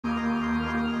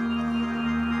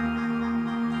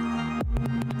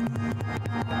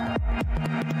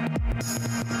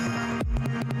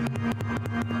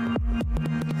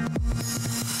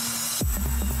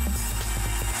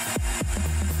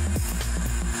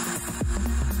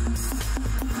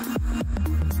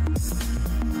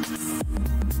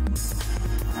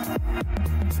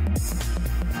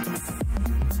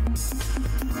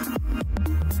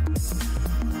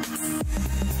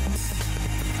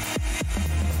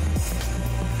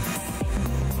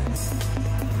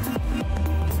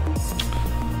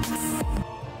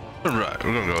Alright,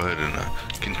 we're gonna go ahead and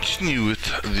continue with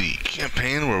the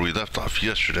campaign where we left off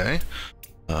yesterday.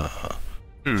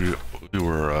 We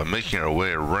were making our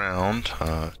way around.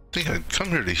 I think I'd come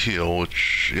here to heal,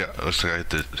 which, yeah, it looks like I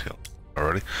did heal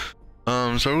already.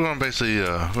 So we're gonna basically,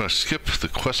 we're gonna skip the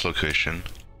quest location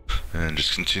and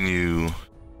just continue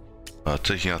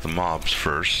taking out the mobs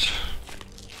first.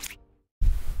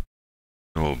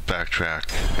 And we'll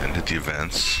backtrack and hit the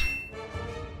events.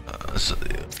 So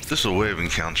this is a wave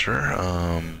encounter.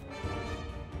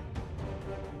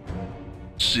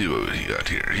 Let's see what he got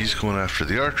here. He's going after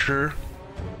the archer.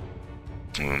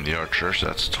 And the archer, so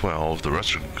that's 12. The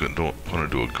rest are going to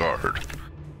do a guard.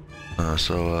 The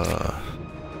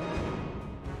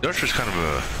archer's kind of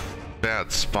a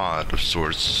bad spot of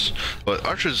sorts, but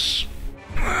archer's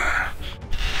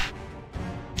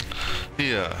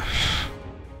he's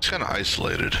kind of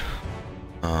isolated.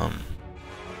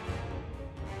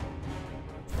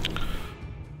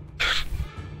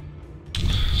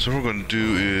 So what we're going to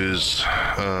do is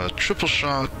triple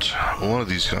shot one of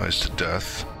these guys to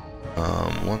death.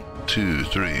 1, 2,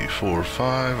 3, 4,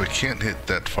 5. I can't hit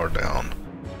that far down.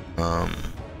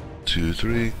 2,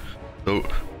 3. So I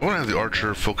want to have the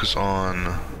archer focus on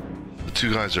the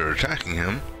two guys that are attacking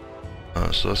him.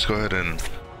 So let's go ahead and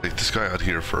take this guy out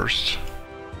here first.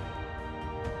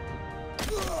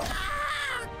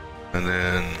 And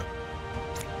then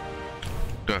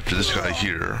go after this guy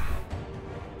here.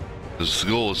 The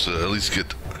goal is to at least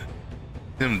get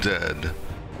him dead,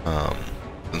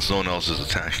 since no one else is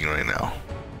attacking right now.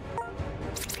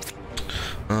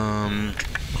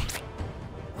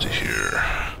 Let's see here.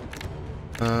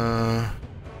 I'll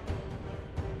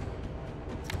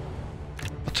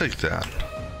take that.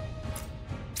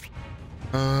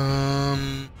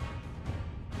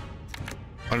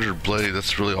 Under blade,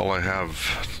 that's really all I have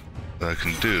that I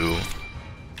can do.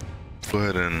 Go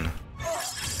ahead and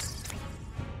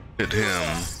hit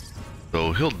him,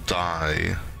 so he'll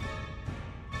die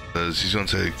because he's gonna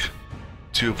take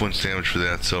 2 points damage for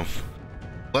that. So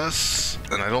less,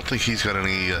 and I don't think he's got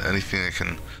anything that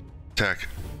can attack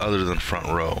other than front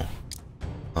row.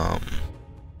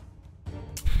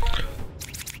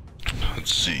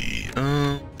 Let's see.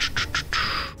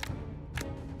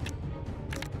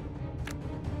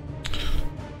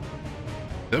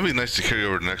 That'd be nice to carry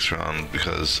over to next round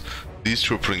because these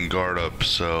two are putting guard up.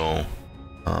 So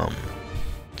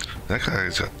that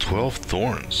guy's got 12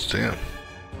 thorns. Damn.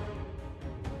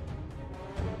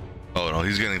 Oh no,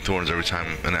 he's getting thorns every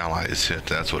time an ally is hit.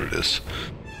 That's what it is.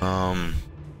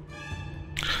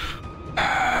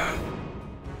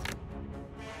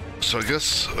 So I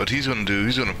guess what he's gonna do,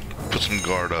 he's gonna put some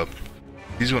guard up.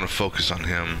 He's gonna focus on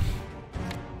him.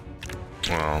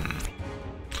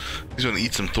 He's gonna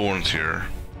eat some thorns here.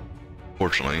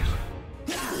 Fortunately,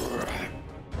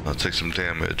 I'll take some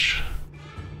damage.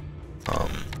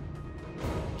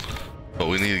 But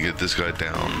we need to get this guy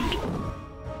down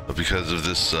because of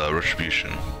this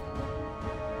retribution.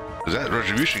 Because that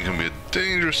retribution can be a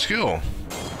dangerous skill.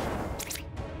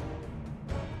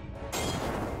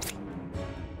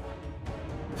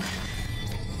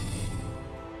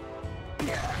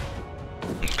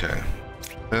 Okay.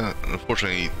 Yeah,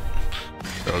 unfortunately,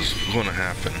 that was going to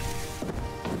happen.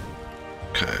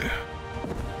 Okay.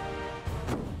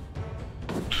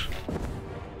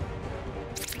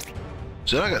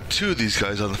 So I got 2 of these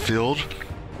guys on the field.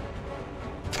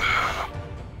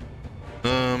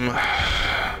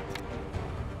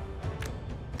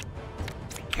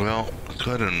 Well, let's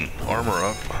go ahead and armor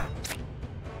up.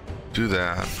 Do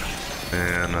that.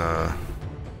 And I'm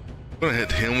gonna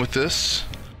hit him with this.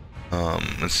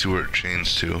 And see where it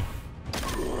chains to.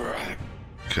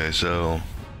 Okay, so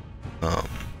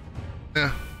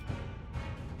yeah.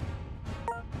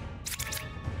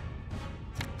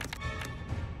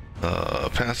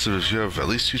 Passive, you have at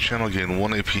least 2 channel, gain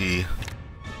 1 AP.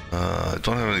 I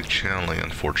don't have any channeling,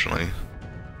 unfortunately.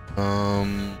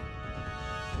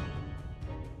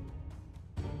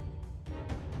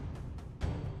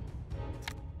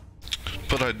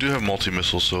 But I do have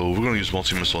multi-missile, so we're going to use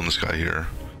multi-missile on this guy here.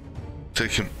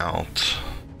 Take him out.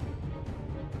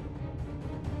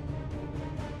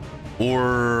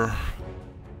 Or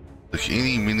like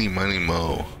eeny, meeny, miny,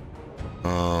 mo.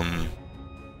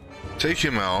 Take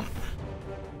him out.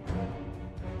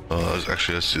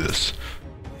 Actually, let's do this.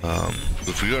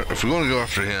 If we're going to go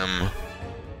after him,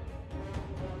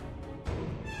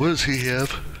 what does he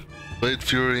have? Blade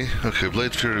Fury. Okay,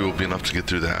 Blade Fury will be enough to get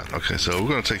through that. Okay, so we're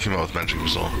going to take him out with Magic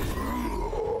Missile.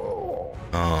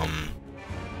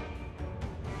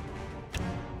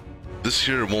 This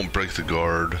here won't break the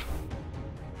guard.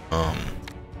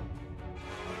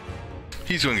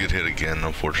 He's going to get hit again,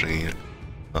 unfortunately.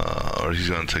 or he's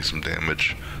gonna take some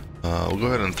damage. We'll go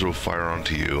ahead and throw fire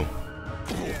onto you.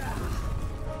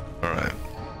 Alright.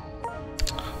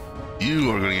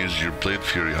 You are gonna use your Blade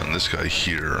Fury on this guy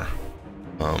here.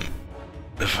 Oh,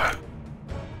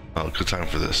 good time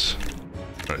for this.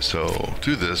 Alright, so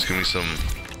do this, give me some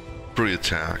free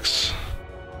attacks.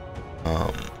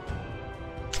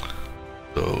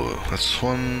 So that's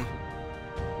 1,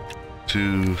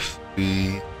 2,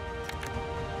 3.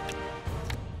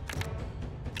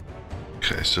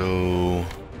 Okay, so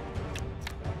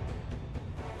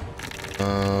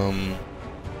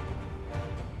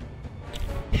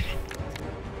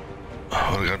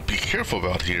what I gotta be careful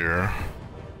about here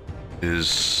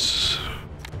is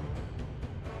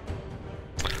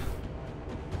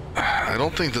I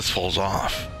don't think this falls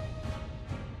off.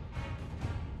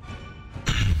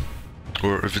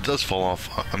 Or if it does fall off,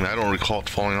 I mean, I don't recall it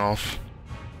falling off.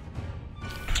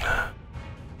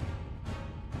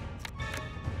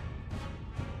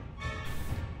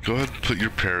 Go ahead and put your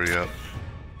parry up.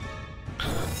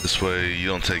 This way you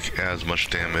don't take as much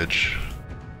damage.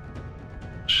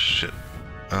 Shit.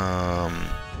 I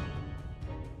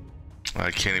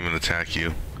can't even attack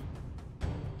you.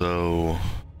 So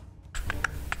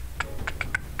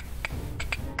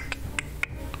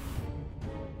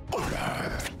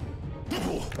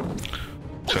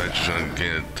I'm just gonna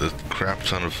get a crap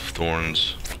ton of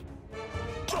thorns.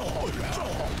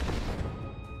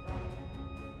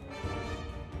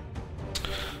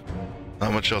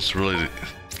 Not much else really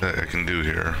that I can do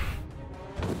here.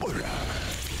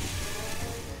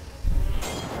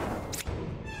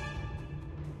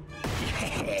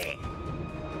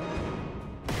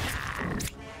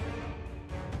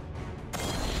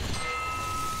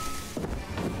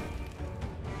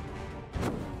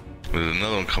 There's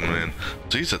another one coming in.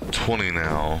 So he's at 20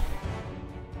 now.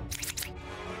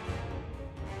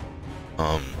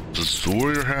 Does the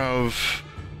warrior have...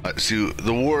 see,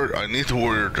 the warrior... I need the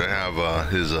warrior to have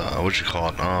his, what you call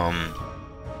it?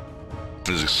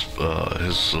 His,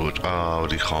 what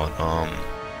do you call it?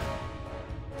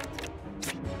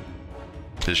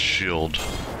 His shield.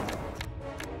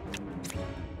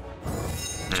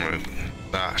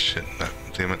 Ah, shit.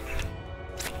 Damn it.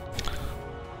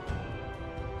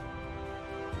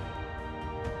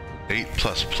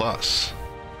 ++.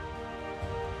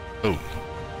 Oh.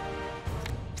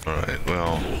 Alright,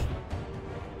 well.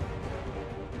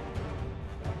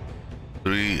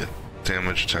 3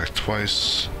 damage, attack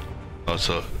twice. Oh,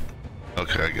 so.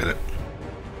 Okay, I get it.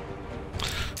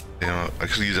 Damn, I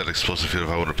could use that explosive field if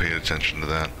I would have paid attention to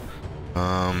that.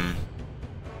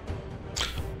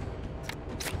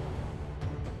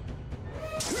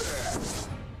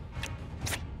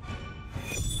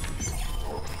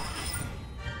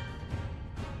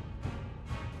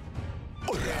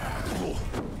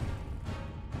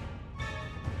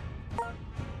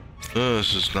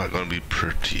 This is not going to be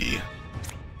pretty.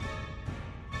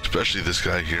 Especially this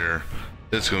guy here.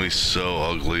 It's going to be so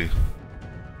ugly.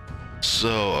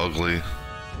 So ugly.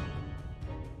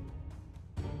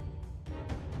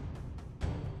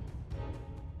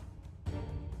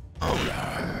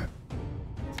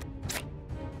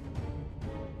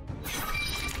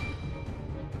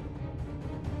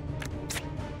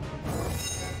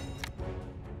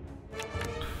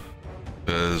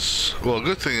 Well,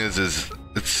 good thing is it's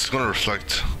going to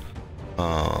reflect,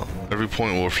 every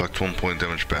point will reflect 1 point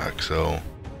damage back, so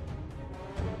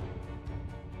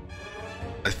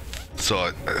so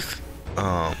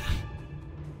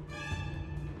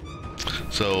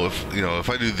if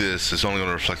I do this, it's only going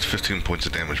to reflect 15 points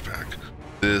of damage back.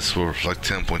 This will reflect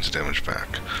 10 points of damage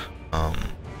back.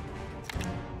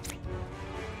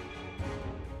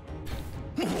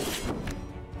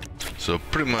 So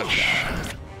pretty much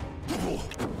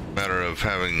matter of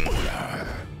having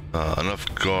enough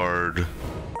guard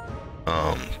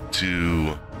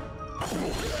to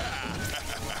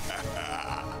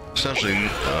essentially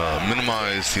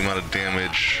minimize the amount of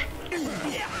damage.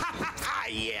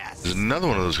 There's another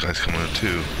one of those guys coming in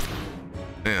too.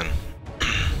 Man.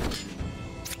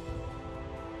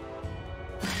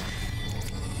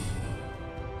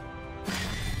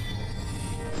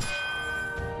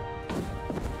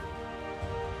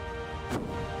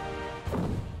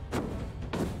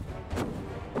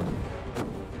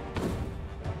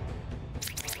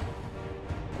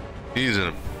 He's in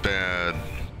a bad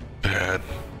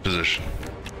position.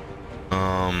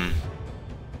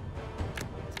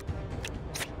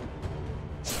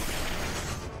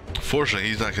 Fortunately,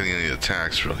 he's not getting any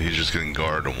attacks, really. He's just getting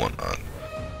guard and whatnot.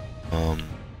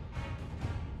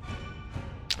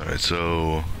 Alright,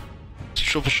 so let's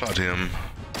triple shot him.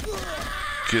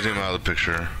 Get him out of the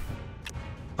picture.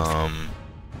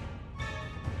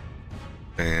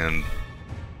 And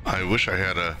I wish I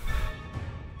had a...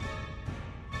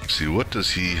 Let's see, what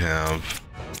does he have?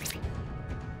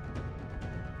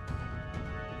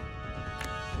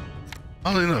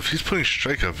 Oddly enough, he's putting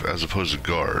strike up as opposed to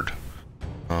guard.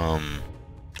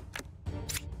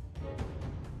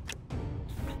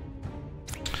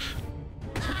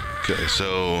 Okay,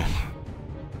 so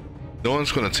no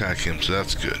one's going to attack him, so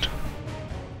that's good.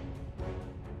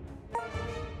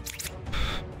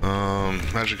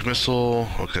 Magic missile.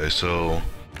 Okay, so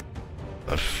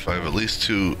if I have at least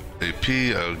 2 AP,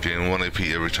 I'll gain 1 AP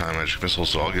every time magic missile.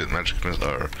 So I'll get magic missile,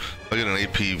 or I'll get an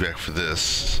AP back for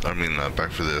this. I mean,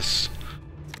 back for this.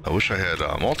 I wish I had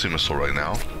multi missile right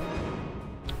now.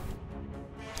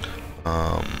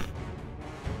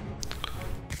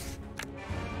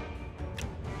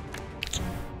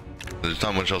 There's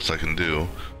not much else I can do.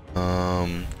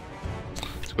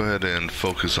 Let's go ahead and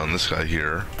focus on this guy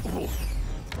here.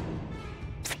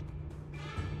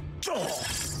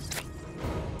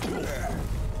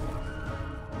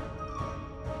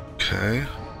 Okay.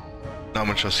 Not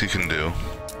much else he can do.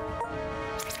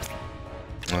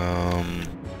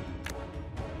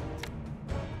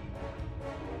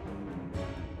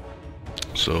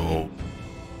 So what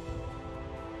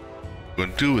I'm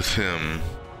going to do with him,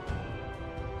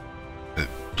 I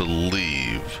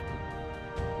believe,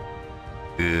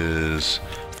 is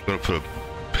I'm going to put a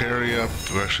parry up.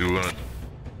 Actually, we're going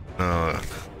to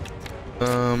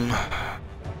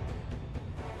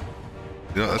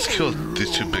you know, let's kill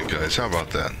these 2 big guys. How about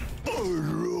that?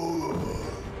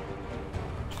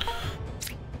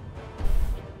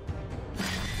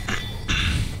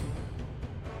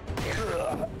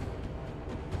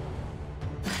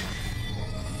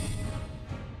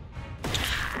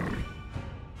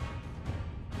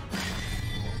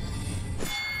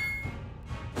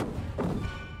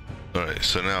 Alright,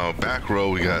 so now back row,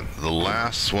 we got the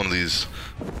last one of these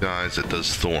guys that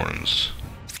does thorns.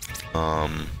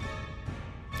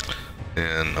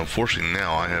 And unfortunately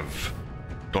now I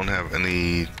don't have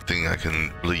anything I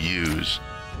can really use.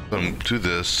 I'm do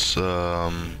this, get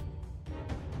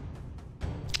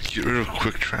rid of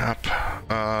quick trap,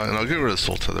 and I'll get rid of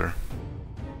soul tether.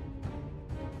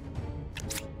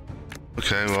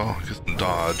 Okay, well, get some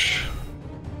dodge,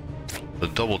 the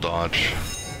double dodge.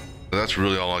 That's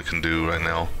really all I can do right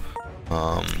now.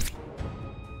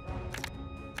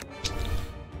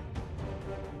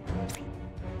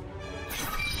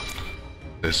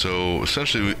 Okay, so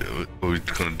essentially what we're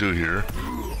gonna do here,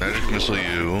 magic missile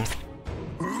you,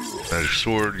 magic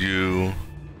sword you,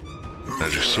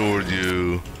 magic sword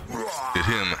you, get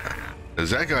him. There's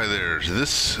that guy there.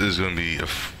 This is gonna be a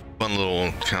fun little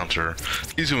encounter.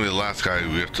 He's gonna be the last guy that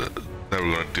we're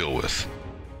gonna deal with.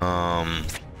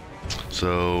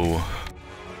 So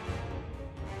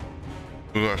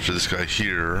we'll go after this guy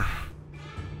here.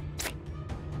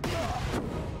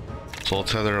 Soul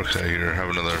tether, okay, here, have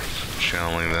another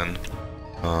channeling then.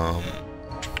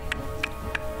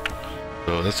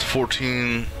 So that's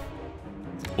 14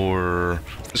 for, in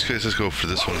this case, let's go for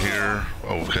this one here.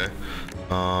 Oh, okay.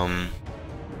 Go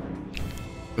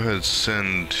ahead and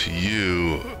send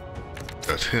you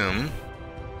at him.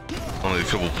 Only a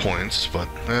couple points, but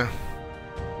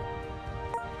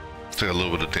take a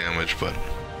little bit of damage, but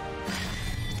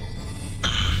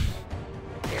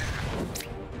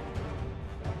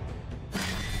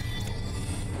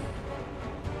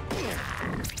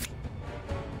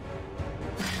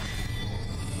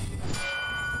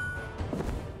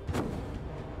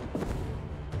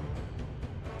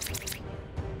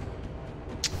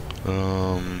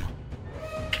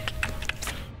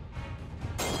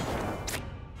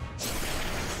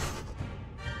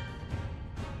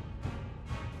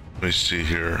let me see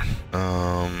here.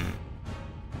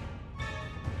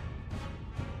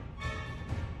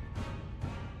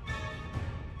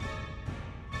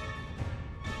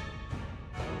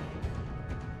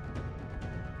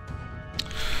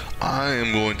 I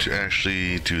am going to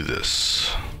actually do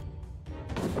this.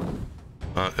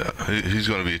 He's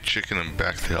going to be a chicken and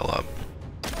back the hell up.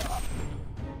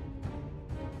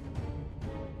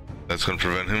 That's going to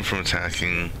prevent him from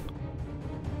attacking.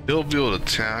 He'll be able to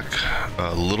attack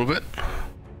a little bit.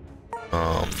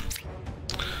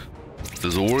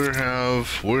 Does the warrior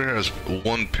have? Warrior has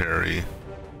 1 parry.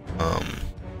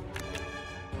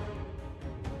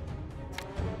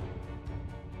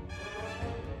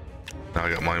 Now I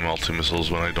got my multi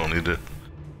missiles when I don't need it.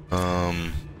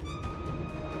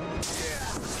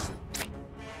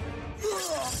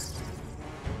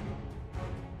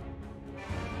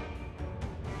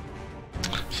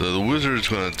 So the wizard's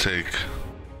going to take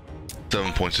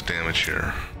 7 points of damage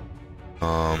here.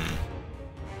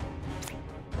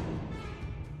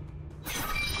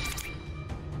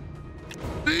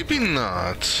 maybe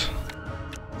not.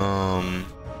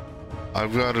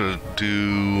 I've got to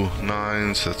do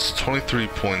 9, so that's 23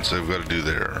 points I've got to do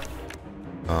there.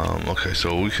 Okay,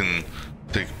 so we can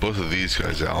take both of these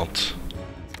guys out.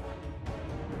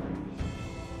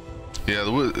 Yeah,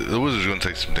 the wizard's going to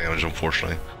take some damage,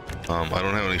 unfortunately. I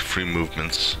don't have any free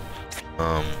movements.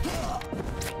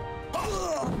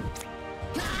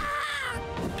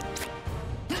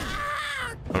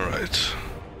 Alright.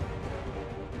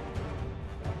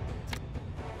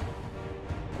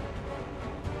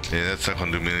 Yeah, that's not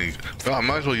gonna do me any... Well, I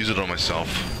might as well use it on myself.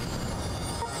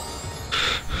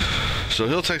 So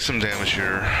he'll take some damage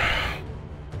here.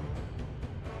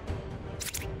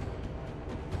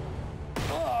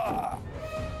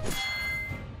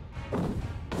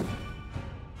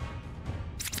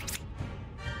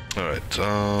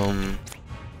 Alright,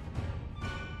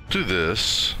 do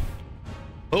this.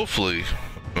 Hopefully,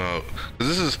 cause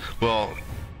this is, well,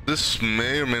 this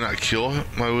may or may not kill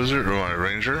my wizard or my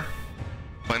ranger.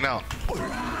 Find out.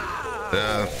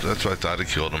 Yeah, that's what I thought. It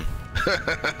killed him.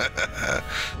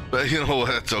 But you know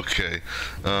what? That's okay.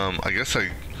 I guess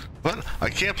what? I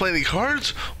can't play any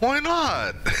cards? Why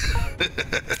not?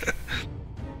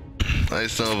 I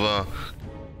still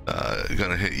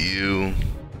gonna hit you.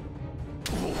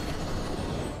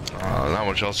 Not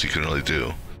much else you can really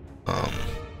do.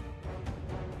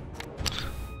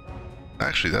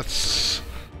 Actually, that's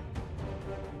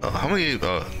how many?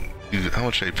 How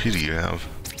much AP do you have?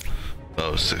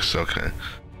 Oh, 6. Okay.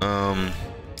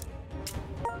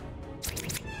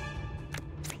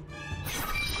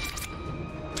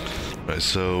 Right.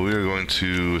 So we are going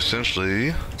to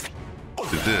essentially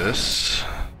do this.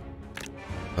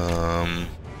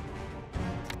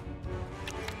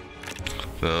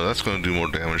 So that's going to do more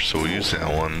damage. So we'll use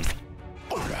that one.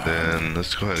 Then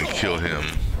let's go ahead and kill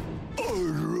him.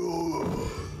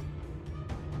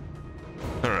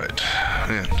 All right,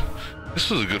 man. This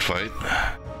was a good fight.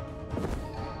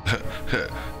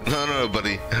 No,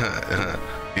 buddy.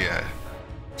 Yeah,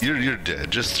 you're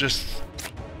dead. Just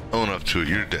own up to it.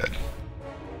 You're dead.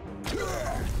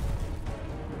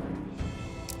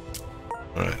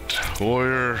 All right,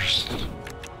 warriors.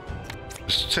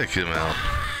 Just take him out.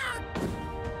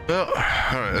 Well, all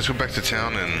right. Let's go back to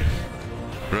town and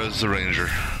res the ranger.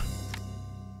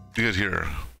 You get here.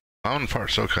 Common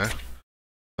parts. Okay.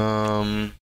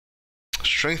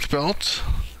 Strength belt.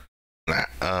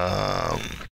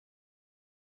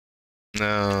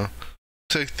 No.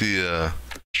 Take the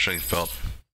strength belt.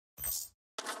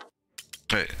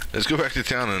 Hey, let's go back to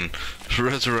town and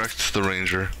resurrect the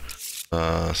ranger.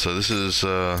 So this is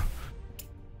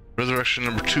resurrection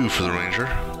number 2 for the ranger.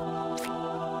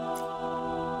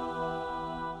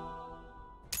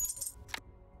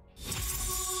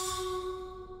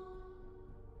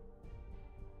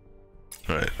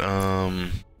 All right,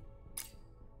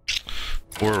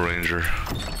 or a ranger.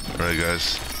 All right,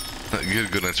 guys, get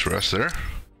a good night's rest there.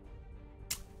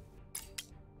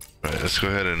 All right, let's go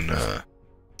ahead and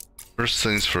first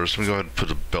things first. Let me go ahead and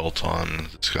put a belt on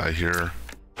this guy here.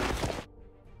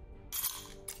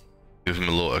 Give him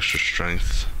a little extra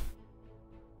strength.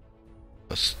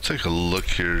 Let's take a look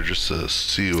here just to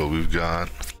see what we've got.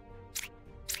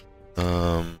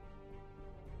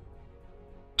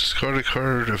 Discard a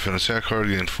card. If an attack card,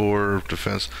 gain 4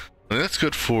 defense. I mean, that's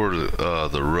good for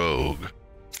the rogue.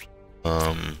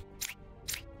 All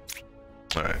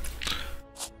right.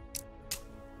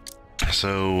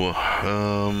 So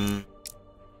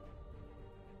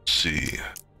let's see.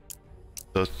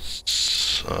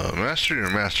 That's mastery or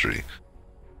mastery.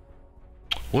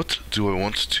 What do I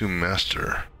want to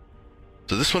master?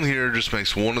 So this one here just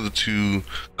makes one of the 2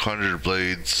 conjured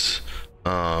blades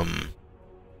a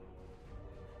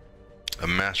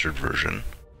mastered version.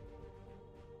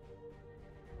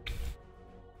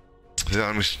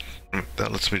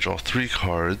 That lets me draw 3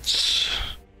 cards.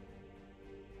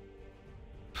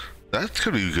 That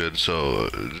could be good. So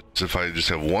if I just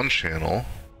have 1 channel,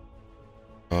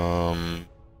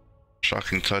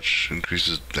 shocking touch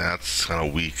increases. That's kind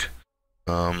of weak.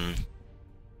 I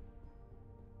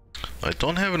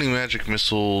don't have any magic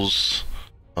missiles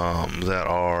that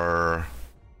are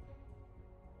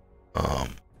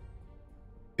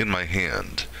in my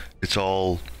hand. It's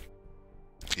all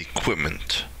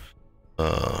equipment.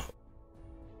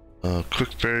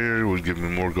 Quick barrier would give me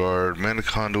more guard. Mana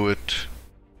conduit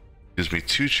gives me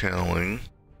 2 channeling.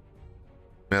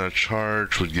 Mana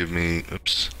charge would give me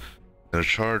Mana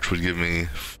charge would give me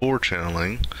 4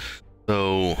 channeling.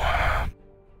 So I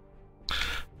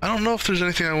don't know if there's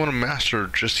anything I want to master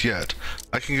just yet.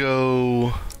 I can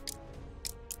go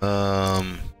I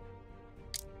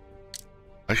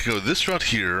can go this route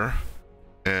here,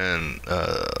 and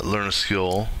learn a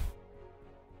skill.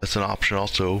 That's an option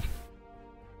also.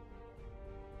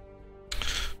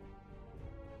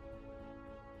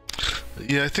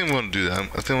 Yeah, I think I'm gonna do that. I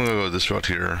think I'm gonna go this route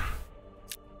here.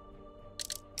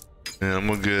 And I'm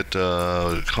gonna get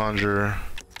conjure.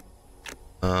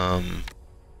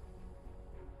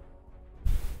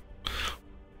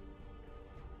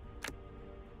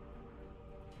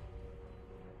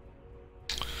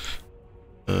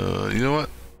 You know what?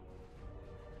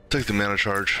 Take the mana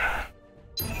charge.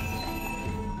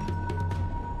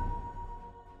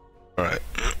 Alright.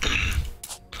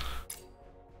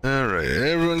 Alright,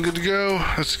 everyone good to go?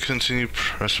 Let's continue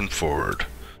pressing forward.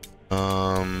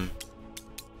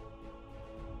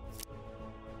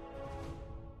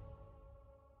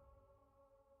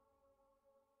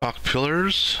 Rock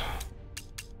pillars.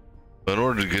 But in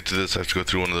order to get to this, I have to go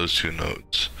through one of those two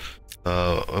nodes.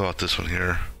 What about this one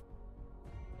here?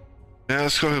 Yeah,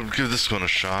 let's go ahead and give this one a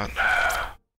shot.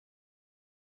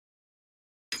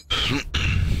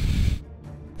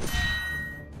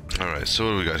 Alright, so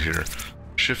what do we got here?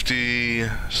 Shifty,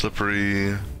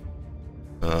 slippery,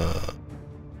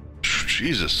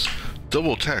 Jesus,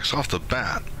 double attacks off the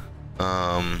bat.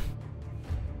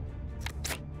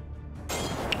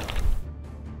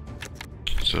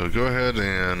 So go ahead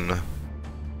and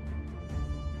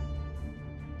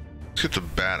let's get the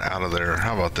bat out of there.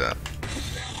 How about that?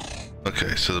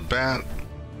 Okay, so the bat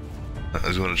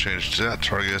is going to change to that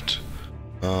target.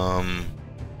 Go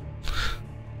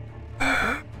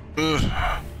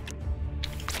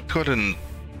ahead and,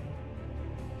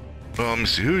 well, let me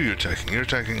see, who are you attacking? You're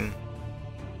attacking,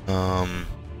 well,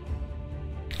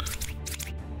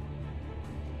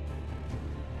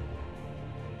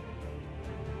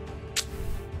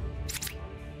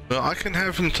 I can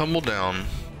have him tumble down.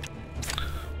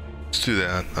 Let's do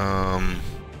that.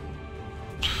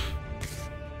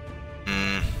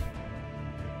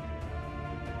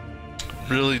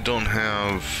 Really don't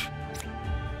have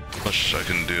much I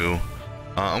can do.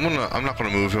 I'm not gonna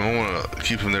move him. I want to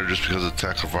keep him there just because of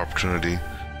attack of opportunity.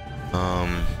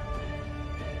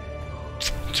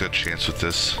 Let's get a chance with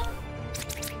this.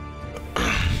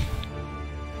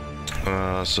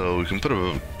 So we can put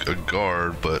a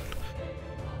guard, but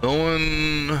no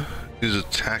one is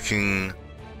attacking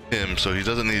him, so he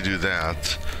doesn't need to do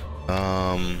that.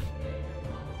 I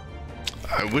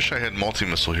wish I had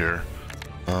multi-missile here.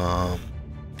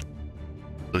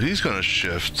 So he's gonna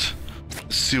shift.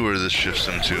 Let's see where this shifts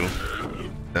him to.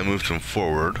 That moved him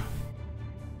forward.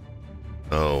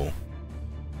 Oh.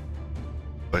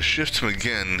 If I shift him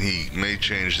again, he may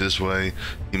change this way.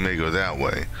 He may go that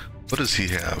way. What does he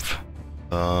have?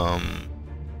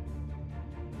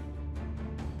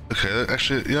 Okay,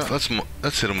 actually, yeah, let's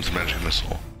hit him with the magic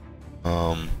missile.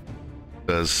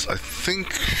 Because I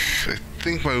think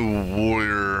my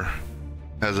warrior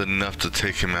has enough to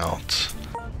take him out.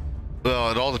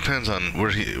 Well, it all depends on where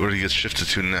he gets shifted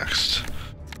to next.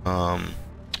 Well,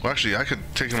 actually, I could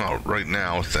take him out right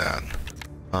now with that.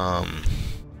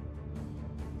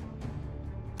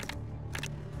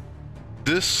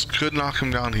 This could knock him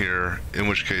down here, in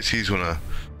which case he's gonna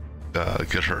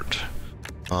get hurt.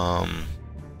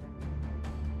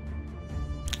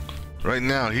 Right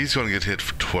now, he's gonna get hit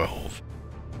for 12.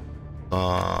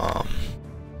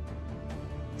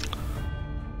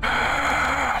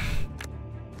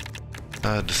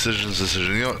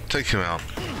 Decision. You know what? Take him out.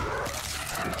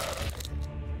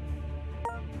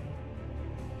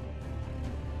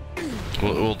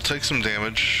 We'll take some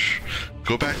damage,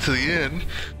 go back to the inn,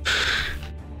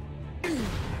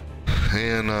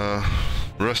 and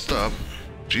rest up.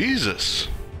 Jesus.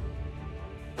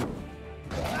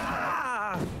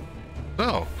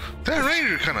 Oh, that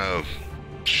ranger kind of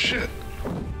shit.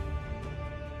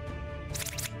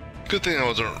 Good thing I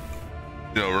wasn't,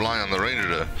 relying on the ranger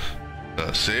to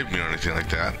save me or anything like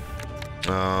that.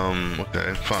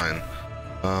 Okay, fine.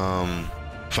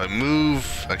 If I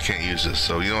move, I can't use this,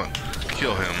 so you know what?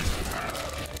 Kill him.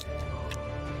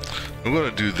 I'm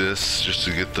gonna do this just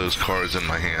to get those cards in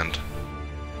my hand.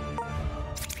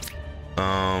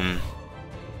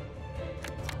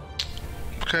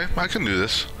 Okay, I can do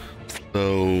this.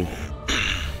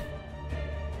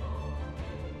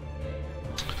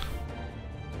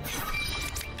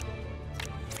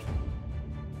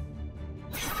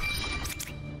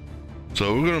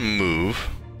 So we're gonna move,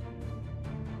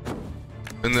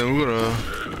 and then we're gonna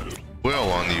wail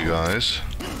on you guys.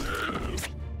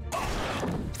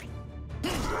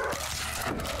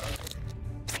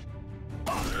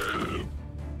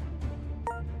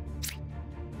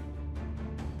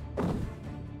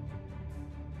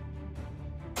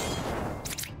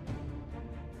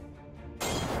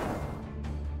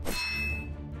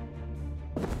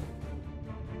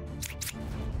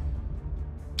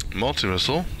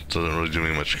 multi-missile doesn't really do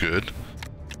me much good.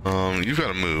 You've got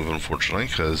to move, unfortunately,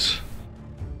 because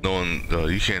no one,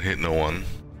 you can't hit no one.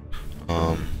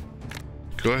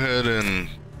 Go ahead and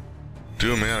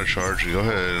do a mana charge. Go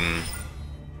ahead and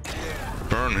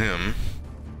burn him.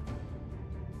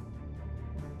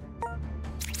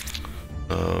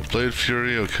 Blade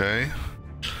Fury, okay.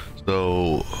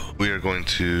 So we are going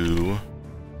to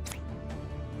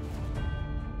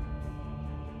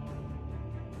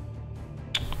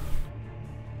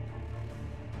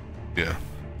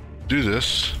do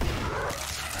this.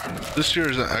 This here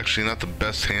is actually not the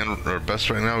best hand or best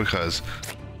right now because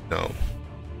no.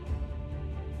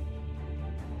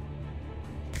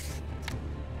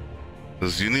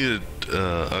 Because you needed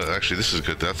actually this is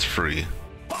good, that's free.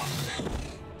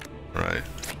 Alright.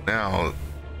 Now hold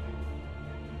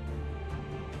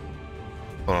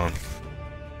on.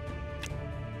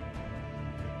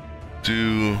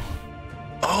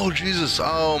 Oh Jesus,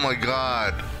 oh my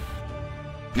god.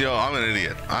 Yo, I'm an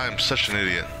idiot. I'm such an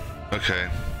idiot. Okay.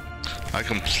 I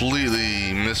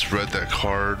completely misread that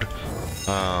card.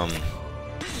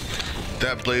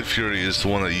 That Blade Fury is the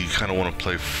one that you kind of want to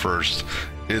play first.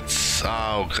 It's,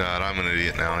 oh god, I'm an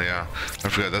idiot now, yeah. I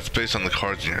forgot, that's based on the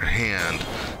cards in your hand,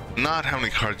 not how many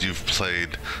cards you've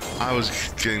played. I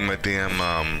was getting my damn,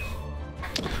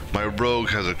 my rogue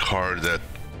has a card that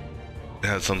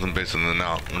has something based on the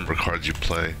number of cards you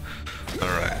play.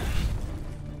 Alright.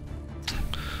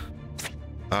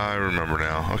 I remember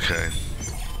now, okay.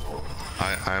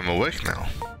 I'm awake now.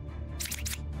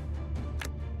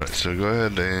 Alright, so go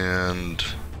ahead and...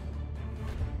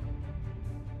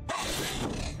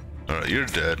 Alright, you're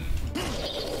dead.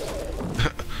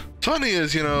 Funny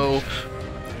is, you know,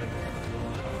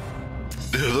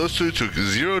 those two took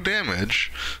 0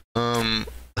 damage.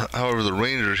 However, the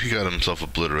ranger, he got himself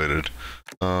obliterated.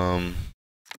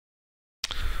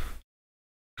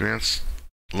 Grants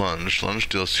lunge. Lunge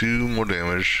deals 2 more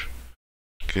damage.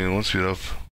 Gain 1 speed up.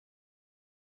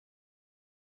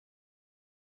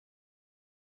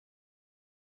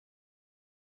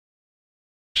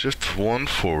 Shift 1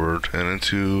 forward and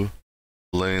into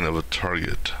lane of a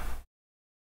target.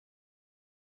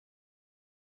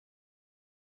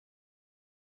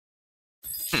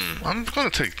 I'm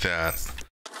gonna take that.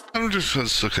 I'm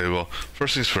just okay. Well,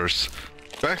 first things first.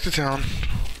 Back to town.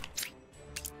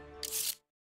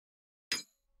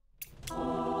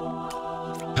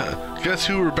 Guess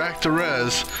who? We're back to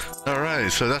res. All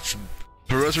right, so that's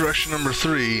resurrection number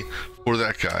 3 for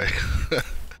that guy.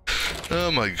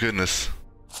 Oh my goodness.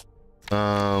 You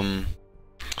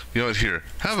know what? Here,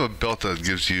 have a belt that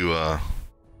gives you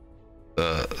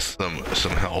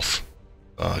some health,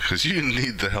 because you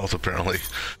need the health apparently.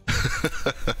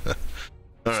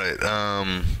 All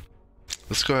right.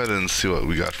 Let's go ahead and see what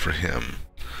we got for him.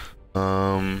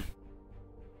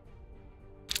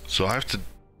 So I have to.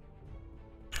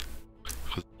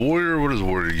 Warrior, what does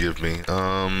warrior give me?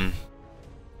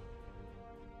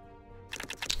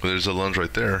 There's a lunge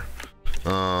right there.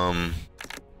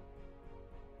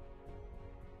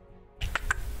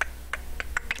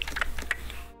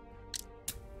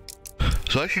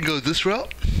 So I can go this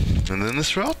route, and then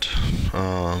this route.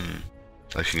 I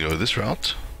can go this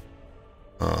route.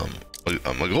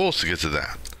 My goal is to get to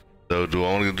that. So do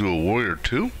I want to do a warrior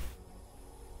too?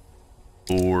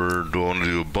 Or do I want to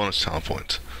do a bonus talent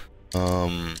point?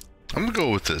 I'm gonna go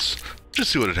with this.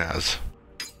 Just see what it has.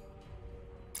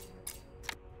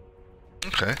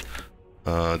 Okay.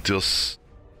 Deals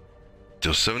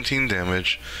 17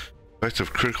 damage.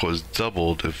 Effective critical is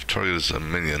doubled if target is a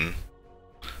minion.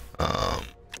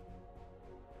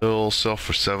 Heal self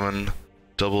for 7.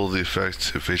 Double the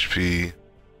effect if HP.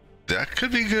 That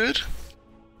could be good.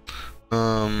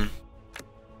 That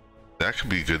could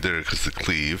be good there because the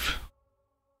cleave.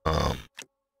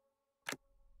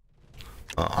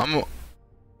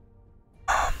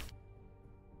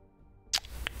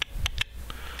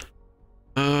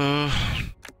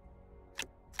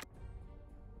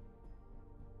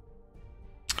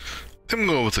 I'm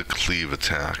going with a cleave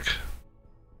attack.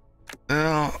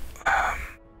 Now,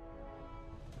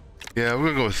 yeah, we're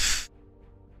gonna go with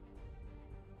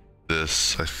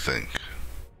this, I think.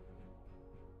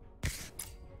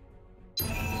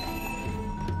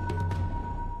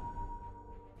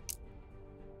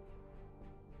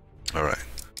 All right.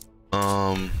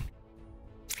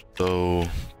 So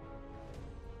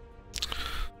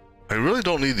I really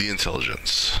don't need the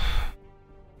intelligence.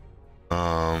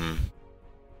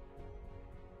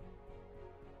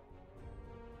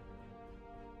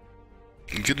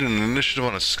 Get an initiative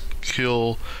on a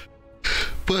skill,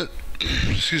 but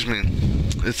excuse me,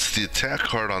 it's the attack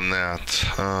card on that.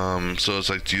 So it's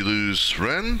like, do you lose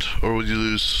Rend or would you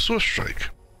lose Swift Strike?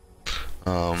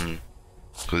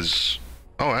 Because,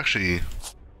 oh, actually,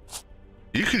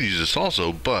 you could use this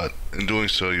also, but in doing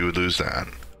so, you would lose that.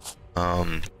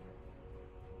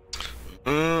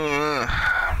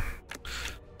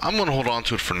 I'm gonna hold on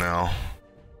to it for now.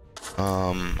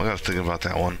 I gotta think about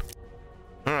that one.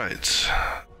 All right.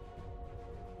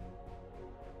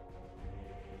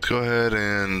 Let's go ahead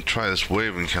and try this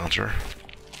wave encounter.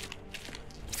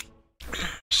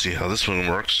 See how this one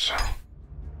works.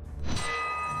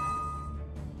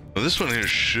 Well, this one here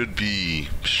should be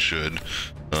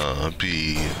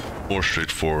more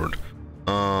straightforward.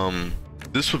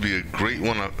 This would be a great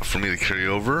one for me to carry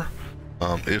over.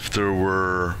 If there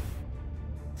were,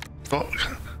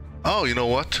 oh, you know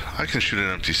what? I can shoot an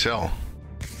empty cell.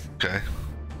 Okay.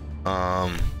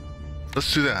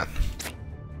 Let's do that.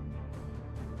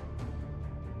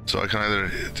 So I can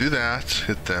either do that,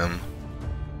 hit them.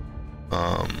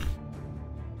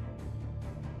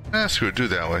 Screw it, do it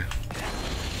that way.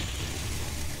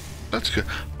 That's good.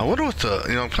 I wonder what the,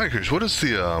 I'm kind of curious. What is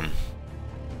the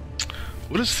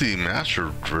master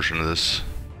version of this?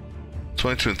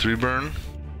 22 and 3 burn?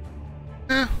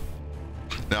 Yeah.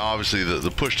 Now obviously the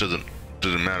push doesn't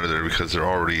matter there because they're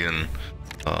already in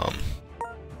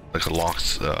like a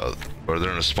locked or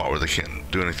they're in a spot where they can't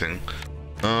do anything.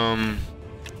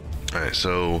 Alright,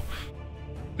 so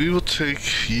we will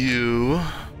take you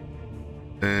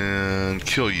and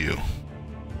kill you.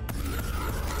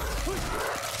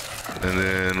 And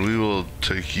then we will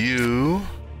take you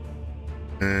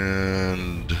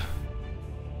and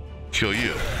kill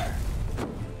you.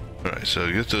 Alright, so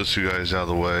get those two guys out of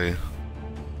the way.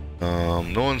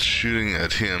 No one's shooting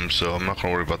at him, so I'm not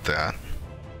gonna worry about that.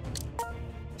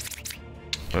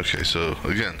 Okay, so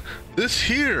again, this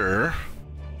here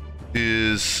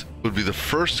would be the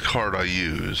first card I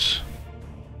use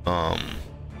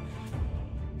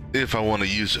if I want to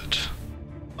use it.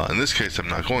 In this case, I'm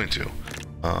not going to.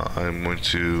 I'm going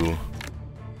to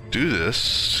do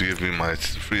this to give me my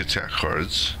free attack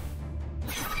cards.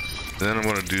 Then I'm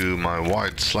going to do my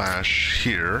wide slash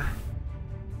here,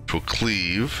 which will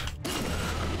cleave.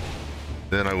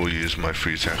 Then I will use my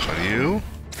free attack on you.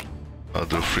 I'll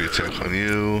do a free attack on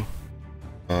you.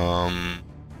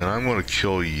 And I'm going to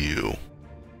kill you.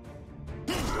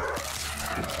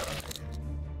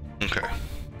 Okay.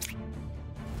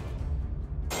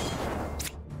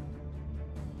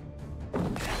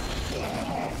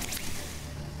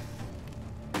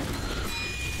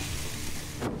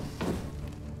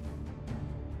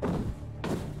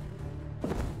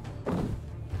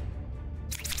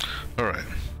 Alright,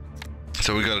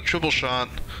 so we got a triple shot.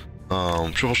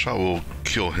 Triple shot will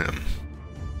kill him.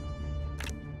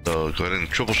 So go ahead and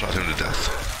triple shot him to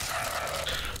death.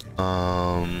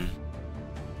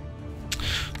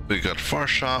 We got far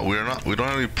shot. We don't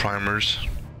have any primers.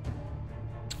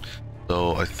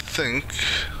 So I think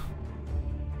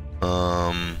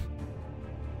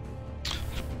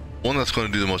one that's going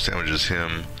to do the most damage is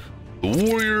him. The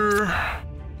warrior.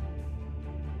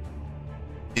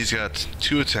 He's got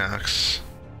 2 attacks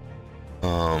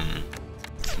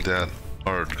that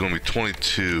are going to be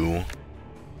 22.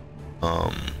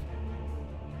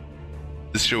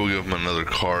 This year we'll give him another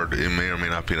card. It may or may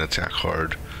not be an attack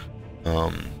card.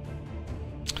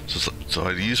 So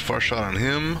I'd use far shot on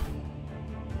him,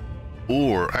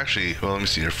 or actually, well, let me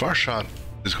see here. Far shot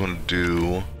is going to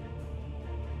do.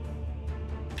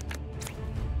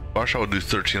 Far shot would do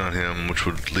 13 on him, which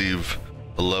would leave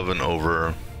 11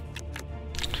 over.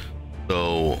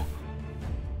 So,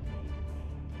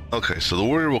 okay, so the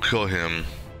warrior will kill him,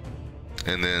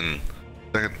 and then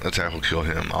second attack will kill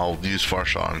him. I'll use far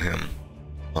shot on him.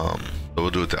 So we'll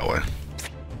do it that way.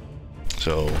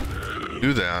 So,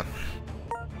 do that.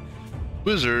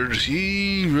 Wizard,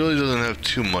 he really doesn't have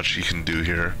too much he can do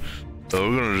here. So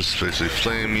we're gonna just basically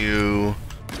flame you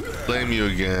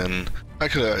again. I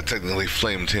could have technically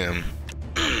flamed him.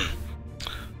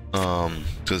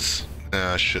 Because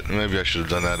maybe I should have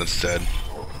done that instead.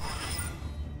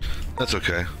 That's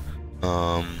okay.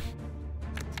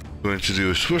 Going to do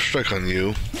a swift strike on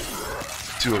you.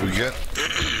 See what we get.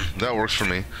 That works for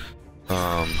me.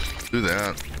 Do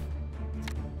that.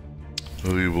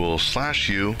 We will slash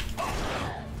you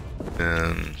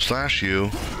and slash you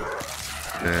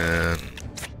and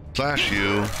slash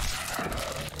you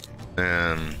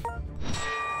and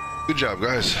good job,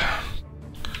 guys.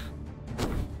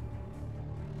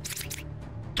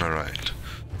 All right.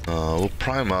 We'll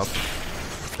prime up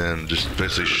and just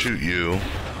basically shoot you.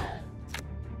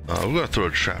 We're gonna throw a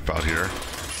trap out here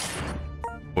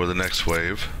for the next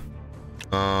wave.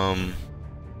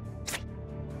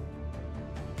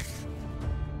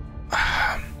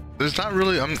 There's not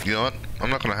really, you know what? I'm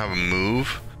not gonna have him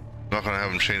move. I'm not gonna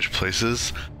have him change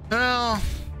places. Well,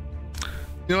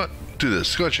 you know what? Do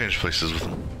this. Go ahead and change places with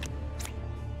him.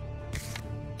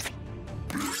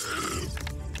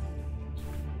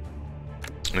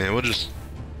 Yeah, we'll just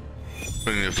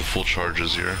bring you up to full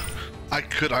charges here. I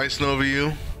could Ice Nova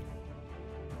you.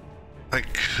 I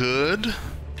could.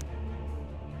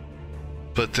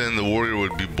 But then the warrior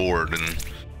would be bored and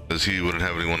because he wouldn't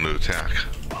have anyone to attack.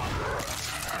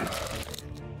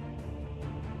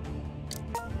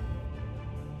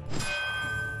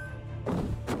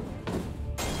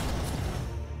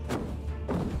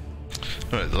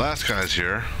 Alright, the last guy's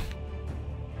here.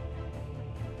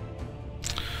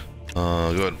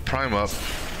 Go ahead and prime up.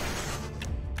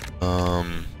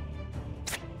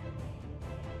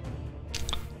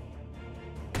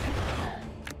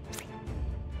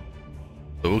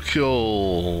 So we'll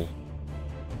kill.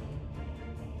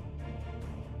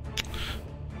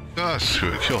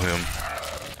 Screw it, kill him.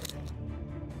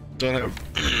 Don't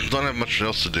have much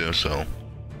else to do, so.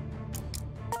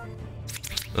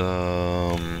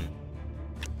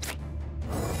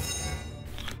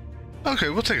 Okay,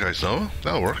 we'll take Ice Nova.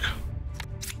 That'll work.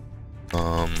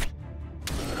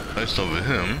 Ice Nova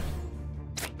him,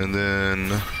 and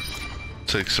then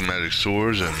take some magic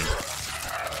swords and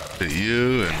hit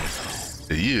you and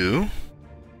hit you,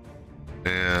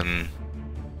 and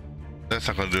that's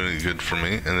not gonna do any good for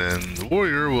me. And then the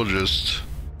warrior will just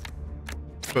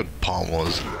what palm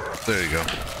was. There you go.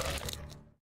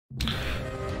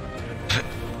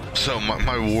 So my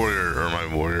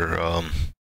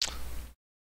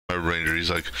ranger, he's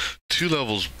like 2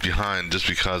 levels behind just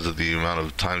because of the amount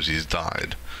of times he's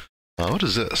died. What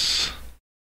is this?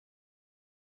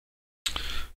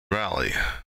 Rally.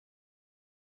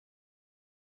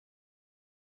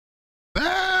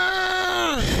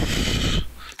 Ah!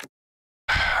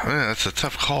 Man, that's a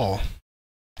tough call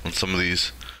on some of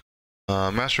these.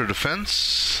 Master of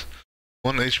Defense,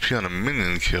 1 HP on a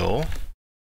minion kill.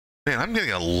 Man, I'm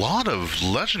getting a lot of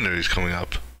legendaries coming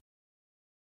up.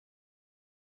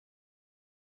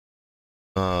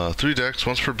 3 decks,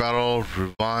 once per battle,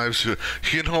 revives.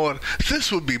 You know what?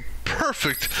 This would be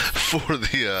perfect for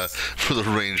the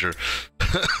ranger.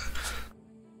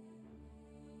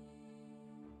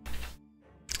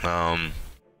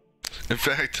 In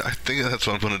fact, I think that's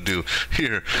what I'm gonna do.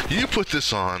 Here, you put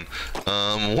this on.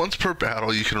 Once per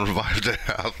battle, you can revive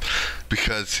death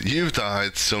because you've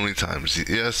died so many times.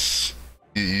 Yes,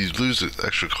 you lose an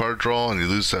extra card draw and you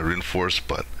lose that reinforce,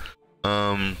 but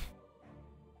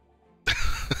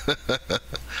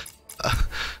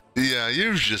yeah,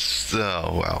 you've just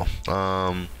wow.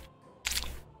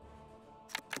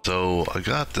 So I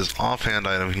got this offhand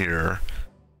item here.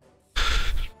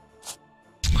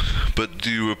 But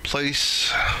do you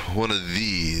replace one of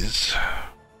these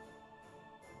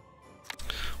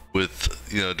with,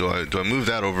 you know, do I move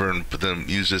that over and then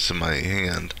use this in my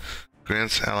hand?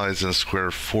 Grants allies in a square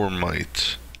 4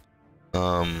 might.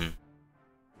 The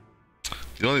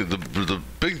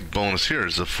big bonus here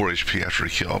is the 4 HP after a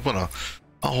kill.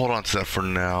 I'll hold on to that for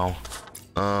now.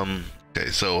 Okay,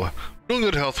 so doing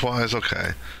good health wise.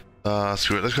 Okay,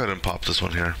 screw it. Let's go ahead and pop this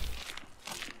one here.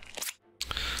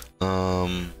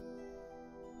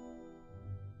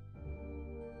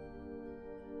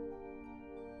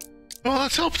 Well,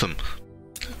 let's help them.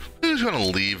 Who's gonna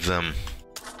leave them?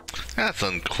 That's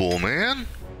uncool, man.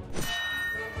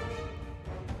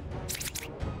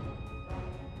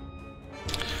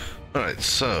 Alright,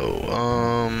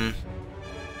 so,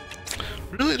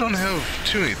 really don't have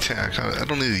too many attack. I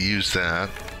don't need to use that.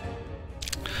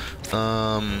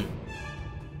 Go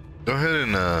ahead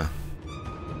and,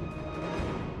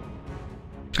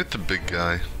 hit the big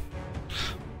guy.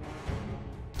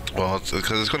 Well, it's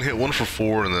because it's going to hit 1 for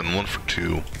 4 and then 1 for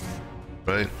 2,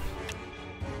 right?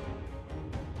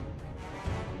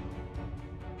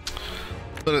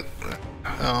 But it,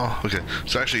 oh, okay.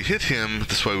 So actually hit him.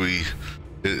 This way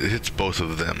it hits both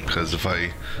of them. Because if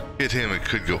I hit him, it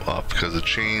could go up. Because the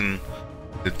chain,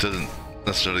 it doesn't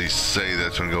necessarily say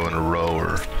that's going to go in a row.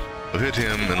 Or I'll hit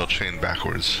him and it'll chain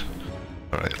backwards.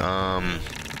 All right.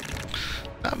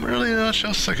 Not really much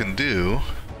else I can do.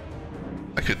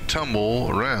 I could tumble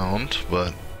around,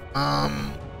 but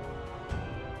I'm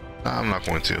not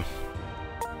going to.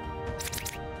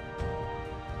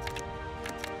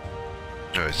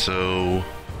 Alright, so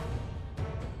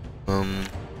I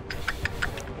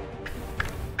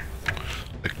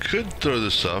could throw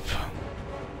this up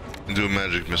and do a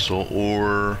magic missile,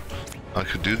 or I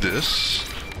could do this,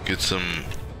 get some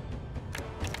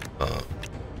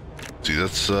see,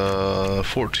 that's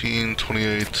 14,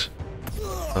 28.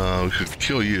 We could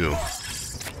kill you.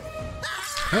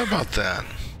 How about that?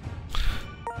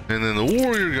 And then the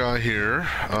warrior guy here,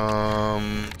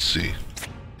 let's see.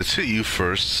 Let's hit you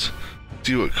first.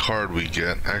 See what card we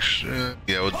get. Actually,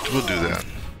 yeah, we'll do that.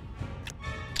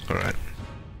 Alright.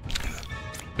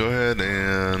 Go ahead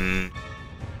and...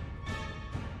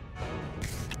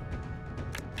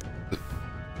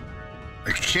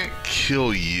 I can't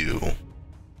kill you.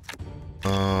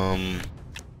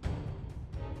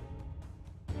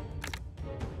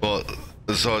 Well,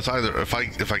 so it's either if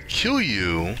I kill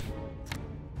you,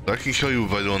 I can kill you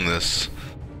by doing this.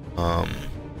 I'll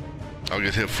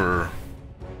get hit for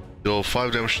deal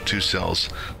 5 damage to 2 cells.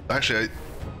 Actually,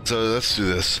 so let's do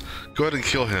this. Go ahead and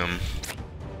kill him.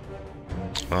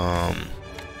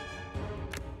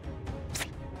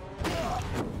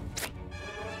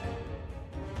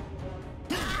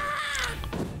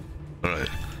 Alright.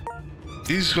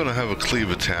 He's gonna have a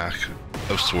cleave attack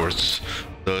of sorts.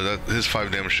 So that his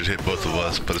 5 damage should hit both of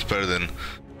us, but it's better than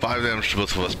 5 damage to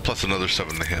both of us plus another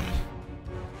 7 to him.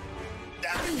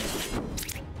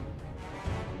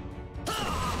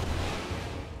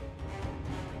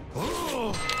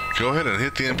 Go ahead and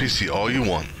hit the NPC all you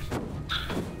want.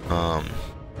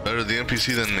 Better the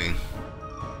NPC than me.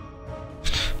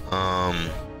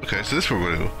 Okay, so this is what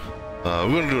we're gonna do.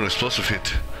 We're gonna do an explosive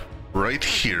hit right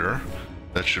here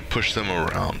that should push them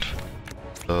around.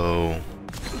 So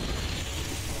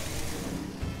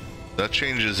that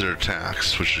changes their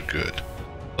attacks, which is good.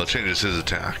 Well, it changes his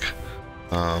attack.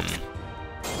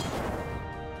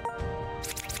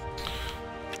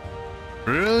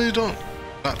 Really not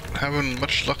having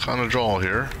much luck on a draw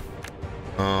here.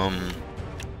 So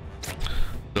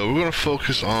we're gonna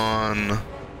focus on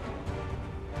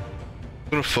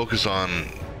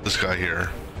this guy here.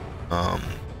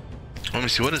 Let me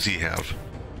see, what does he have?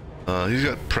 He's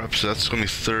got preps, so that's gonna be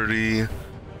 30.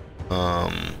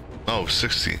 Oh,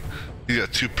 60. He's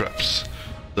got 2 preps.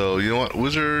 So you know what,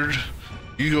 wizard,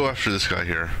 you go after this guy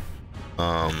here.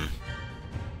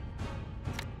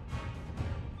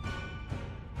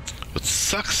 What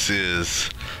sucks is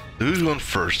who's going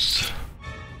first.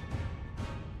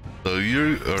 So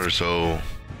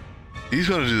he's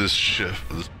gonna do this shift,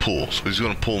 this pull. So he's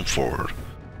gonna pull him forward.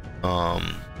 But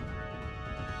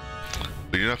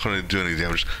you're not gonna do any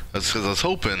damage. That's because I was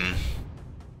hoping,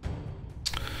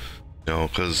 you know,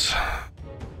 because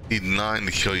he'd 9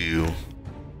 to kill you,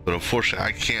 but unfortunately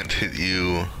I can't hit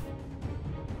you,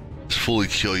 fully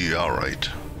kill you outright.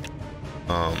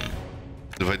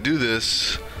 If I do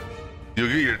this, you'll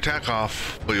get your attack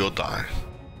off, but you'll die.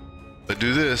 If I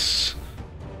do this,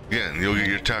 again, you'll get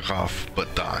your attack off,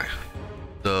 but die.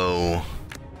 So,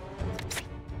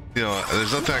 you know,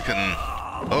 there's nothing I can...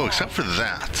 Oh, except for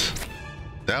that.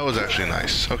 That was actually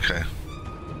nice. Okay.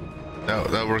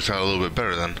 That works out a little bit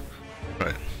better then.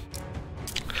 Right.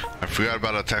 I forgot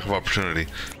about attack of opportunity.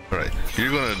 Alright,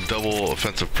 you're going to double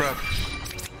offensive prep.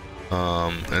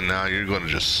 And now you're going to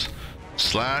just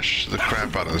slash the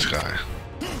crap out of this guy.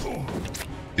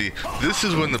 See, this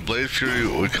is when the Blade Fury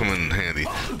would come in handy,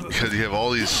 because you have all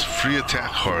these free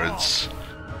attack cards.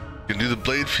 You can do the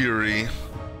Blade Fury,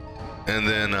 and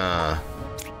then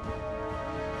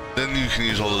you can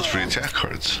use all those free attack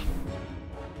cards.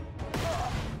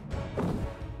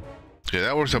 Yeah,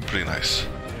 that works out pretty nice.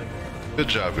 Good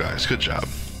job, guys. Good job.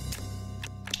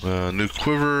 New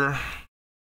quiver.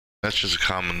 That's just a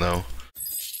common, though.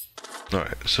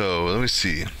 Alright, so let me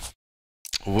see.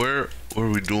 Where are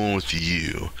we doing with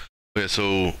you? Okay,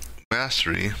 so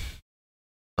mastery.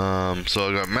 So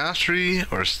I got mastery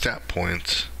or stat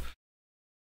point.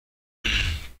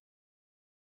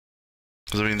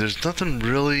 Because I mean, there's nothing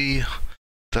really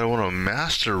that I want to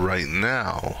master right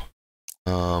now.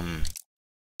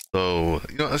 So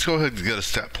you know, let's go ahead and get a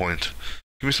stat point.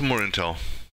 Give me some more intel.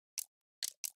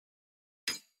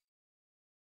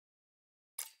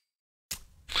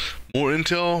 More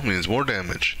intel means more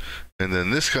damage. And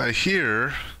then this guy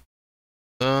here,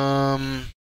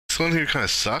 this one here kind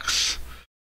of sucks,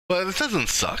 but it doesn't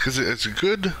suck. It's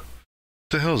good. What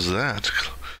the hell is that?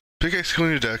 Pickaxe on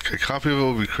your deck. A copy of it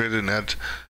will be created and add.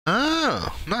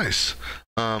 Oh, nice.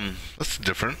 That's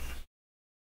different.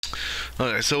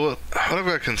 Okay, so what I've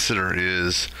got to consider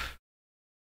is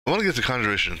I want to get to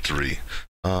Conjuration 3.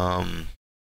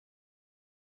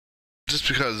 Just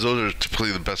because those are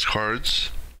typically the best cards.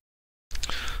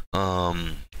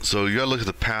 So you gotta look at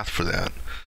the path for that.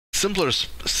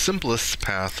 Simplest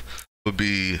path would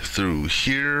be through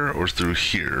here or through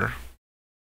here.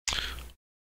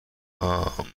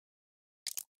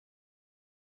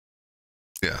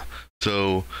 Yeah.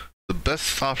 So the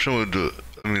best option would do.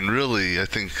 I mean, really, I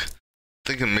think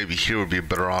thinking maybe here would be a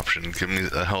better option, give me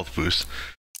a health boost.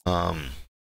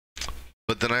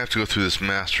 But then I have to go through this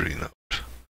mastery note.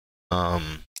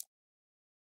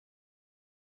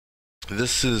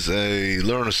 This is a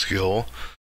learn a skill,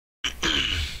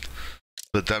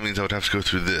 but that means I would have to go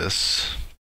through this.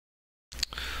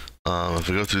 If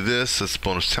I go through this, that's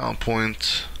bonus talent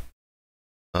point.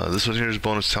 This one here is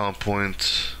bonus talent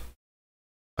point.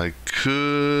 I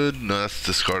could, no, that's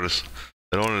discard.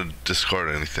 I don't want to discard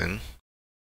anything.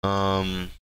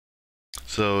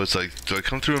 So it's like, do I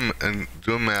come through and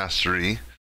do a mastery?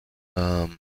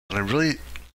 And I really,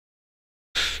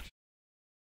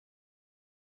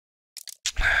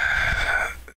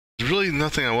 there's really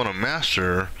nothing I want to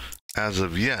master as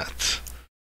of yet.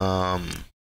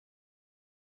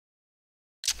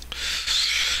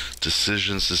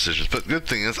 Decisions. But good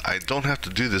thing is I don't have to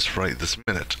do this right this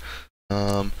minute.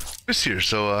 This here.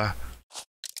 So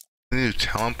new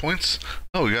talent points.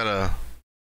 Oh, we got a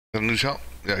new talent.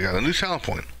 Yeah, I got a new talent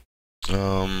point.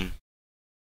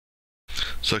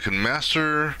 So I can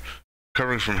master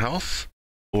recovering from health,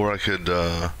 or I could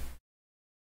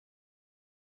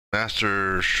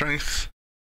master strength.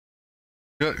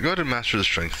 Go ahead and master the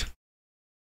strength.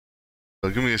 So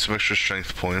give me some extra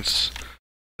strength points.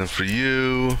 And for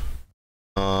you,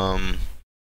 go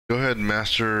ahead and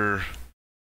master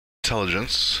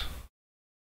intelligence.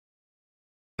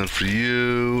 And for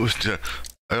you,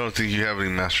 I don't think you have any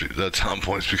mastery talent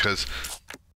points because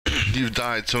you've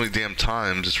died so many damn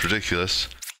times. It's ridiculous.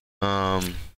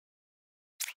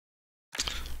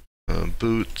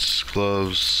 Boots,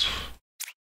 gloves.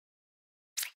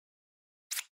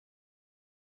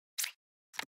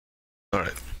 All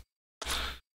right.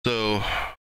 So,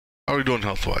 how are we doing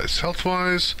health-wise?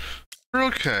 Health-wise, we're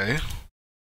okay.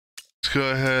 Let's go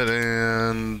ahead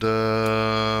and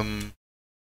go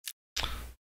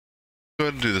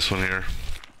ahead and do this one here.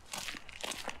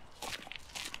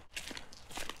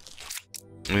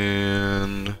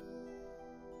 And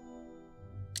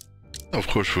of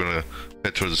course we're gonna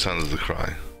head towards the sound of the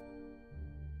cry.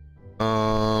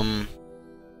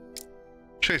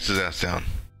 Chase his ass down.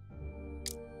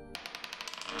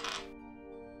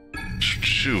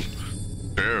 Shoot,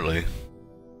 barely.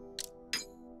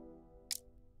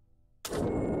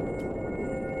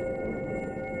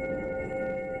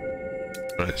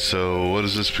 Right, so what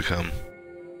does this become?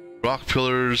 Rock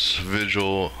pillars,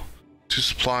 vigil, 2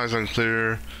 supplies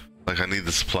unclear. Like I need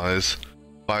the supplies.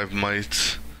 5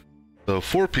 might. So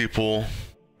 4 people.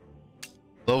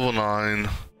 Level 9.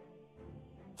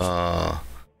 So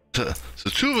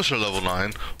 2 of us are level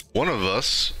 9. One of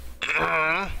us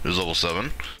is level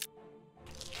 7.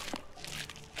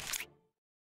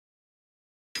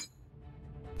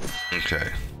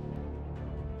 Okay.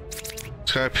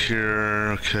 Skype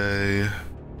here, okay.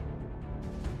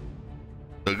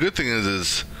 The good thing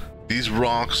is these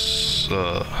rocks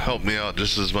help me out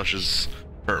just as much as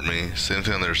hurt me. Same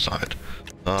thing on their side.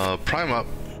 Prime up.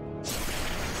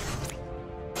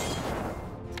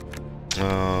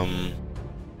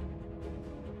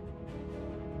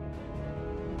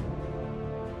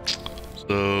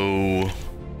 So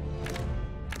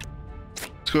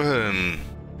let's go ahead and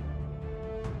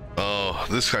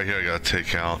this guy here I gotta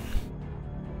take out.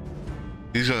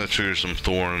 He's gonna trigger some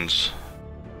thorns.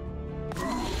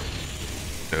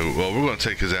 Okay, well, we're gonna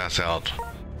take his ass out.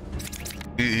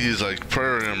 He's like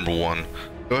priority number 1.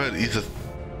 Go ahead, eat the.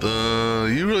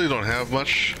 You really don't have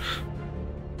much,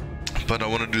 but I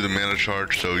want to do the mana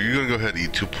charge, so you're gonna go ahead and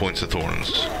eat 2 points of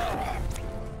thorns.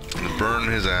 And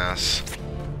burn his ass.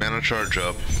 Mana charge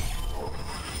up.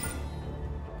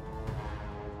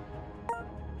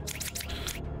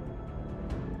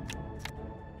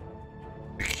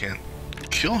 I can't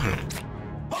kill him.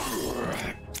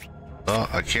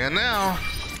 I can now.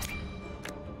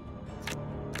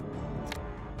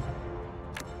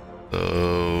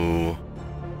 So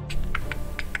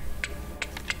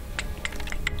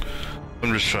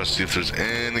I'm just trying to see if there's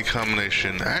any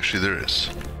combination. Actually, there is.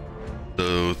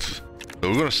 So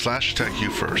we're gonna slash attack you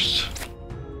first.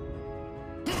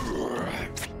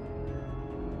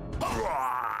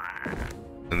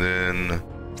 And then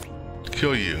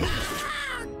kill you.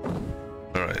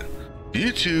 Alright.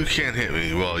 You two can't hit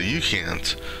me. Well, you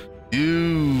can't.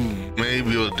 You may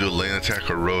be able to do a lane attack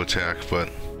or row attack, but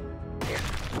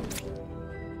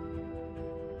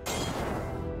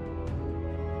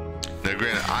now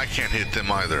granted, I can't hit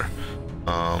them either.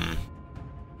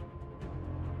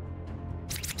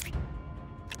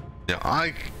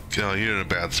 Yeah, you're in a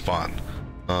bad spot.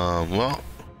 Well,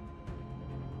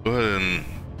 go ahead and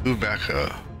move back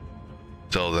a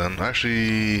cell then.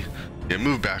 Actually, yeah,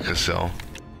 move back a cell.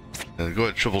 And go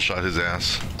ahead and triple shot his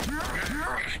ass.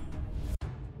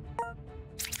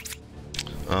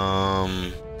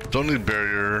 Don't need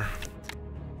barrier.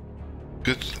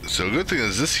 Good. So good thing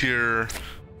is this here.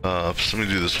 So let me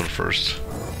do this one first.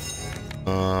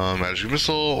 Magic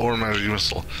missile or magic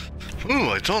missile. Ooh,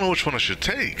 I don't know which one I should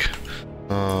take.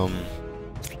 Go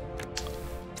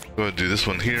ahead and do this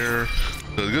one here.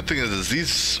 So the good thing is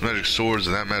these magic swords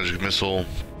and that magic missile,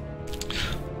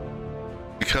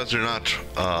 because they're not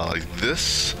like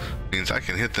this, means I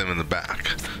can hit them in the back.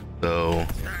 So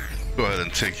go ahead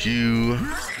and take you.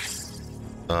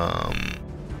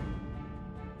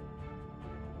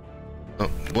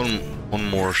 One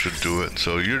more should do it.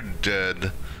 So you're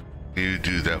dead. You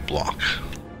do that block.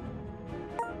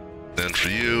 Then for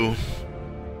you,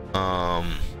 I'll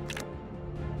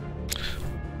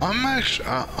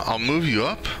move you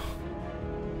up,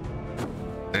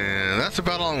 and that's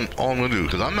about all I'm gonna do,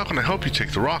 because I'm not gonna help you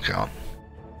take the rock out.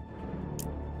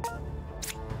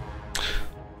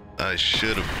 I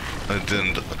should have. I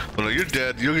didn't. Well, you're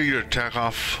dead. You'll get your attack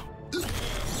off.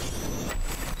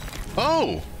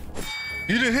 Oh,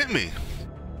 you didn't hit me.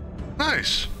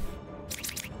 Nice.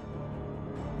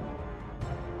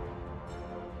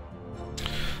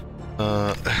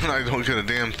 And I don't get a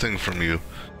damn thing from you.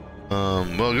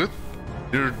 Well,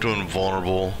 you're doing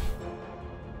vulnerable.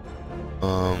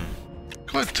 Go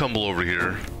ahead and tumble over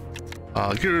here.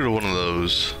 Get rid of one of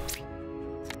those.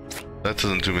 That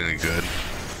doesn't do me any good.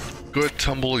 Go ahead,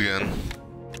 tumble again.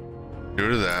 Get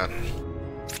rid of that.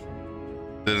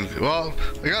 Then, well,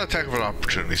 I got attack of an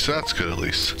opportunity, so that's good at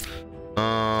least.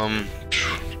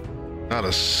 Not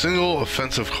a single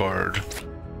offensive card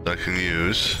that I can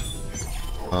use.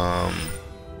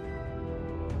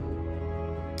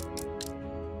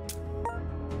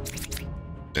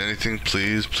 Anything,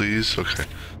 please, please. Okay,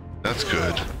 that's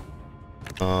good.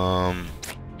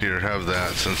 Here, have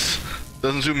that, since it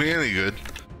doesn't do me any good.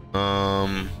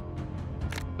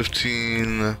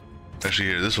 15. Actually,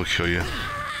 here, this will kill you.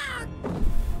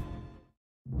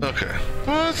 Okay,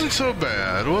 wasn't so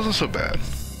bad. It wasn't so bad.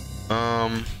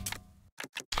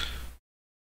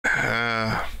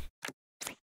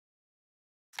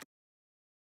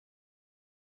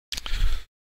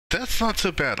 That's not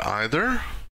so bad either.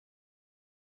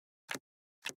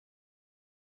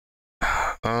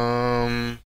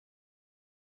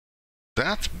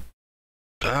 That's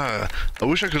I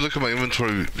wish I could look at my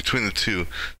inventory between the two.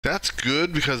 That's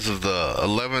good because of the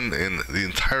 11 in the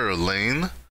entire lane.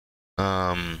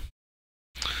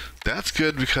 That's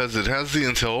good because it has the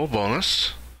intel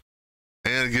bonus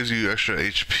and it gives you extra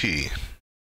HP.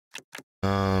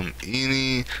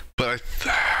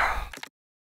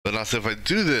 But also if I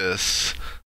do this,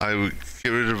 I would get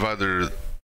rid of either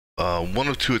one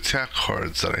of two attack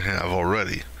cards that I have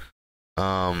already.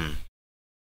 I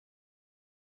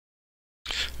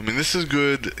mean, this is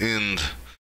good in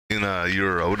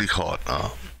your what do you call it?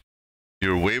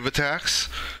 Your wave attacks,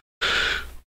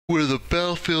 where the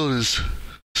battlefield is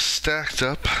stacked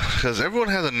up, because everyone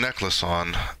has a necklace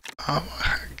on.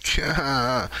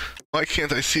 Why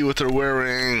can't I see what they're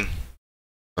wearing?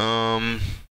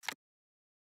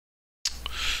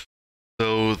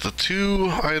 So the two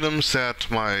items that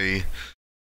my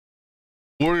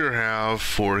warrior have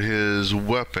for his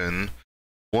weapon,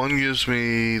 one gives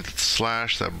me the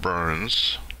slash that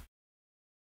burns,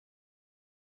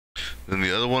 then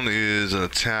the other one is an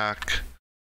attack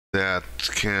that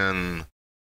can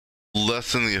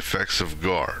lessen the effects of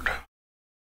guard.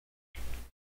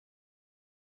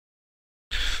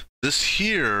 This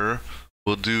here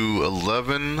will do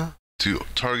 11 to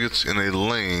targets in a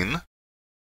lane,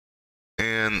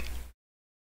 and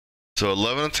so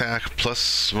 11 attack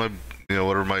plus my,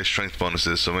 whatever my strength bonus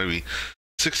is, so maybe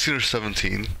 16 or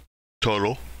 17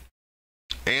 total,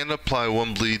 and apply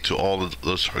 1 bleed to all of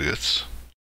those targets.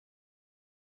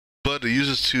 But it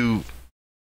uses 2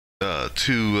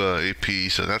 AP,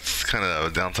 so that's kind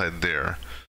of a downside there.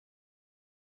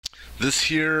 This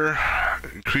here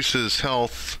increases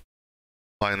health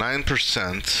by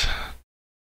 9%.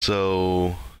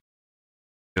 So,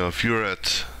 if you're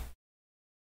at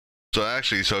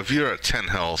if you're at 10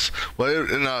 health,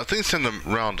 well, things tend to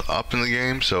round up in the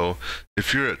game, so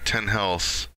if you're at 10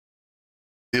 health,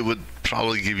 it would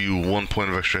probably give you 1 point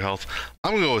of extra health.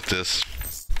 I'm gonna go with this.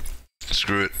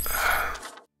 Screw it.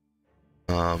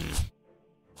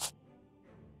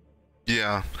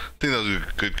 Yeah, I think that was a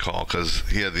good call, because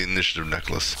he had the initiative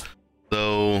necklace.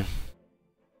 So,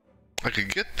 I could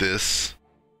get this,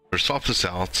 or swap this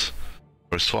out,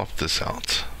 or swap this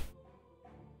out.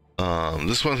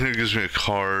 This one here gives me a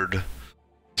card.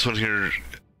 This one here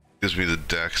gives me the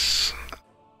dex.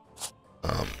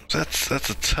 That's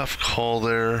a tough call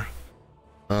there.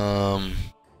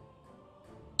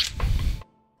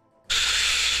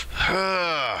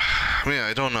 I mean,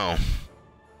 I don't know.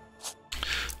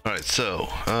 All right, so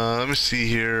let me see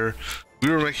here. We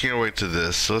were making our way to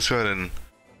this, so let's go ahead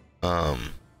and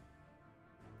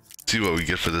see what we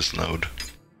get for this node.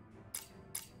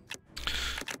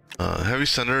 Heavy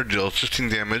Center deals 15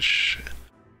 damage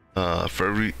for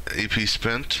every AP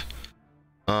spent.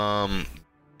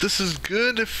 This is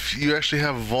good if you actually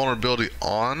have vulnerability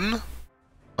on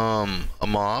a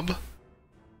mob.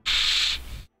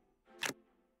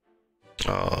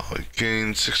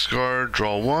 Gain 6 guard,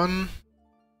 draw 1.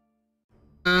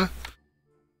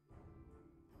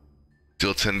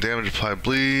 Deal 10 damage, apply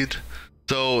bleed.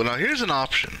 So now here's an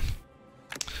option.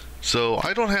 So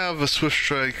I don't have a Swift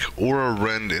Strike or a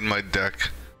Rend in my deck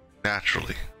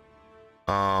naturally.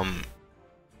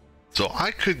 So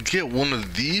I could get one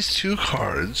of these two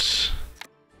cards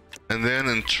and then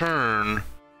in turn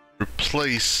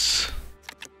replace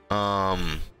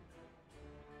the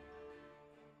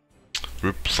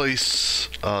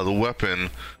weapon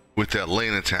with that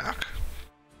lane attack.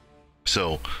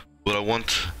 So what I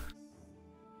want,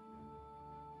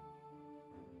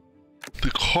 the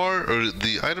card or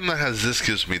the item that has this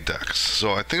gives me dex.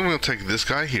 So I think I'm gonna take this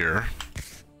guy here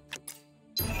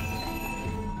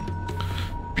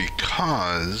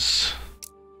because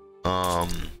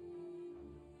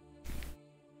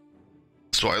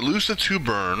so I lose the 2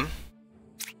 burn,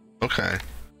 okay,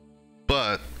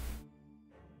 but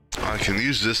I can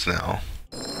use this now,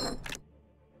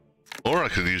 or I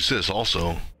could use this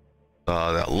also,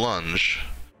 that lunge.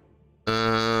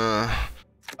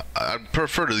 I'd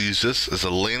prefer to use this as a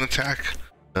lane attack,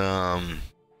 so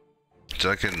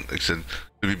I can, like I said,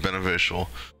 it'd be beneficial.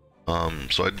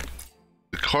 So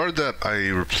the card that I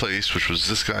replaced, which was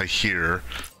this guy here,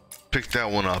 picked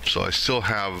that one up, so I still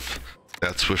have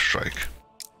that Swift Strike.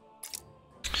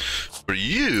 For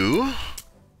you,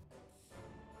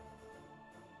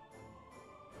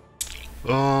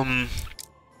 I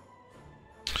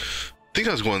think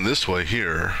I was going this way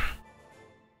here.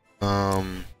 We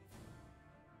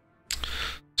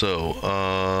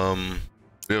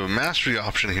have a mastery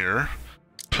option here.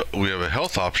 We have a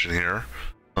health option here.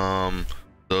 So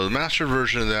the mastered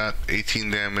version of that,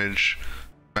 18 damage.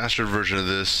 Mastered version of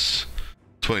this,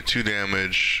 22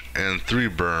 damage and 3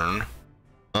 burn.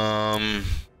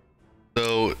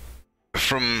 So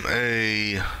from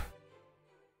a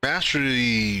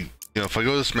mastery, if I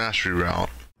go this mastery route,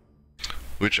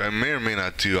 which I may or may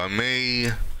not do, I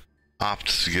may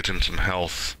opt to get him some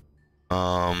health.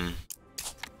 Well,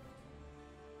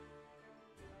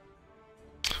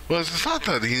 it's not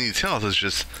that he needs health, it's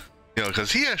just,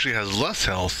 because he actually has less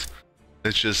health.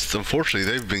 It's just, unfortunately,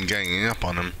 they've been ganging up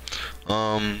on him.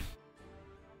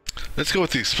 Let's go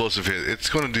with the explosive hit. It's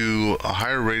going to do a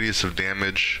higher radius of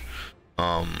damage,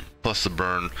 plus the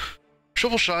burn.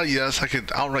 Triple shot, yes, I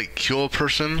could outright kill a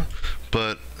person,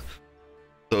 but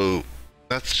so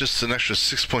that's just an extra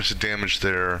 6 points of damage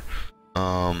there.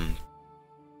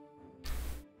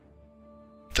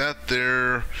 That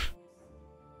there,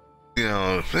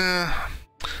 I'm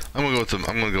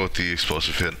gonna go with the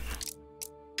explosive hit.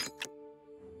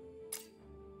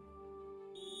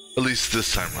 At least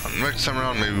this time around. Next time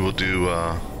around, maybe we'll do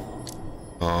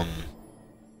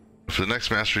for the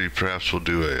next mastery, perhaps we'll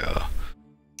do a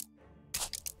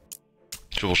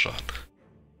triple shot.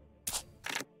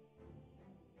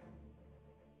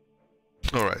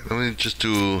 All right, let me just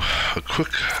do a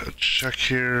quick check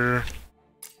here.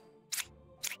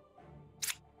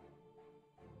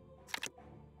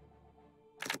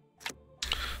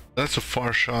 That's a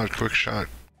far shot, quick shot,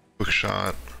 quick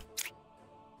shot.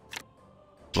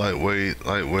 Lightweight,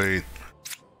 lightweight.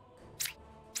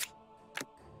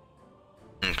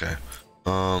 Okay.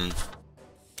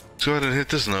 Let's go ahead and hit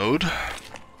this node.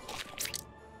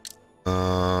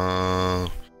 Oh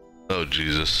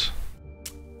Jesus.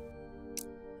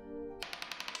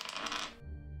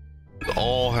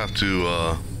 All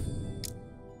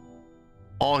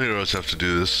heroes have to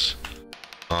do this.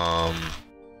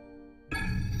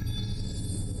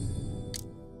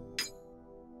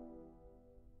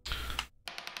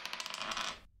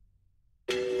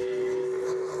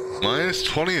 Minus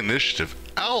 20 initiative.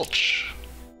 Ouch!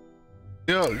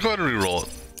 Yeah, go ahead and reroll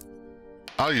it.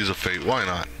 I'll use a fate, why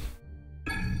not?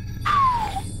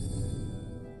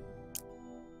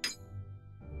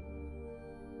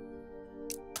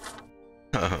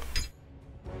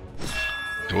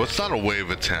 Well, it's not a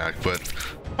wave attack, but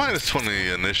minus 20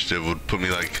 initiative would put me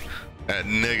like at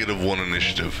 -1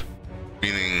 initiative.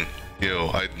 Meaning,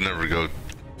 I'd never go,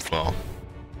 well,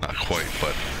 not quite,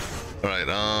 but alright,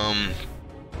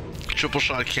 triple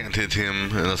shot can't hit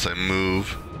him unless I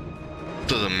move.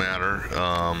 Doesn't matter.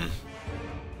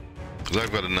 because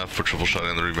I've got enough for triple shot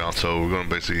and the rebound, so we're going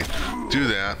to basically do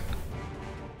that.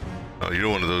 Oh, you're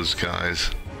one of those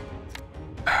guys.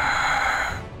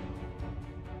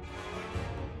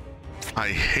 I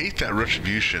hate that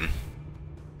retribution.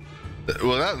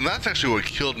 Well, that's actually what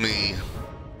killed me.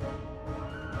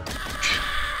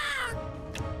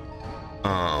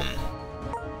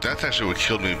 That's actually what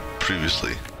killed me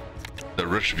previously. The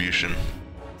retribution.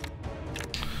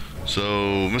 So,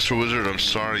 Mr. Wizard, I'm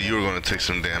sorry, you are going to take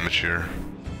some damage here.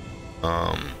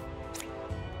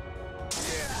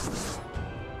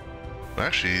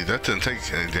 Actually, that didn't take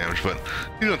any damage, but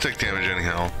you're going to take damage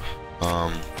anyhow.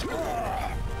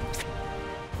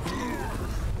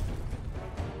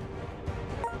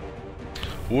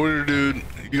 Warrior dude,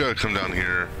 you gotta come down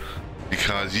here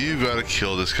because you gotta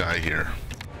kill this guy here.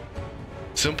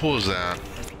 Simple as that.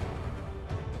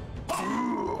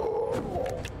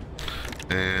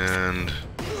 And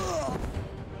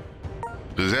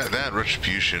because that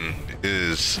retribution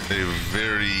is a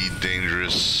very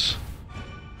dangerous.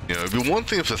 You know, it'd be one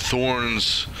thing if the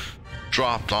thorns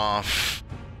dropped off,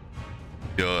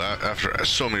 you know, after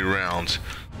so many rounds.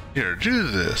 Here, do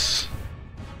this.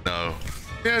 No.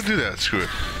 Yeah, do that. Screw it.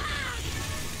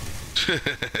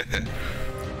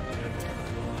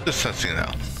 Just testing it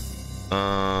out.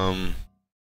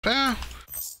 No,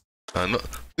 I think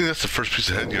that's the first piece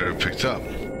of headgear I picked up.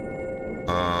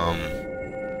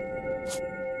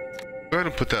 Go ahead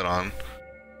and put that on.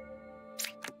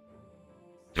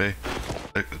 Okay.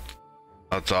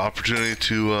 That's an opportunity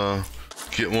to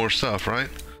get more stuff, right?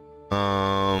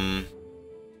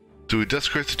 Do we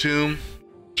desecrate the tomb?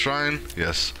 Shrine?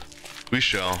 Yes. We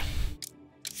shall.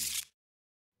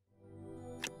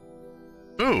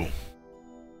 Oh.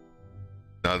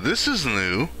 Now this is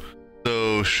new.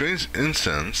 So strange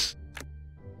incense.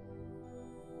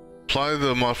 Apply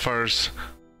the modifiers.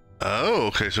 Oh,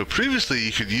 okay. So previously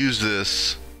you could use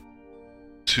this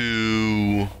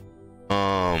to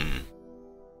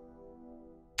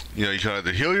you know, you can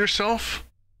either heal yourself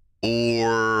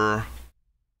or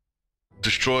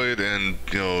destroy it and,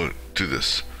 you know, do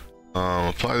this.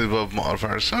 Apply the above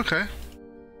modifiers. Okay.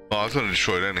 Well, I was going to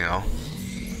destroy it anyhow.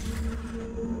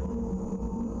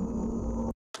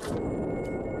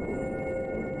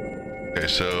 Okay,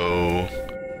 so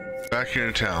back here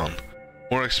in town.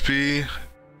 More XP.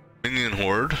 Minion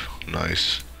horde.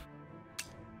 Nice.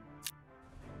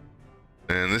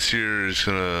 And this here is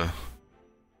gonna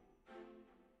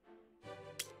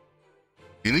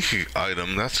unique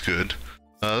item. That's good.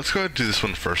 Let's go ahead and do this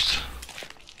one first.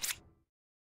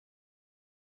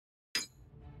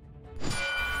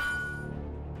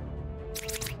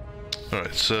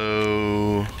 Alright,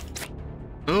 so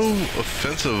no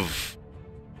offensive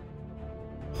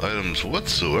items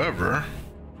whatsoever.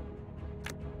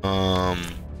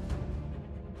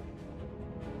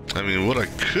 I mean, what I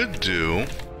could do,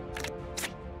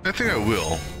 I think I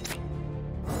will.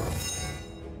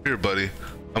 Here, buddy,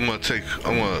 I'm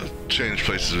gonna change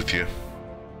places with you.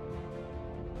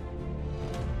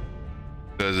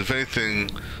 Because if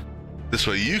anything, this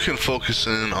way you can focus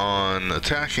in on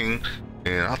attacking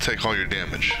and I'll take all your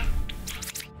damage.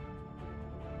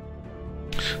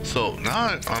 So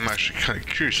now I'm actually kind of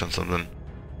curious on something.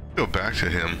 Go back to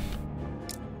him.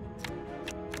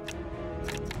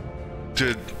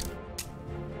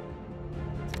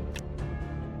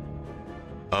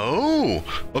 Oh,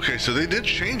 okay, so they did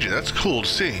change it. That's cool to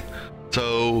see.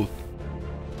 So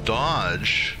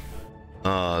dodge,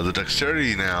 the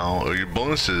dexterity now, or your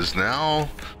bonuses now.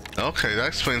 Okay, that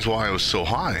explains why it was so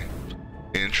high.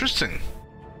 Interesting.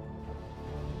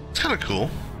 It's kind of cool.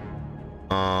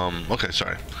 Okay,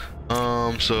 sorry.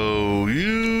 So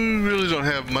you really don't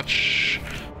have much.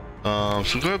 So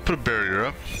go ahead and put a barrier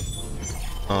up.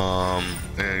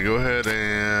 And go ahead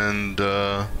and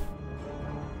go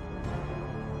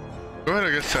ahead,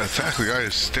 I guess, to attack the guy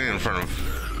who's standing in front of.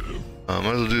 Might as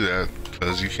well do that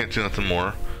because you can't do nothing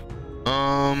more.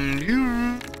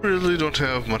 You really don't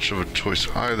have much of a choice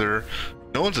either.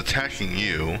 No one's attacking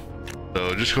you,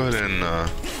 so just go ahead and.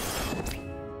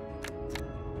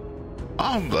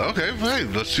 Oh, okay. Hey,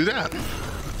 let's do that.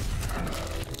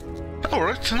 All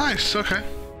right, nice. Okay.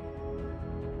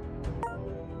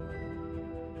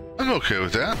 I'm okay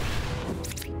with that.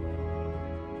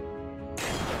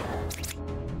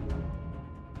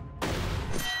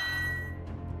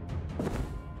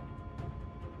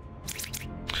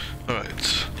 All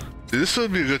right. This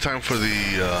would be a good time for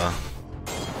the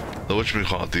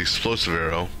whatchamacallit, the explosive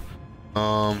arrow.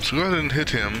 So go ahead and hit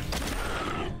him,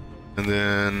 and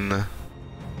then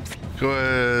go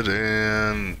ahead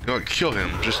and kill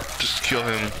him. Just kill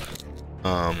him.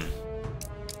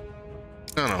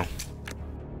 No.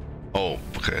 Oh,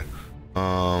 okay.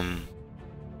 What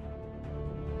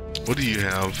do you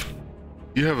have?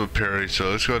 You have a parry, so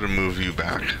let's go ahead and move you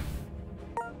back.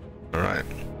 Alright.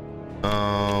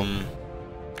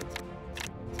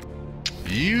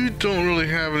 You don't really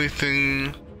have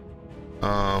anything,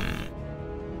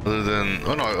 other than,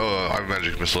 oh no, I have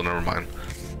magic missile, never mind.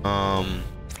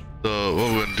 So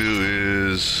what we're gonna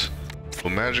do is,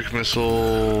 well, magic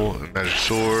missile, and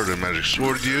magic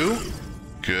sword you.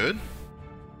 Good.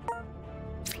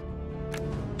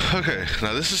 Okay,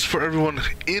 now this is for everyone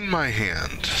in my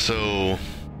hand. So,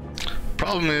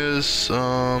 problem is,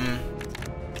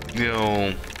 you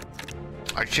know,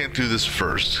 I can't do this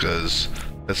first because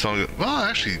that's not good. Well,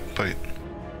 actually, by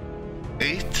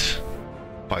 8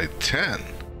 by 10.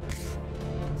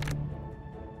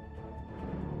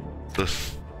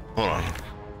 Hold on.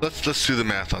 Let's do the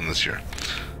math on this here.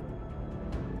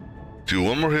 Do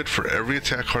one more hit for every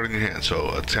attack card in your hand.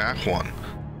 So attack 1,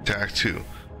 attack 2,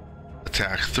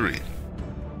 attack 3.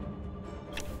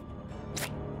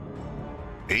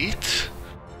 8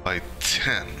 by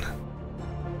 10.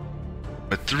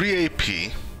 At 3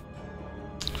 AP.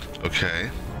 Okay.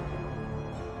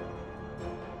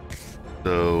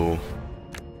 So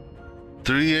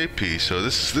 3 AP. So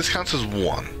this counts as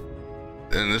 1.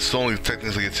 And this only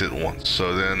technically gets hit once.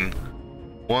 So then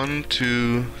 1,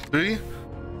 2, 3,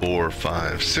 4,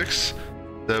 5, 6,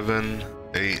 7,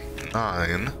 8,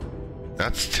 9.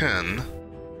 That's 10.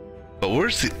 But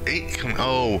where's the 8 coming?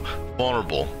 Oh,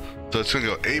 vulnerable. So it's gonna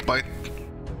go 8 by.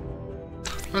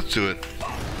 Let's do it.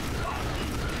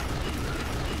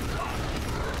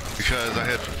 Because I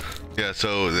had, yeah,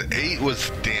 so the 8 was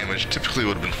damage. Typically it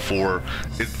would have been 4.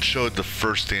 It showed the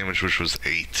first damage, which was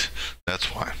 8. That's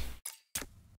why.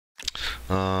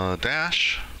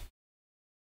 Dash.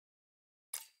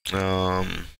 I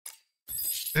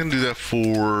can do that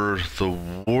for the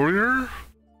warrior,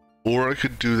 or I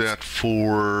could do that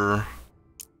for,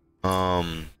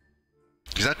 that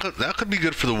could be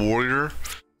good for the warrior,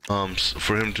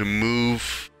 for him to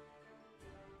move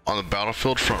on the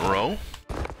battlefield front row.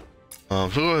 So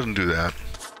go ahead and do that.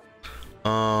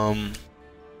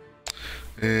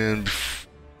 And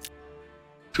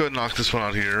go ahead and knock this one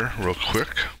out here real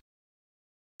quick.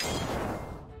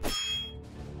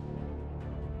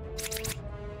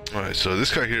 Alright, so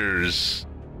this guy here is,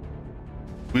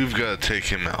 we've got to take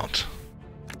him out.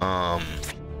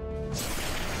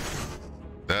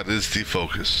 That is the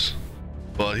focus.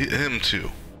 Well, him too.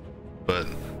 But,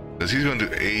 because he's going to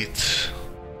do 8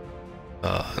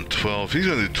 and 12. He's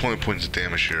going to do 20 points of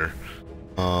damage here.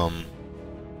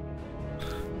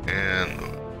 And,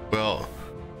 well,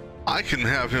 I can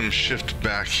have him shift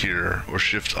back here, or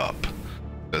shift up.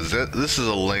 Because this is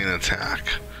a lane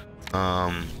attack.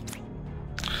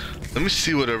 Let me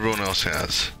see what everyone else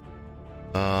has.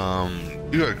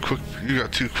 You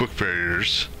got 2 quick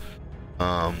barriers.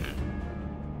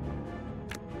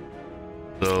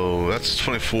 So that's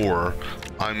 24.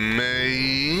 I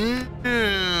may,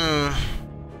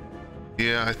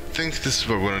 yeah, I think this is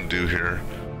what we're gonna do here.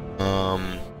 I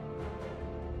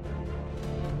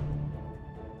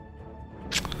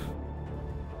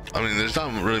mean, there's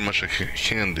not really much I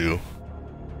can do.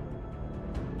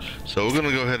 So we're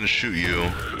gonna go ahead and shoot you.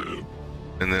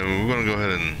 And then we're gonna go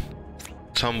ahead and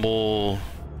tumble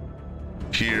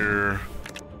here.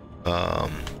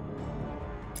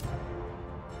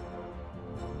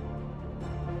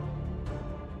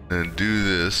 And do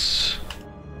this.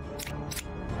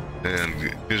 And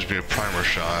it gives me a primer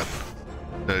shot.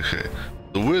 Okay.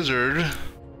 The wizard,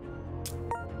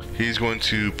 he's going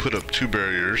to put up 2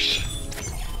 barriers.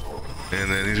 And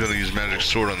then he's gonna use magic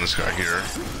sword on this guy here.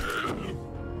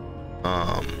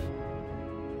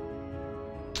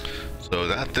 So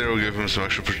that there will give him some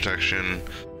extra protection,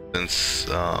 since,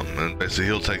 and basically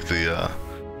he'll take the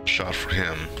shot for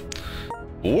him.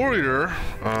 Warrior,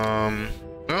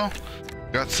 well,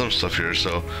 got some stuff here,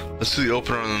 so let's do the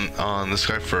opener on this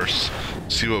guy first,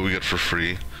 see what we get for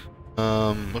free.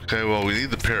 Okay, well, we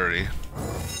need the parry.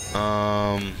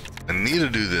 I need to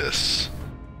do this,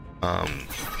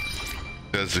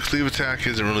 because the cleave attack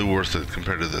isn't really worth it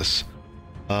compared to this.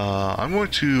 I'm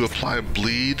going to apply a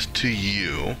bleed to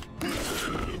you,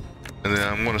 and then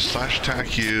I'm going to slash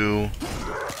attack you,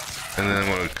 and then I'm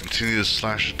going to continue to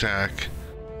slash attack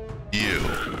you.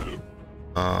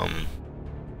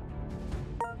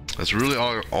 That's really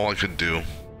all I could do.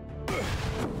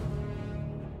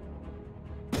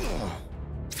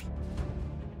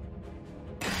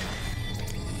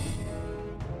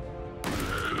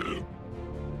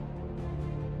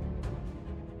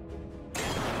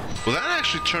 Well, that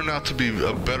actually turned out to be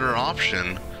a better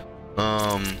option,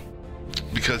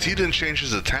 because he didn't change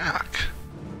his attack.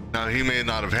 Now he may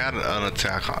not have had an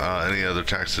attack, any other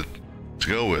attacks to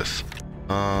go with.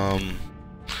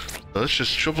 Let's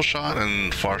just triple shot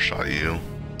and far shot you.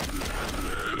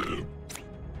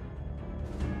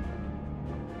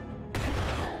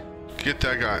 Get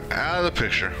that guy out of the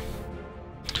picture.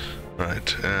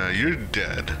 Right, you're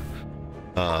dead.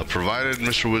 Provided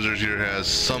Mr. Wizard here has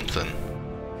something.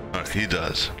 Alright, he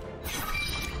does.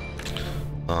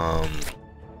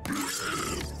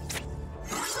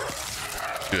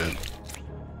 Good.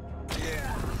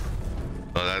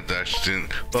 Oh, that actually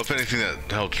didn't. Well, if anything,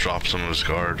 that helped drop some of his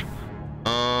guard.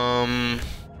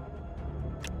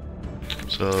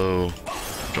 So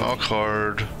draw a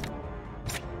card.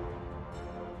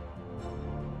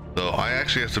 So I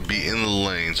actually have to be in the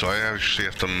lane, so I actually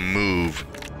have to move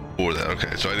for that.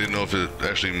 Okay, so I didn't know if it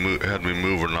actually had me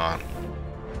move or not.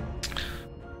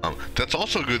 That's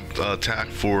also a good attack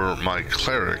for my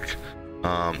cleric.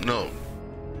 No.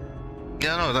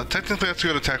 Yeah, no, technically that's a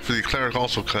good attack for the cleric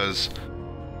also, because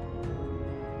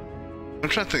I'm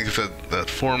trying to think if that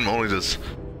form only does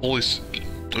holy,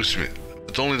 excuse me,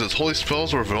 it only does holy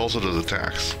spells or if it also does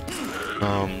attacks.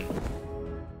 Alright,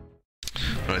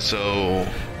 so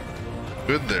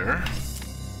good there.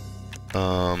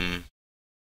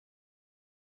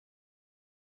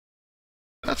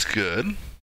 That's good.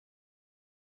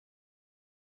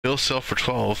 Heal self for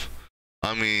 12.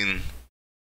 I mean,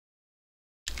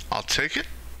 I'll take it.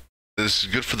 This is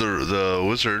good for the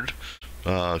wizard,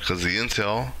 because the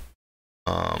intel.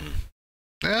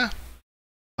 Yeah,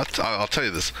 I'll tell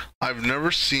you this. I've never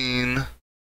seen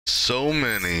so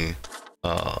many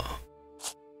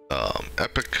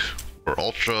epic or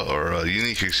ultra or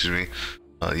unique, excuse me,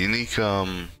 unique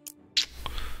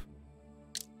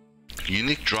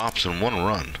unique drops in one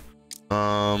run.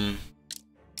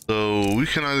 So we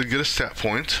can either get a stat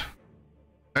point.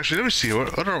 Actually, let me see,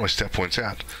 what are my stat points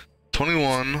at?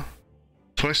 21,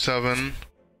 27,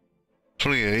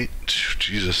 28.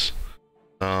 Jesus.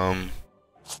 I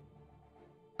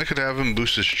could have him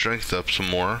boost his strength up some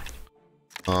more.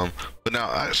 But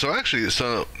now, so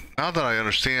now that I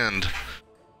understand,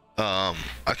 I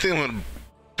think I'm gonna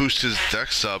boost his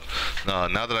dex up.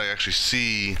 Now that I actually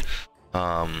see,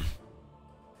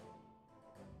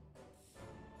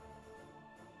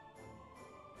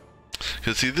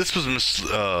 because see, this was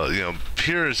you know,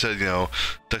 here it said, you know,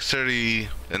 dexterity,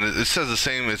 and it says the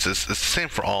same. It's the same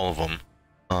for all of them.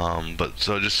 But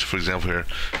so just for example here,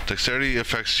 dexterity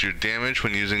affects your damage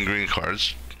when using green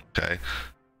cards. Okay.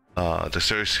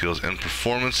 Dexterity skills and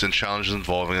performance in challenges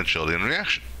involving agility and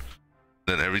reaction.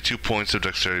 Then every 2 points of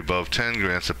dexterity above 10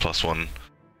 grants a +1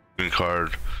 green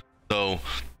card. So,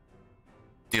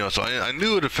 you know, so I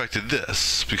knew it affected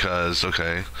this because,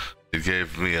 okay, it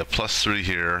gave me a +3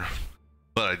 here,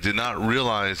 but I did not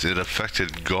realize it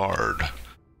affected guard.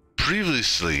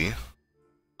 Previously,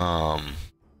 I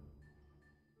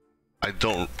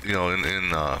don't, you know,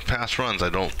 in past runs, I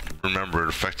don't remember it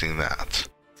affecting that.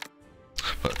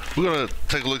 But we're gonna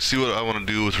take a look, see what I want to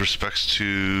do with respects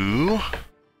to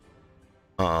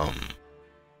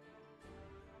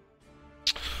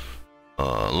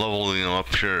leveling them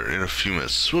up here in a few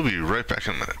minutes. We'll be right back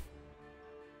in a minute.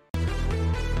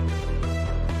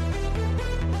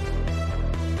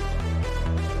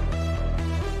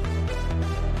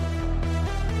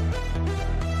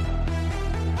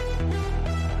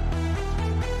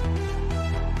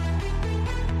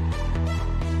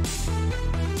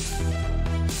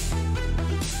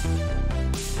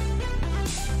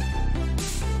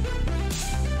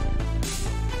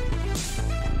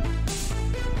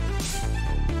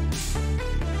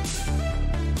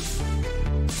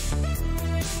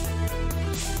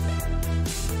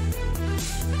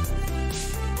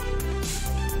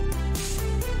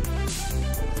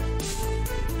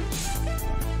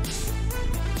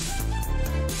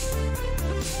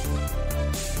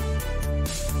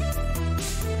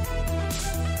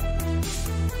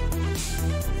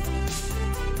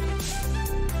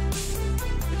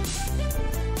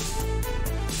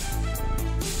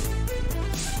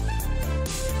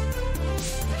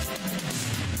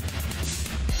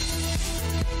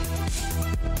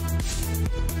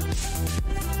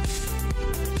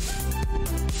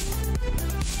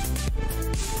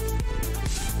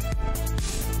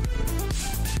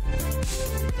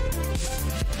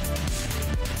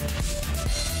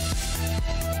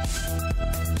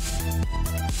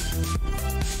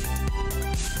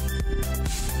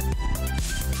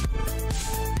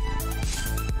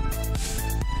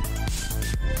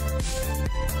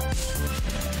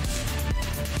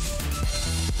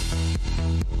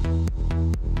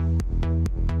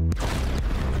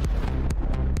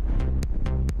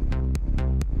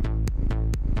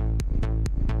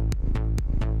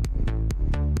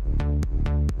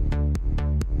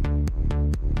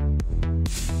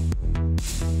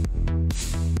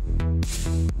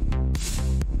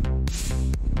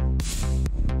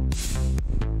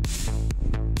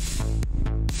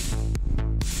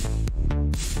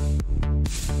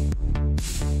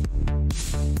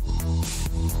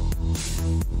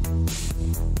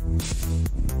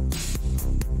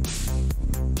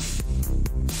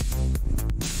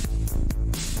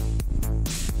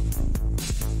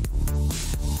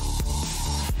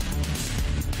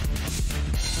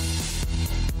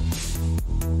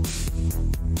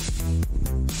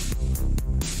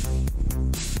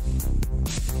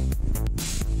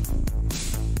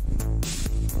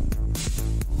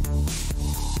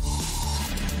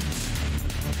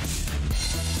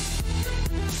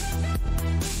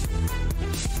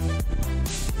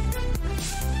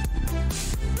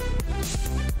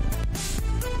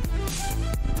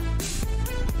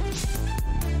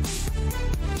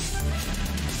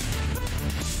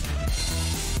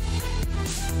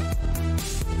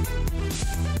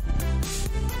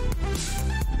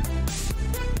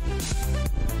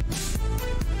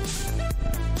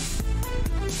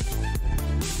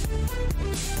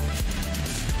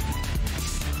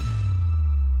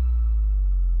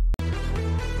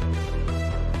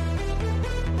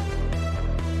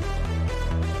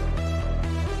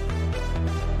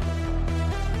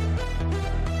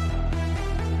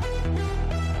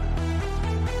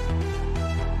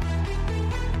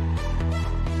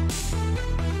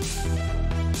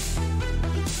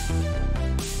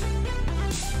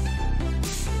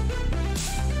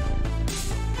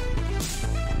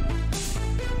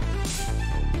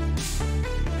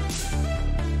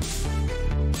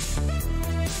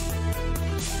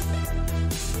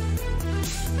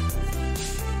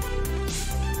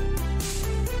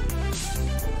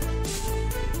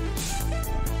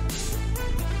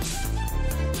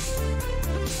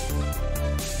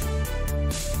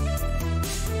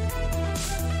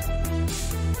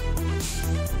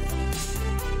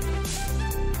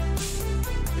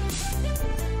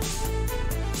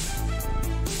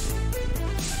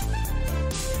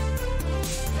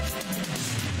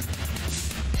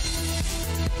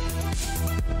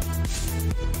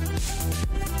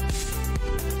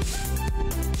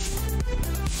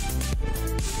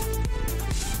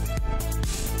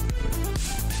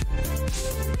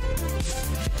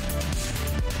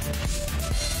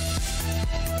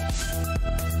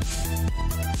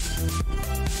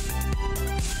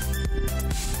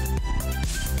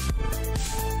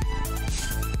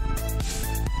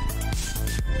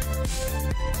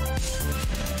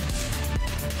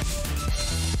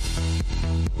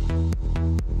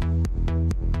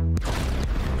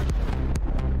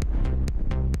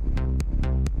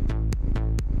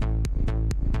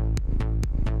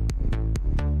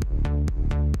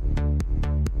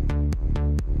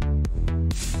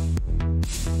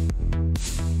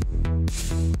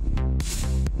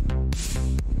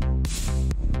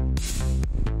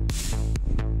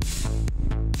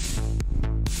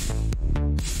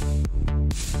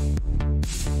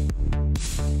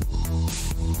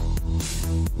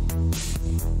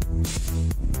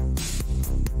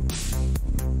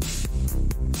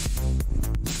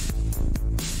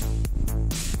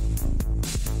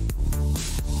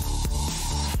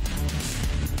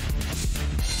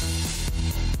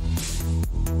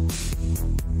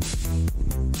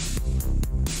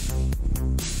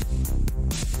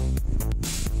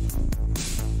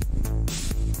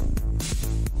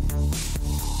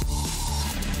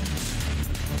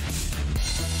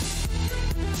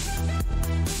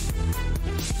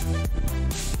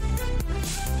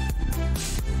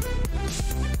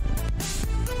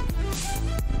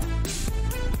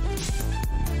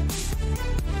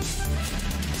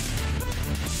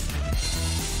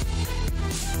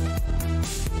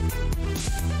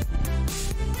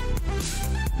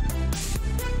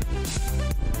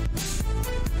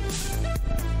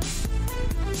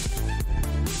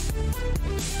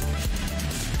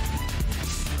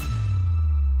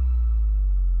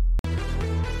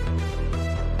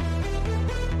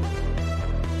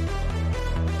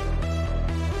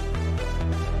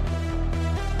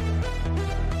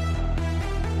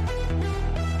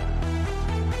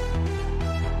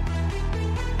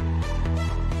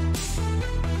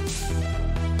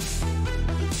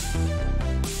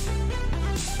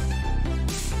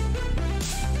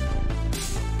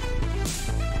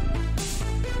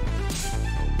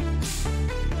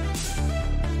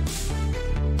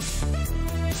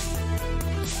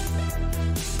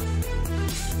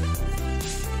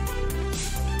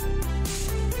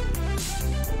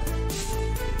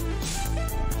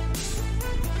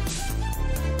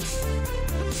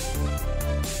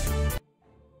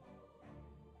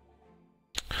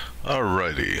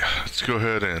 Alrighty, let's go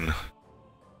ahead and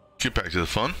get back to the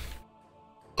fun.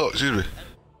 Oh, excuse me.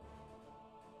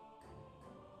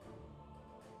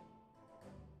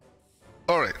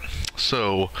 Alright,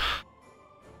 so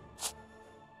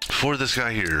for this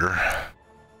guy here,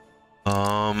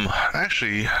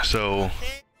 actually, so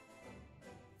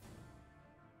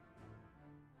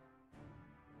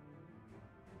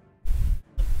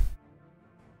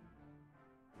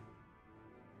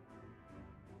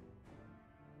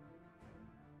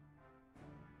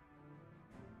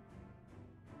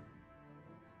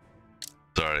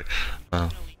sorry.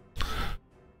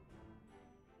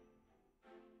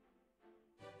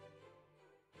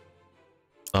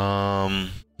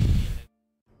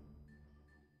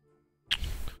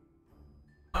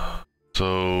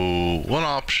 So one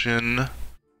option. Let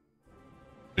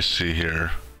me see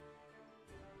here.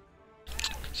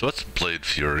 So what's Blade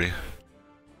Fury?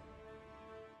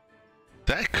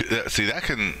 That could, see, that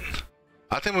can.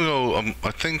 I think we'll go.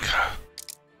 I think.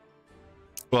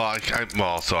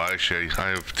 Well, so actually, I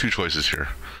have two choices here: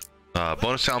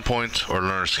 bonus sound point or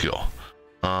learner skill.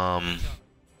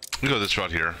 We go this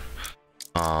route here.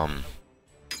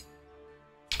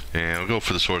 And we'll go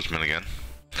for the swordsman again.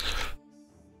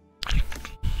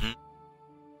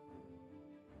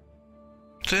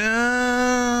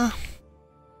 I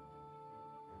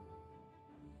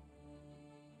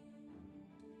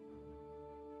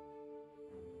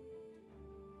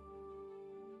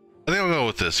think we'll go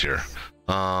with this here.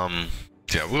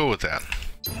 Yeah, we'll go with that.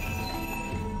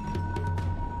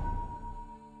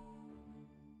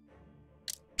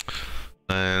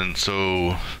 And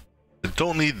so I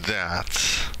don't need that.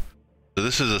 So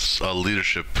this is a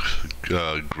leadership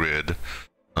grid.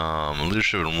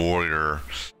 Leadership and warrior.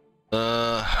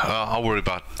 I'll worry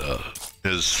about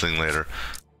his thing later.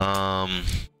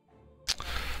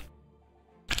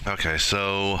 Okay,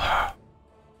 so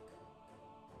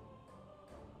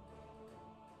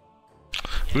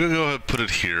we're gonna go ahead and put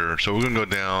it here. So we're gonna go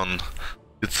down.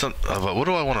 It's some. What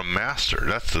do I want to master?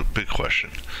 That's the big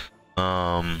question.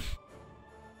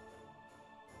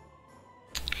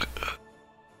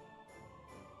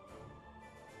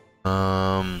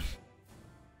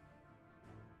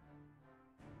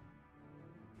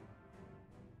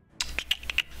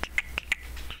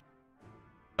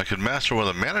 I could master one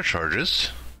of the mana charges.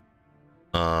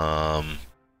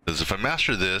 Because if I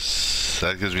master this,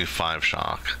 that gives me 5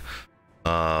 shock.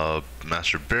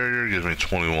 Master barrier gives me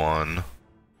 21.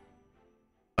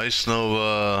 Ice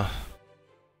Nova.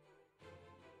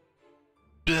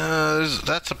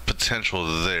 That's a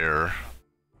potential there.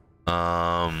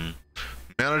 Mana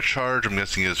charge, I'm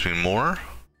guessing gives me more.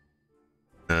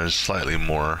 Slightly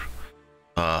more.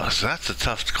 So that's a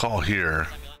tough call here.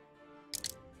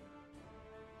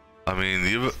 I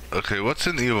mean, okay, what's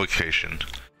in the evocation?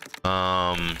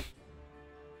 I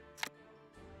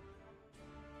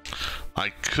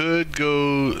could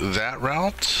go that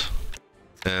route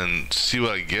and see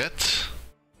what I get.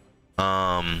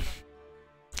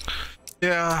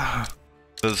 Yeah,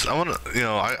 because I want to,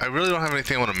 I really don't have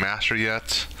anything I want to master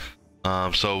yet.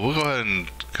 So we'll go ahead and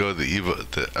go the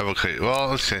evocation. Well,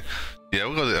 let's see. Yeah,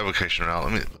 we'll go the evocation route.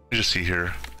 Let me just see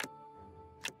here.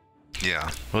 Yeah,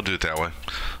 we'll do it that way.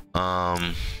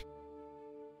 We're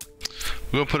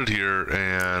gonna put it here,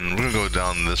 and we're gonna go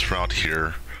down this route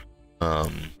here,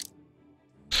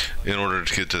 in order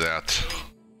to get to that.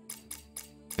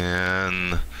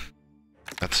 And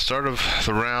at the start of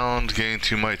the round, gain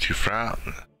 2 might, 2 frat.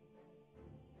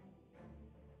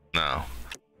 No.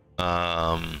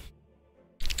 Apply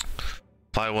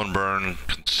 1 burn,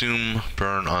 consume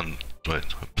burn on. Wait.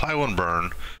 Apply 1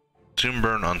 burn, consume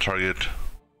burn on target.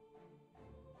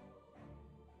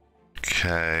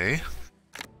 Okay.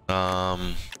 Now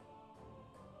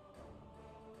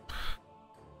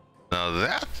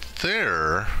that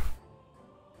there,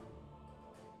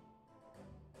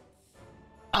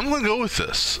 I'm gonna go with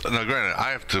this. Now, granted, I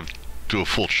have to do a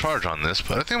full charge on this,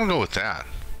 but I think I'm gonna go with that.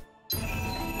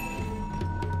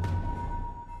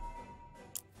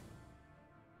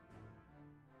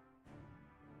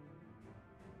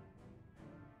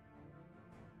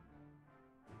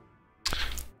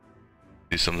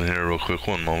 See something here real quick,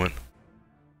 one moment.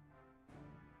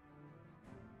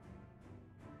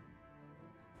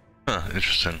 Huh,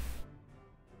 interesting.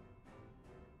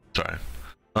 Sorry.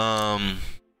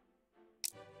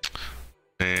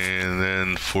 And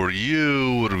then for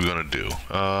you, what are we gonna do?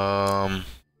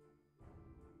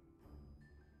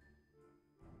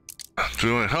 Do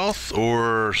we want health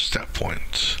or stat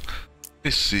point? Let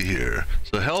me see here.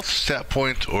 So health, stat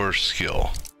point, or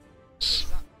skill?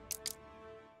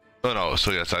 Oh no,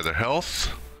 so yeah, it's either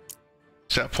health,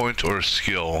 stat point, or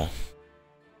skill.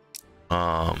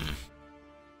 I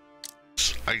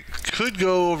could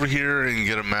go over here and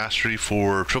get a mastery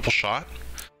for triple shot,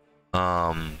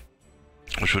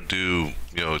 which would do,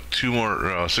 you know,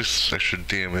 6 extra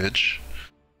damage.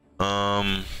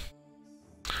 I'm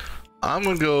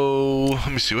gonna go,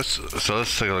 let me see, so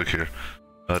let's take a look here.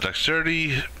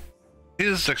 Dexterity,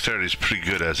 his dexterity is pretty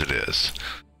good as it is.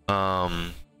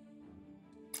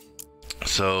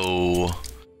 So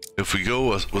if we go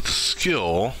with the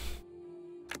skill,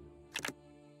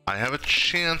 I have a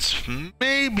chance,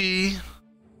 maybe.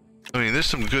 I mean, there's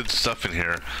some good stuff in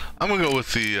here. I'm gonna go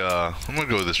with the, I'm gonna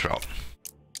go with this route.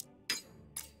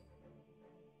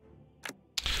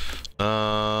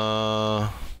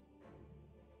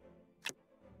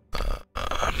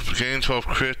 Gain 12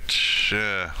 crit,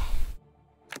 yeah.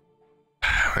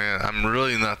 Man, I'm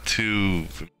really not too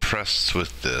impressed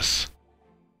with this.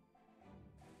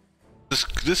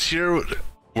 This here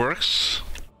works.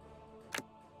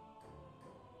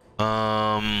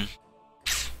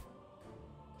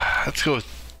 Let's go with...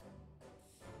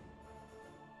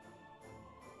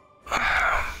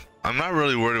 I'm not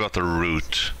really worried about the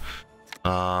root.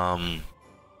 The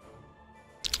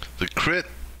crit.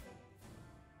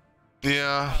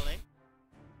 Yeah.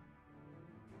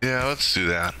 Yeah, let's do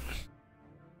that.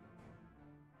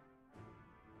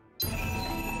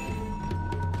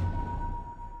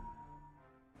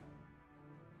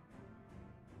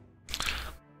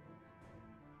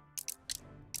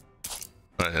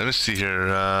 Alright, let me see here.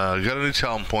 Got a new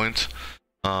talent point.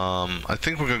 I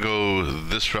think we're gonna go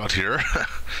this route here.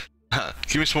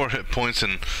 Give me some more hit points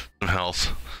and some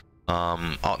health.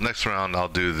 Next round I'll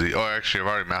do the... Oh, actually, I've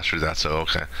already mastered that, so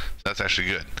okay. That's actually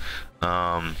good.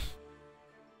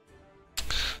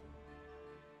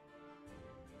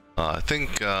 I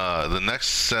think the next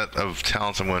set of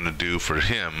talents I'm going to do for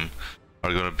him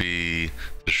are going to be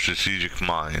the strategic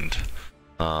mind.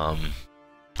 And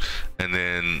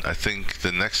then I think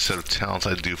the next set of talents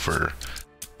I do for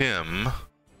him,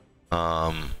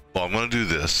 well, I'm going to do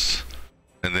this,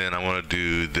 and then I want to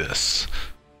do this.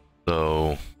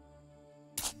 So,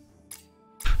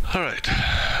 all right.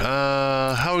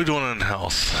 How are we doing on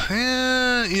health?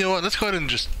 Yeah, you know what? Let's go ahead and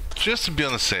just to be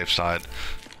on the safe side.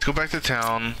 Let's go back to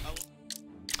town.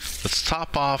 Let's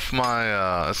top off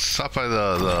my. Let's stop by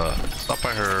stop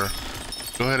by her.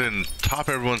 Go ahead and top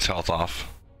everyone's health off.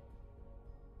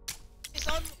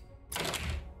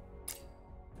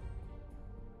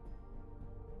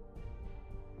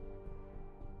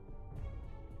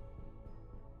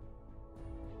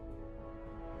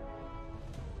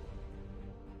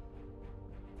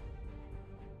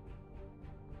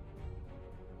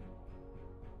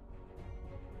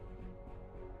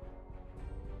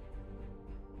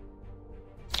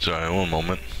 Sorry, one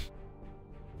moment.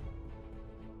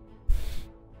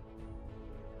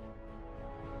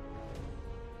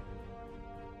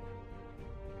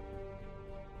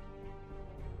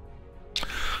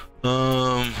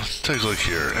 Let's take a look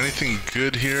here. Anything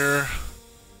good here?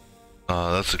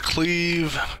 That's a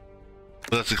cleave.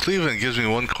 That's a cleave and it gives me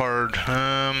 1 card.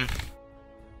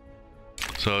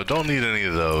 So I don't need any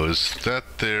of those.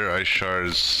 That there, ice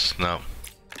shards, no.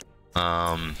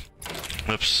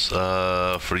 Oops,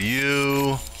 for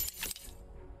you,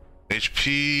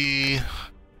 HP,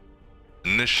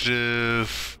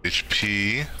 initiative,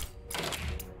 HP,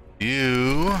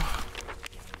 you,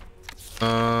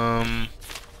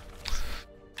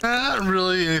 not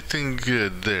really anything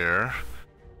good there.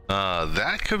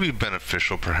 That could be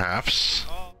beneficial, perhaps.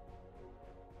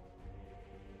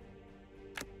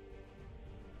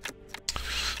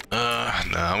 No,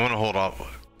 I'm gonna hold off.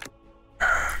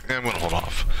 Yeah, I'm gonna hold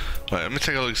off. All right, let me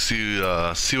take a look,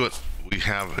 see what we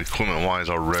have equipment-wise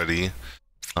already.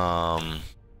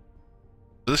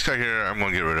 This guy here, I'm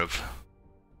gonna get rid of.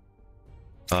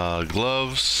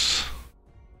 Gloves.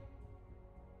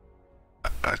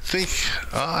 I think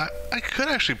I could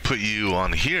actually put you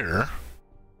on here,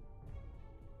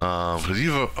 because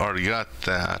you've already got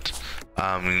that.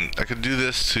 I mean, I could do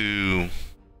this to, you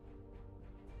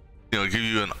know, give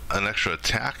you an extra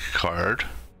attack card.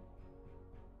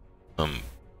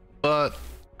 But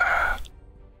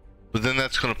then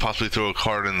that's going to possibly throw a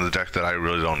card in the deck that I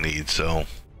really don't need, so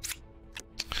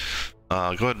go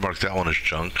ahead and mark that one as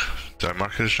junk. Did I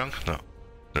mark it as junk? No.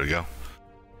 There we go.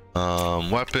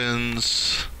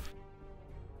 Weapons.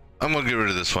 I'm going to get rid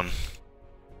of this one.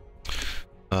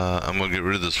 I'm going to get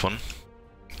rid of this one.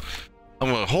 I'm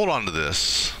going to hold on to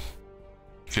this.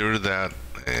 Get rid of that,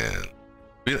 and,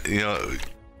 you know,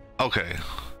 okay.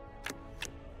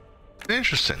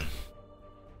 Interesting.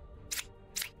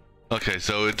 Okay,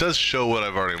 so it does show what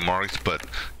I've already marked, but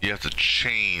you have to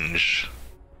change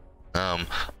I'm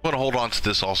gonna hold on to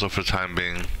this also for the time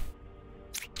being.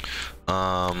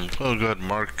 Oh, go ahead,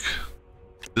 mark.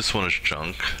 This one is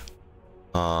junk.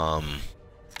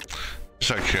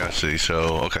 Just out of curiosity.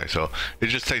 So, okay, so it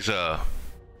just takes a.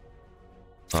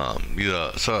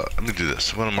 Yeah. So let me do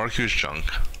this. I'm gonna mark you as junk.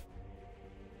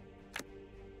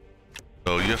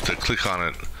 So you have to click on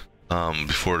it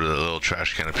before the little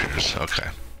trash can appears. Okay.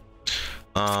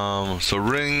 So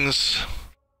rings.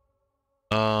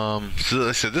 So like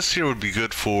I said, this here would be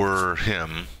good for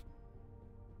him.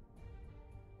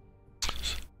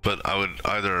 But I would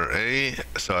either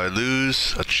so I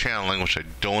lose a channeling, which I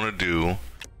don't want to do,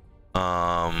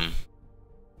 or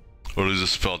lose a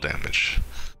spell damage.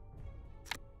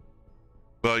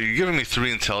 Well, you're giving me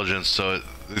 3 intelligence, so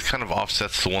it kind of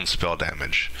offsets the 1 spell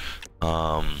damage.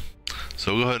 So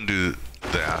we'll go ahead and do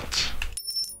that.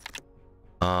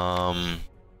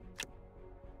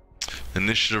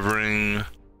 Initiative ring.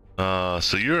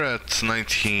 So you're at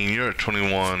 19, you're at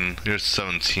 21, you're at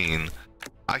 17.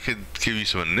 I could give you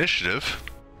some initiative.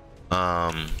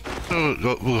 So we'll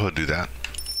go ahead and do that.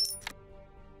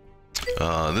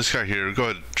 This guy here, go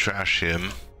ahead and trash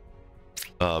him.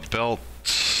 Belt.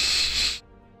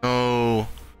 No.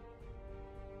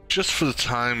 Just for the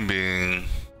time being.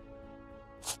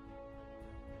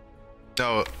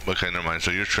 No, okay, never mind. So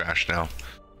you're trash now.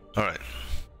 Alright.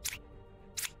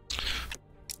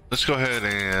 Let's go ahead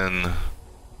and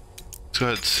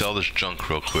sell this junk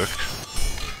real quick.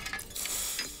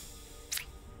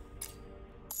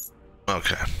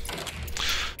 Okay.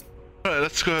 Alright,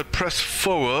 let's go ahead and press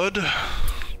forward.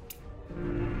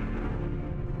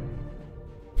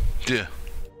 Yeah.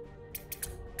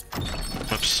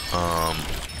 Oops. Alright,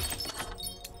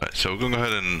 so we're gonna go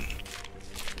ahead and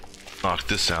knock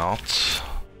this out.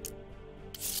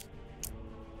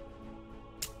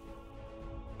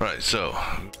 Alright, so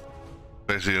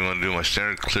basically I'm gonna do my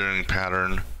standard clearing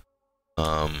pattern.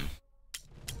 I'm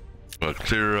gonna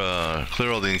clear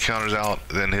all the encounters out,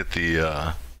 then hit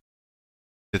the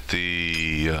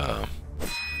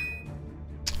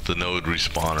node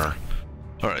respawner.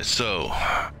 Alright, so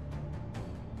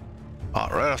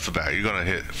right off the bat, you're gonna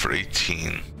hit for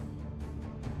 18.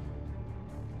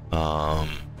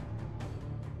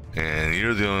 And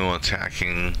you're the only one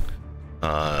attacking.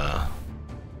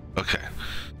 Okay,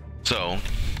 so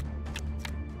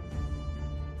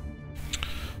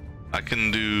I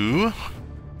can do.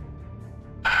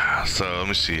 So let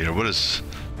me see here. What is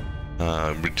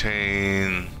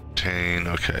retain?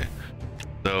 Okay,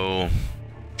 so you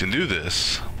can do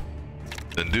this,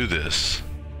 then do this.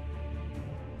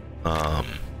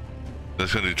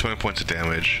 That's gonna do 20 points of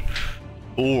damage,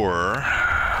 or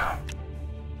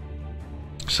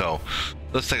so.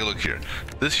 Let's take a look here.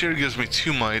 This here gives me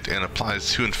 2 might and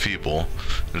applies 2 enfeeble.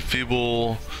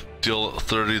 Enfeeble deal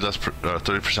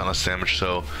 30% less damage.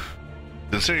 So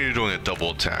consider you're doing a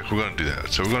double attack. We're gonna do that.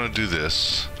 So we're gonna do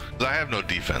this. I have no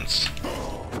defense,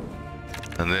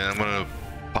 and then I'm gonna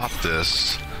pop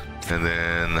this, and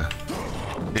then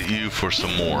hit you for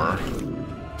some more.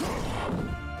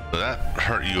 So that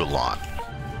hurt you a lot.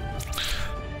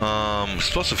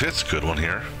 Explosive hit's a good one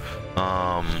here.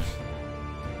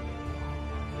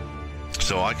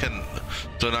 So I can.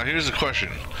 So now here's the question.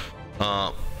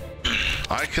 I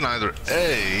can either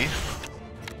A,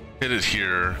 hit it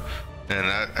here, and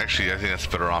actually I think that's a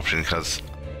better option because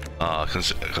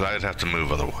I'd have to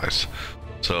move otherwise.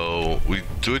 So we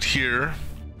do it here,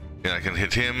 and I can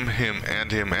hit him,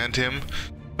 and him, and him.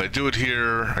 If I do it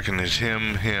here, I can hit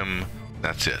him.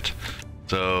 That's it.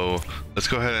 So let's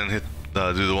go ahead and hit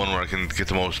do the one where I can get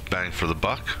the most bang for the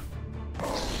buck.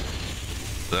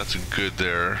 So that's good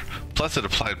there. Plus it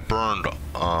applied burned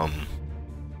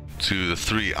to the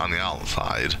 3 on the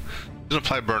outside. Doesn't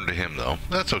apply burn to him though.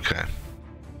 That's okay.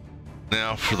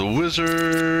 Now for the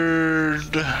wizard,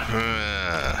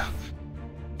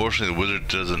 fortunately the wizard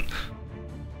doesn't.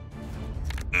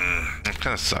 It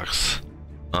kind of sucks.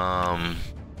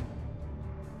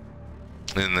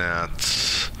 In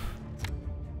that.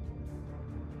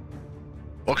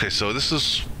 Okay, so this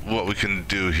is what we can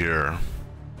do here.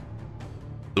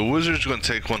 The wizard's going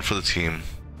to take 1 for the team.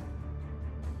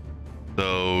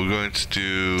 So we're going to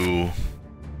do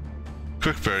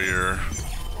quick barrier,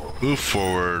 move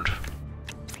forward,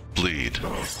 bleed.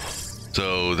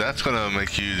 So that's going to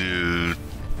make you do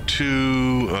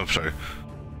 2. Oh, I'm sorry.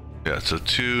 Yeah, so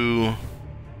 2,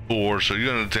 4. So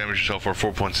you're going to damage yourself for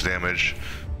 4 points of damage.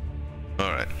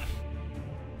 All right.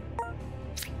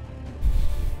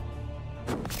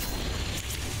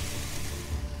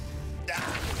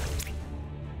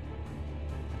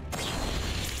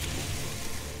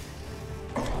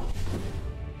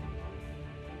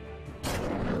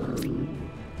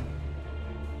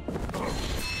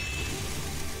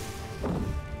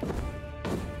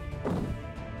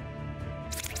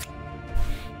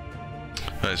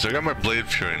 Alright, so I got my Blade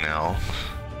Fury now.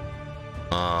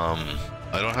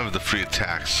 I don't have the free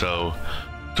attack, so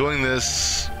doing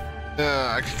this,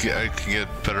 I can get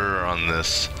better on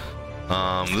this.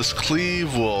 This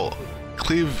cleave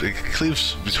it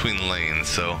cleaves between lanes,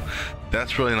 so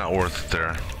that's really not worth it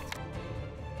there.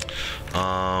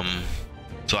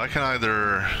 So I can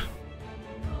either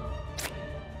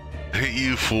hit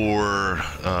you for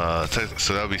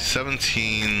so that would be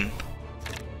 17 and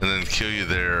then kill you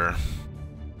there,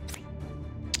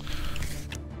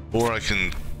 or I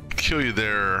can kill you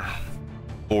there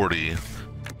 40.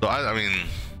 So I mean,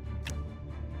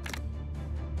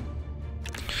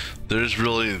 there's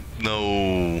really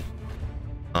no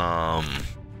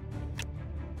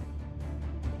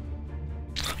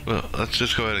well, let's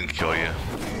just go ahead and kill you.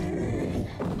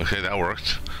 Okay, that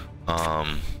worked.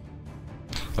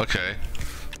 Okay,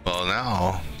 well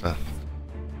now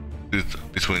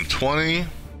between 20,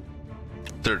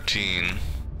 13,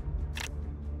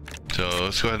 so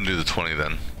let's go ahead and do the 20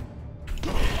 then.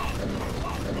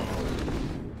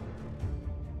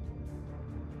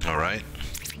 All right.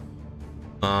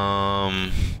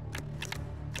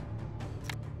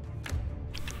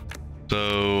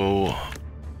 So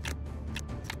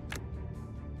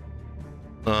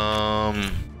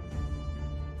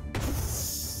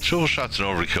Shovel Shot's an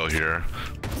overkill here,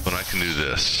 but I can do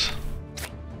this.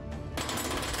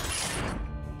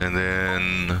 And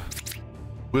then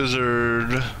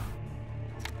Wizard.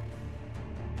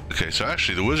 Okay, so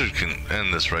actually the Wizard can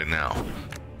end this right now.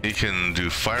 He can do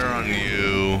Fire on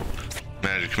you,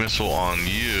 Magic Missile on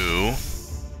you.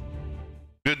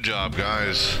 Good job,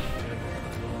 guys.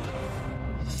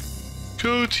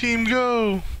 Go team,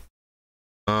 go!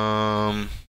 No.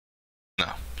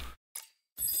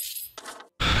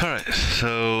 Alright,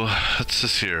 so what's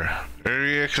this here?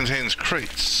 Area contains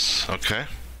crates. Okay.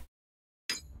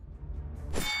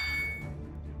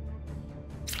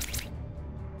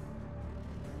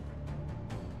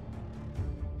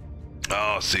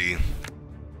 Oh, see.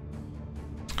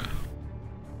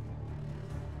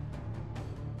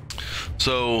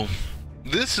 So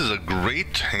this is a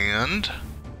great hand.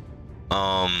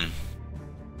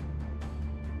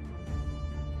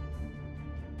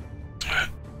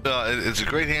 It's a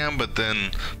great hand, but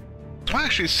then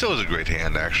actually, it still is a great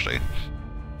hand. Actually,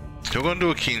 so we're going to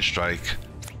do a Keen Strike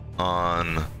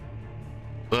on.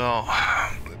 Well,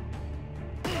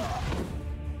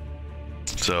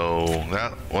 so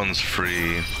that one's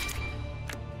free.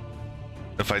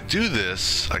 If I do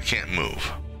this, I can't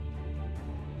move.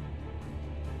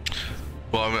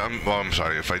 Well, I'm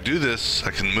sorry. If I do this,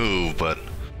 I can move, but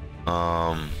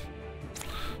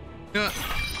yeah,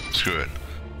 screw it.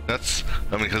 That's,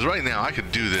 I mean, because right now I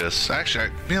could do this.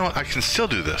 Actually, you know what? I can still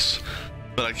do this,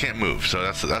 but I can't move. So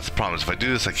that's the problem. Is if I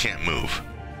do this, I can't move.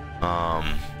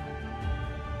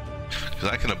 Because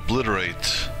I can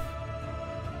obliterate.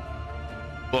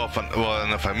 Well,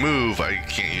 and if I move, I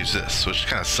can't use this, which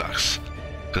kind of sucks.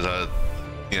 Because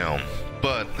you know,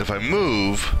 but if I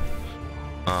move,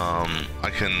 I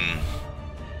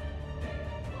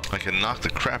can knock the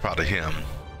crap out of him.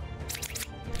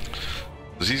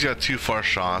 Because he's got 2 far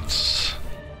shots.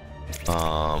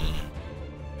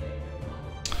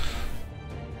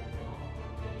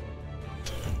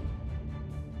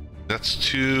 That's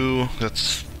 2,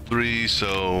 that's 3,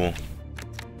 so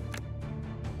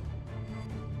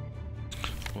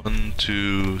 1,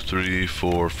 2, 3,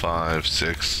 4, 5,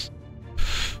 6.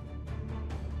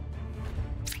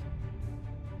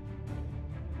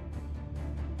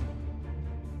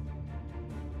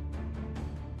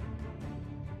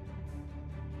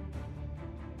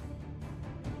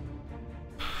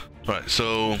 Right,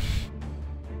 so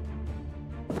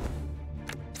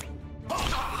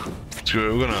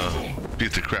we're gonna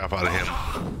beat the crap out of him.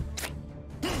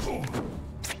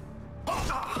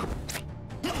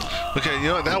 Okay, you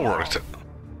know what? That worked.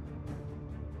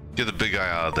 Get the big guy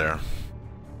out of there.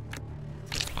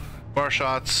 Bar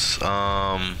shots. Go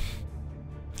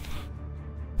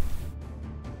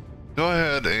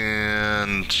ahead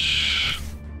and.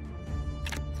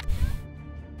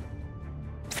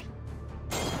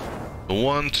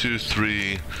 1, 2,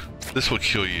 3. This will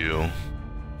kill you.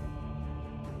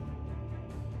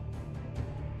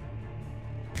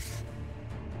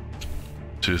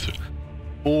 Two, 3,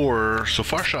 4. So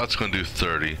far shot's gonna do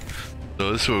 30.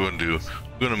 So this is what we're gonna do.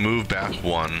 We're gonna move back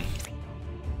 1.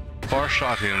 Far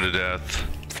shot him to death.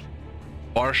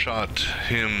 Far shot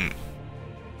him.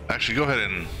 Actually, go ahead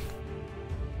and.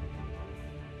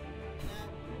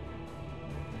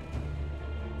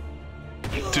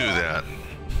 Do that.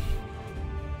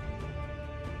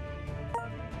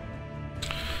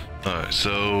 Alright,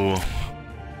 so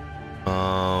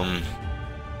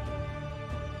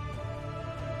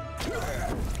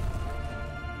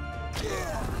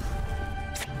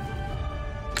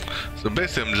So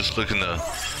basically, I'm just looking to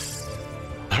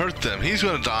hurt them. He's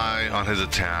gonna die on his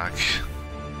attack.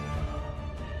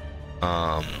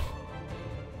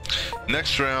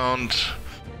 Next round,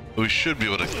 we should be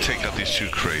able to take out these two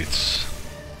crates.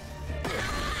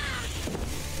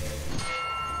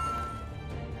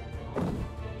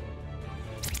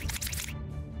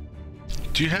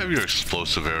 Do you have your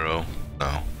explosive arrow?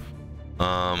 No.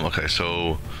 Okay,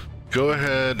 so go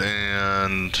ahead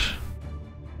and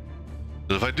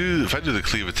if I do the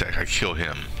cleave attack, I kill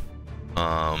him.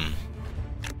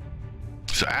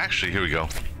 So actually, here we go.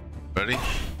 Ready?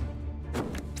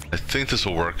 I think this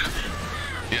will work.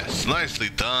 Yes, nicely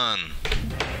done.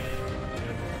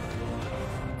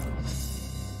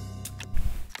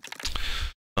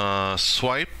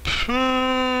 Swipe.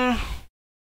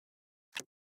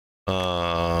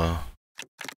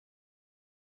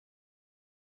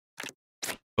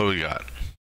 What do we got?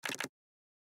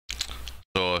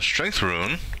 So a strength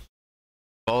rune.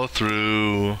 Follow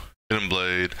through. Hidden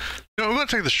blade. You know, we're gonna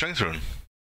take the strength rune.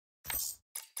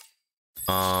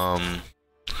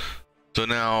 So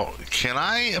now, can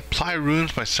I apply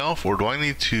runes myself, or do I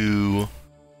need to,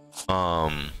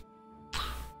 so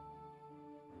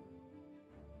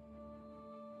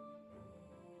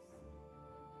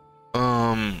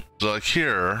like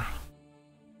here,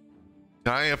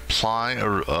 can I apply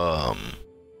a,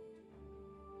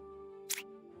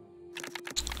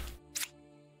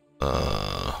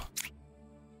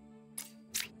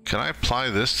 can I apply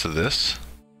this to this?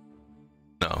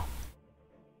 No.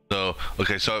 So,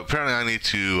 okay, so apparently I need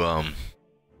to,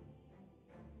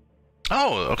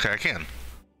 oh, okay, I can.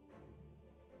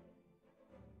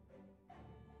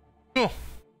 Cool.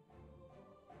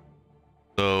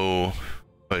 So,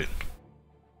 wait.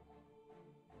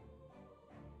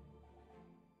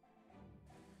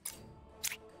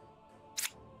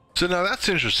 So now that's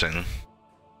interesting.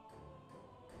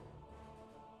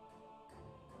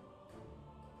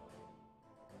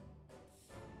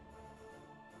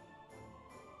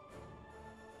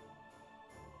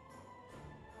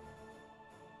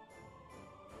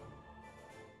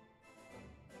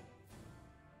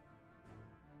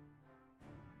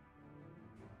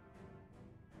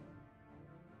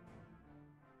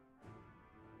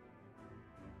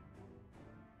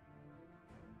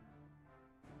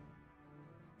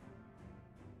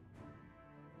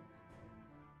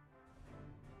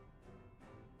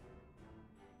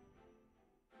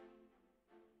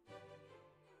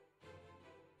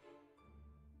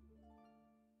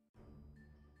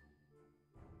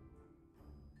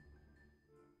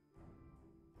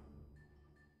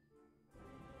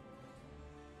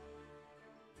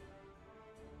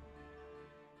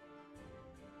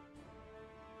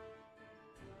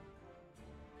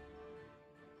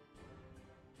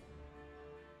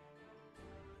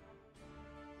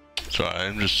 Sorry,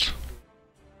 I'm just...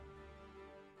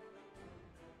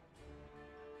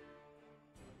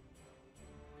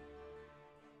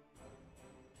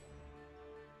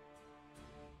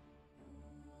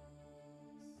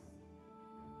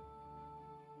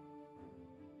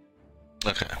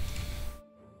 Okay.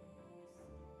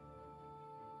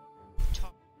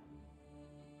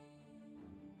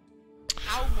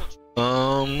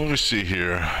 Let me see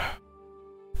here.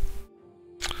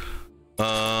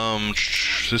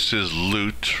 This is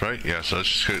loot, right? Yeah, so let's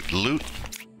just get loot.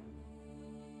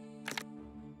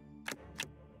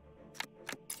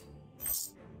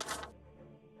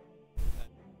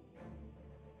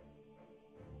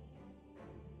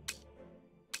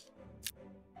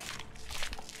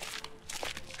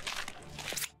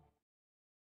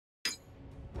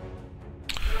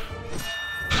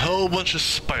 Whole bunch of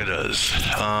spiders.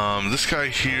 This guy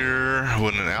here,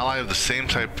 when an ally of the same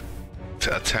type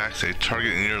attacks a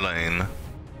target in your lane.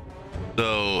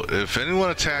 So if anyone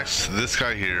attacks this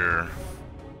guy here,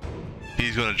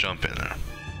 he's gonna jump in there.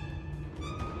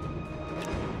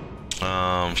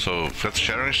 So got the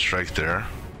Shattering Strike there.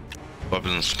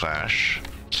 Weapons Clash,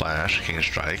 Slash, King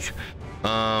Strike.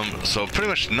 So pretty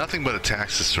much nothing but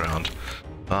attacks this round.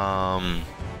 We're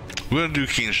gonna do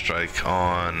Keen Strike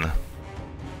on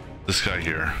this guy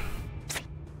here.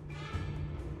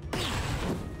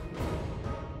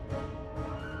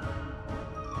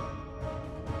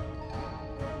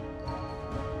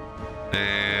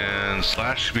 And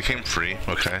Slash became free,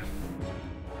 okay.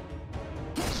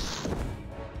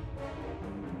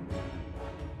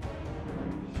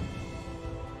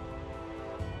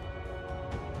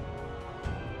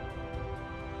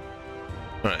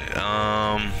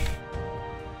 Right,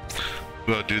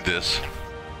 we'll do this.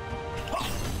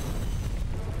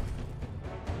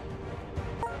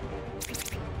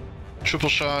 Triple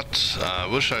shot.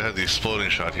 Wish I had the exploding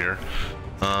shot here.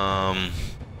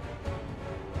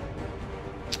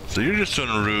 So you're just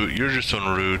on route. You're just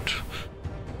on route.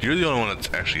 You're the only one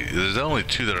that's actually. There's only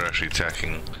two that are actually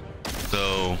attacking.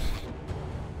 So,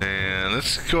 and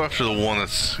let's go after the one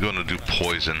that's going to do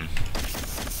poison.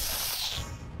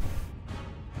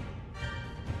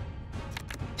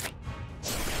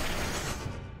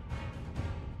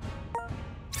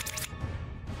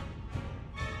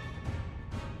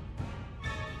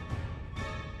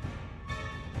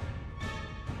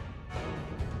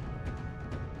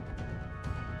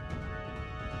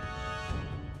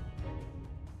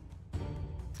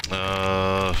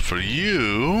 For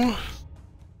you,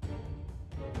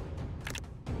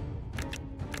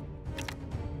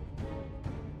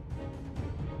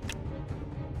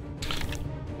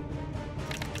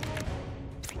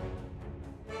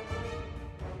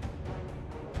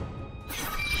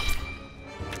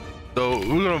 so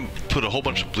we're gonna put a whole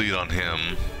bunch of bleed on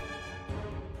him.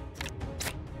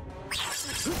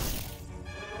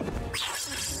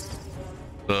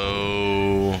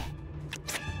 So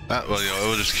that, well, it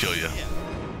will just kill you.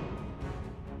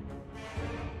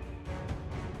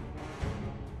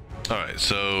 All right,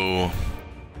 so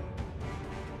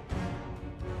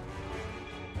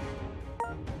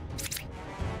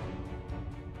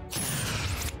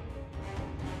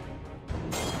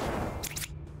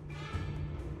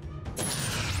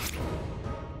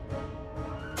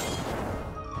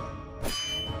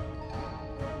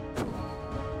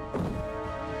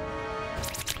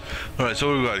all right, so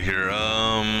what we got here?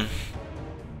 All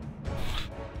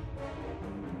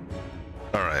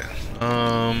right.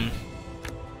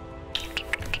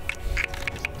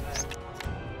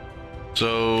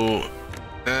 So,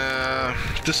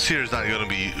 this here is not going to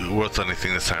be worth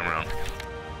anything this time around.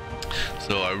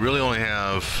 So I really only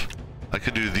have, I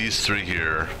could do these three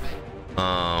here,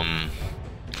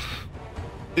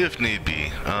 if need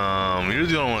be. You're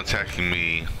the only one attacking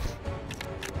me.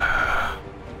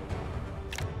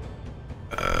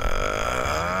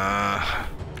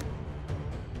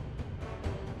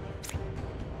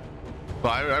 But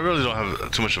I really don't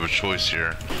have too much of a choice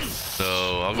here.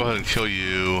 So I'll go ahead and kill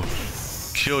you.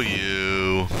 Kill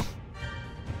you.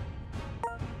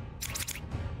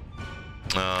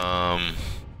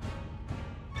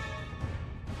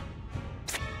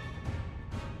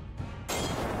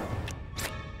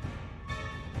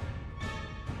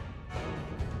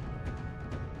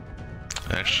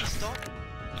 Actually.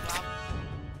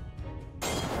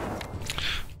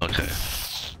 Okay.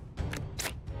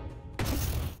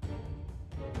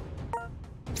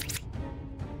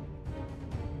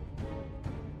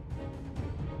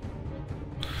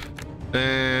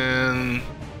 And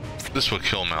this will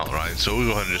kill him outright, so we'll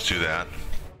go ahead and just do that.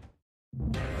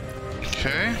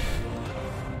 Okay.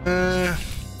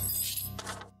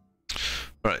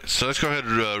 Alright, so let's go ahead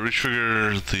and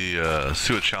re-trigger the,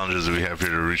 see what challenges that we have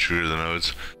here to re-trigger the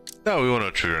nodes. No, we want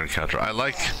to trigger encounter. I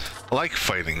like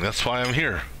fighting, that's why I'm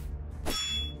here.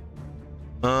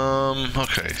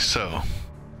 Okay, so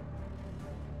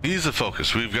he's the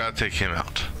focus. We've got to take him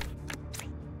out.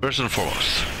 First and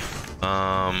foremost.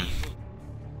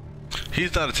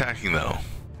 He's not attacking though.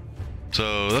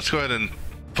 So let's go ahead and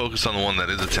focus on the one that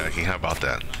is attacking. How about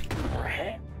that?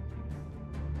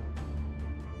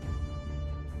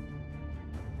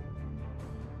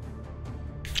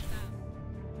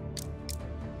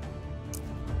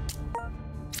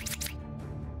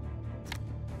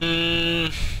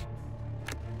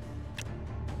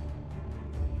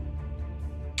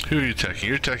 Who are you attacking?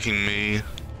 You're attacking me.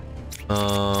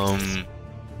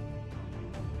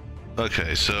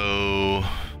 Okay, so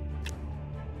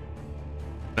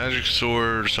magic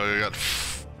sword. So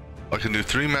I can do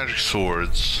 3 magic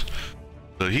swords.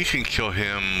 So he can kill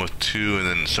him with 2 and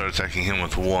then start attacking him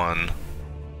with 1.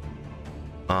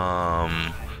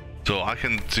 So I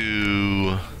can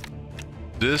do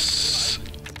this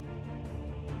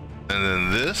and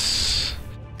then this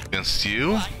against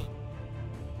you.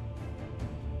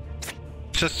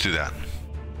 Let's do that.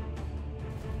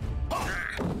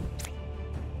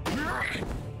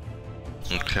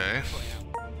 Okay.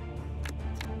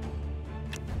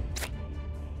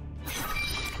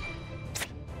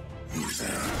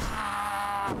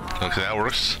 Okay, that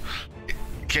works.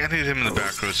 Can't hit him in the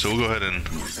back row, so we'll go ahead and...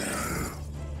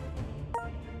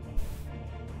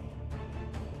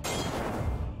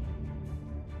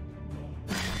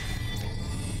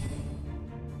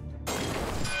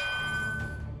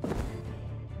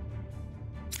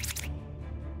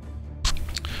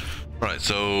 Alright,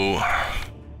 so...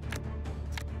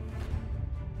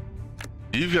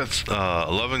 You've got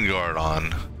 11 guard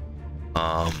on.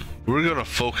 We're gonna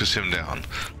focus him down.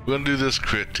 We're gonna do this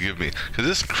crit to give me, because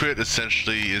this crit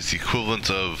essentially is the equivalent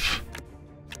of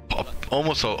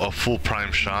almost a full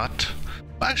prime shot.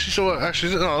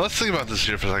 Actually, no, let's think about this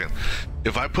here for a second.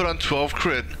 If I put on 12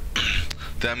 crit,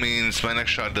 that means my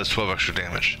next shot does 12 extra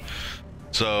damage.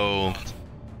 So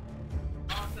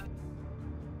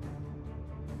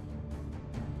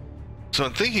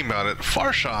I'm thinking about it,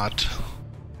 far shot.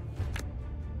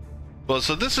 Well,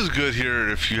 so this is good here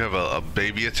if you have a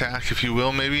baby attack, if you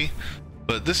will, maybe.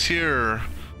 But this here,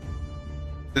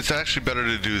 it's actually better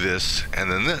to do this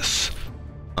and then this.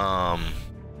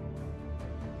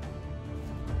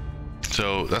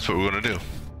 So that's what we're gonna do.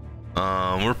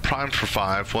 We're primed for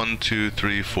 5. 1, 2,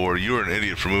 3, 4. You were an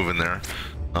idiot for moving there.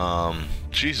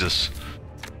 Jesus.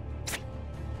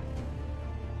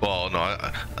 Well, no.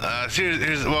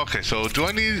 Here's well, okay. So do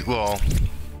I need? Well,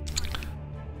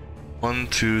 1,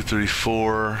 2, 3,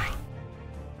 4.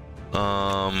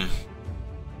 Let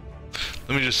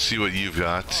me just see what you've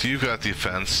got. So you've got the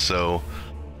offense. So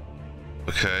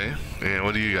okay. And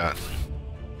what do you got?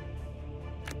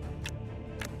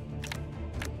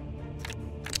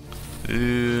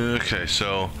 Okay,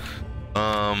 so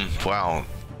wow,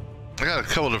 I got a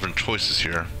couple different choices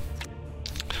here.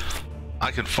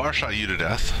 I can far shot you to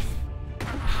death.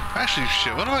 Actually,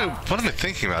 shit, what am I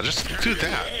thinking about? Just do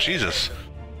that. Jesus,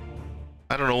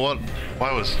 I don't know why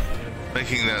I was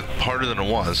making that harder than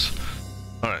it was.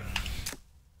 All right,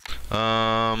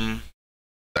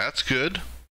 that's good.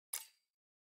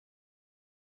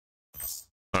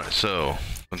 All right, so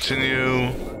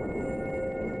continue.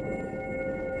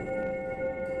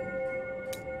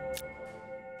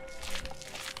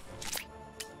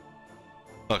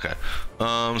 Okay,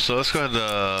 so let's go ahead.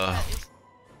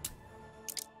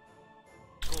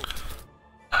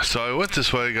 So I went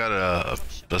this way, got a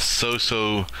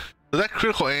so that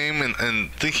critical aim,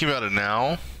 and thinking about it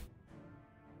now,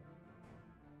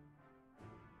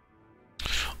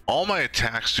 all my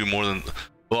attacks do more than,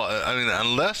 well, I mean,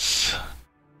 unless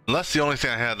the only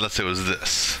thing I had, let's say, was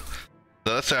this.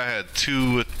 So let's say I had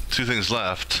two things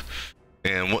left,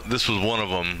 and this was one of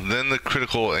them. Then the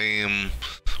critical aim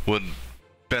would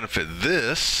benefit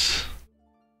this.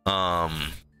 So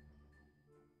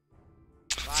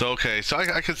okay, so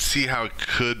I could see how it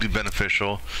could be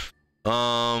beneficial.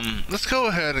 Let's go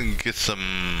ahead and get some.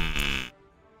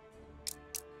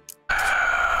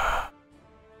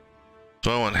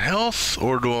 Do I want health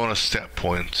or do I want a stat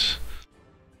point?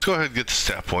 Let's go ahead and get the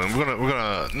stat point. We're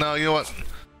gonna no, you know what?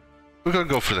 We're gonna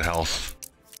go for the health.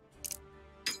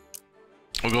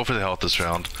 We'll go for the health this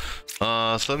round.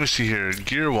 So let me see here,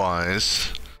 gear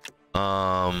wise.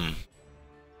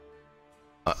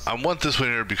 I want this one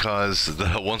here because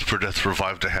the once per death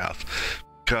revived to half.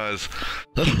 Because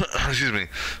excuse me,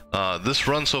 this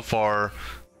run so far,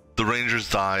 the Rangers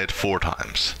died 4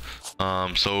 times.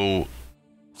 So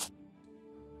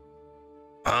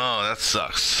oh, that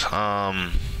sucks.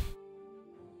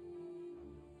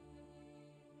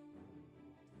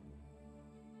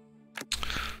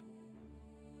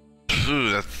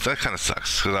 Ooh, that kind of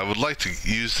sucks because I would like to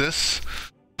use this,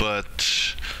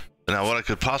 but now what I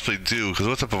could possibly do, because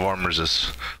what type of armor is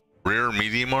this? Rare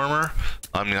medium armor?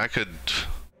 I mean, I could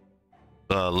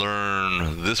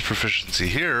learn this proficiency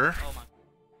here,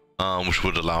 which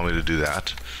would allow me to do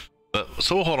that. But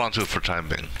so we'll hold on to it for time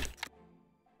being.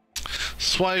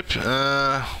 Swipe.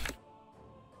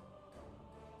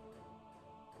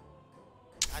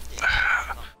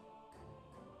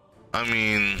 I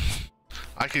mean,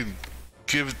 I could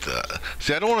give the.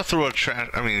 See, I don't want to throw a trash.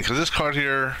 I mean, because this card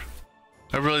here,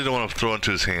 I really don't want to throw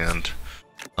into his hand.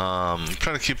 I'm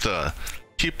trying to keep the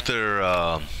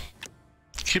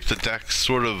deck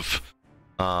sort of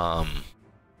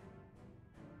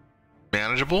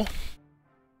manageable.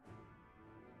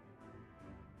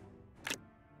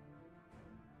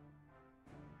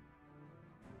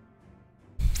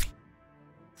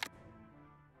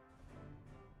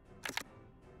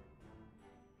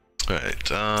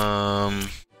 Alright,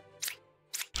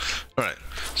 alright,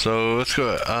 so let's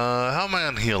go. How am I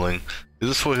on healing?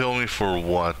 This will heal me for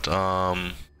what?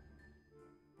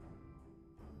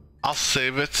 I'll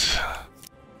save it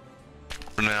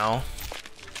for now,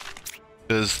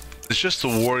 because it's just the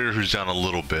warrior who's down a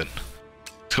little bit.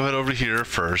 Let's go ahead over here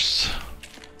first.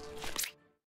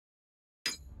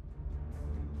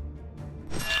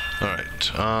 Alright,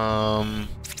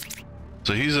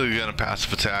 so he's gonna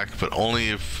passive attack, but only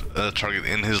if a target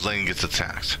in his lane gets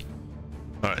attacked.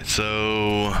 Alright,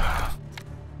 so I'm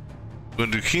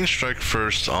gonna do Keen Strike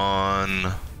first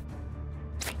on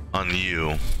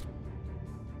you.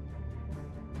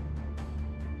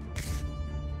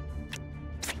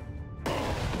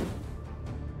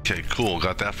 Okay, cool,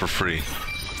 got that for free,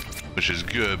 which is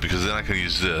good because then I can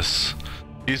use this.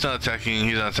 He's not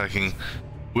attacking,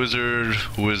 Wizard.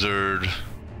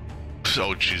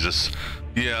 Oh, Jesus.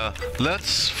 Yeah,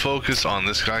 let's focus on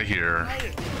this guy here.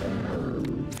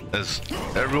 As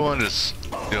everyone just,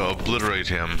 obliterate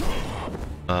him.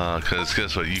 Because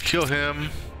guess what? You kill him.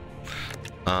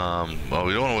 Well,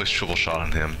 we don't want to waste triple shot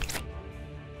on him.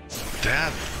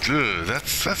 That's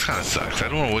kind of sucks. I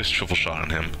don't want to waste triple shot on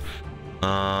him.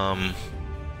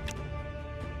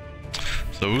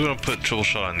 So we're gonna put triple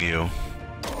shot on you.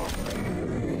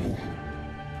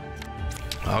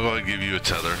 I'll go ahead and give you a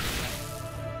tether.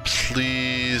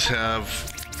 Please have.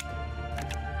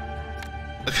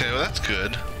 Okay, well that's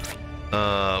good.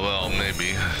 Well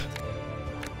maybe.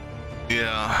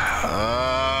 Yeah.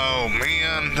 Oh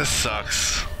man, this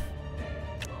sucks.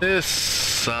 This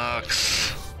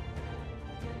sucks.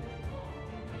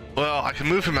 Well, I can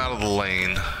move him out of the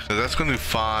lane. So that's going to do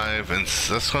 5, and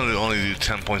that's going to only do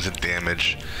 10 points of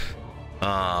damage.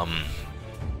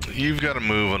 You've got to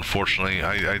move, unfortunately.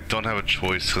 I don't have a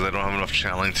choice because I don't have enough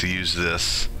channeling to use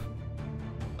this.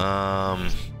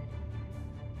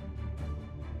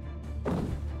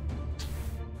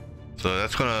 So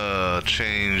that's going to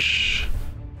change.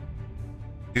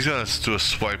 He's going to do a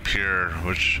swipe here,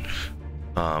 which,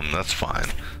 that's fine.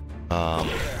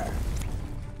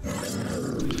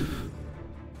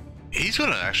 He's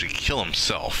gonna actually kill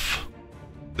himself.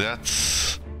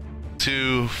 That's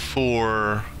 2,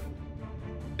 4.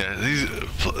 Yeah, he's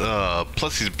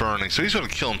plus he's burning, so he's gonna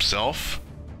kill himself.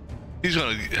 He's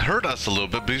gonna hurt us a little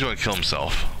bit, but he's gonna kill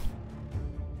himself.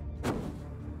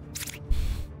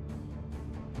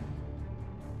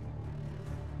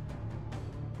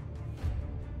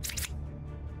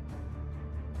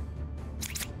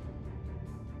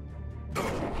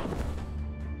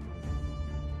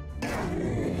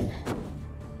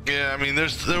 Yeah, I mean, there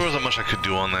wasn't much I could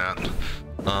do on that.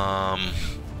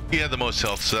 He had the most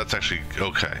health, so that's actually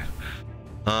okay.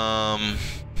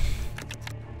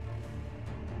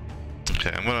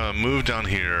 Okay, I'm gonna move down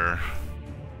here.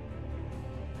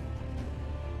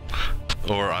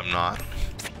 Or I'm not.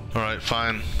 Alright,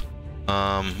 fine.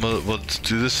 Let's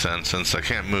do this then, since I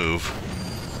can't move.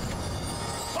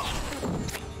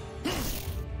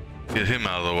 Get him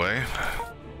out of the way.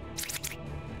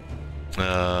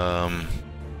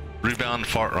 Rebound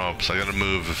far. Oh, so I gotta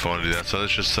move if I want to do that. So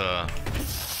let's just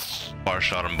fire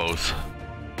shot them both.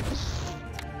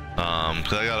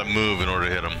 Because I gotta move in order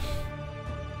to hit him.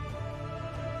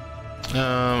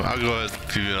 I'll go ahead and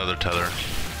give you another tether.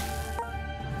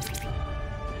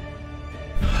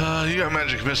 You got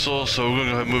magic missile, so we're gonna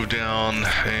go ahead and move down,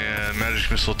 and magic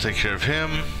missile take care of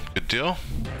him. Good deal.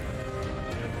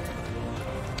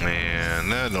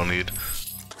 And that don't need.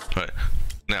 All right.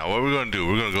 Now what we're gonna do?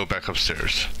 We're gonna go back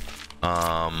upstairs.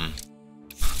 I'm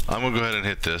gonna go ahead and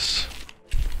hit this.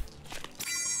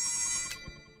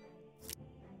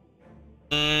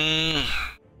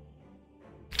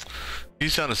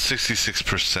 He's down to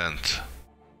 66%.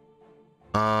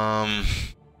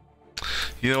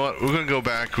 You know what? We're gonna go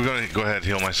back. We're gonna go ahead and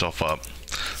heal myself up.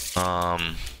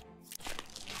 I'm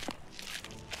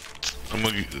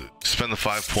gonna spend the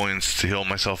 5 points to heal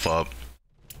myself up.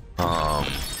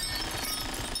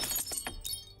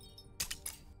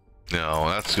 No,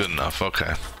 that's good enough.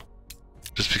 Okay.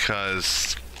 Just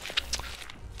because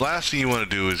last thing you want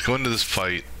to do is go into this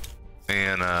fight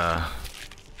and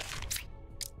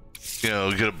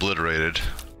get obliterated.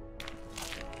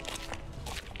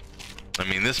 I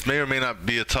mean, this may or may not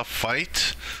be a tough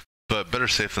fight, but better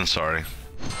safe than sorry.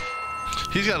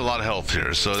 He's got a lot of health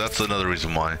here, so that's another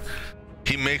reason why.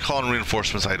 He may call in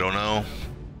reinforcements, I don't know.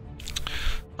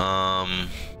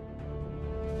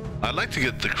 I'd like to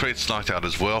get the crates knocked out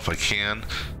as well if I can.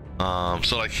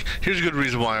 So like, here's a good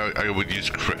reason why I would use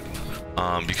crit.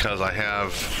 Because I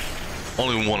have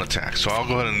only one attack. So I'll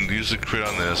go ahead and use the crit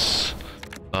on this.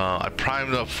 I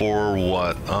primed up for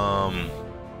what?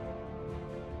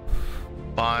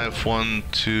 5, 1,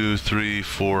 2, 3,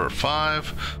 4,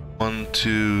 5. 1,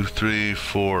 2, 3,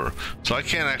 4. So I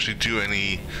can't actually do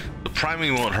any. The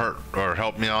priming won't hurt or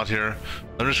help me out here.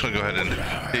 I'm just gonna go ahead and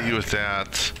hit you with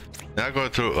that. Now I'm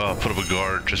going to put up a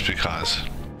guard just because.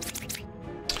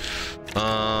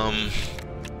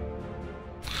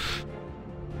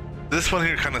 This one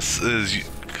here kind of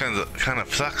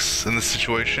sucks in this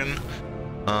situation.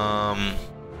 I'm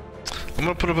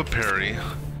gonna put up a parry,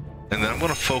 and then I'm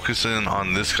gonna focus in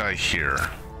on this guy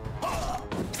here.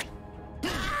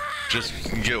 Just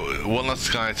get one less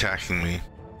guy attacking me.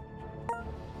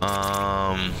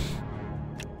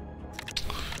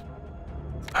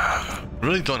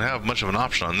 Really don't have much of an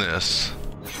option on this,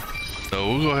 so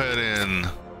we'll go ahead and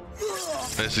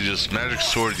basically just magic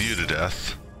sword you to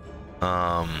death.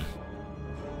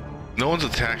 no one's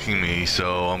attacking me,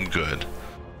 so I'm good.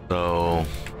 So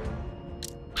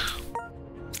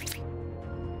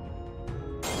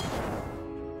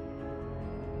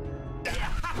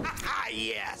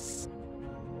yes.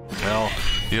 well,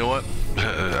 you know what?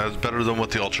 That's better than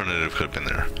what the alternative could have been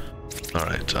there. All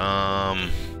right.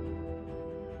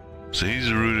 So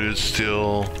he's rooted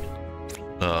still.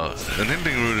 And him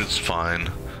being rooted is fine.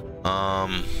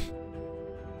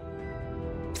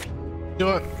 You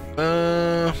know what?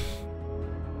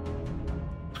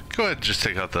 Go ahead and just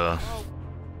take the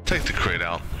crate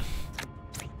out.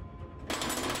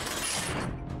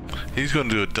 He's going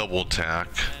to do a double attack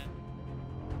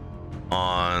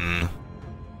on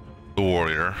the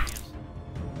warrior.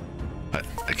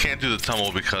 I can't do the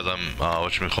tumble because I'm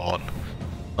whatchamacallit.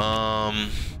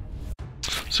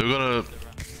 So we're gonna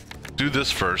do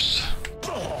this first.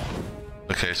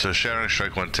 Okay, so Shattering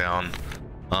Strike went down.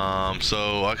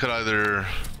 So I could either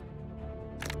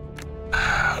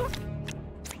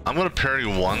I'm gonna parry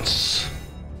once.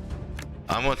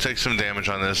 I'm gonna take some damage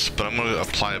on this, but I'm gonna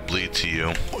apply a bleed to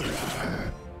you.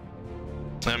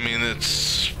 I mean,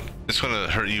 it's gonna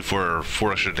hurt you for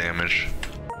 4 extra damage.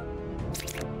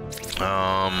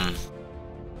 I'm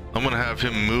gonna have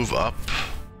him move up,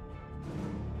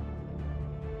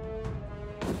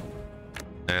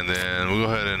 and then we'll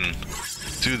go ahead and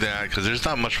do that because there's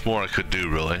not much more I could do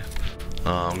really.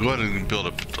 Go ahead and build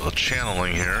a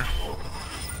channeling here.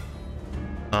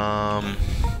 I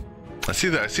see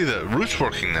that root's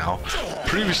working now.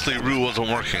 Previously, root wasn't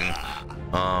working.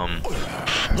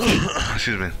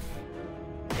 Excuse me.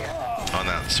 On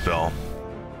that spell.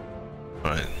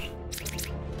 All right.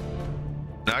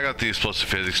 Now I got the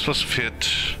explosive hit. Explosive hit.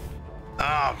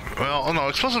 Well, oh no,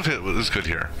 explosive hit is good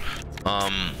here. So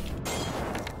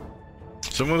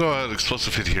I'm gonna go ahead and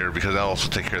explosive hit here because that'll also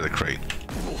take care of the crate.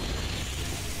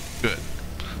 Good.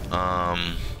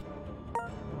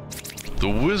 The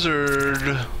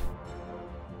wizard.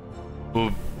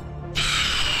 Well,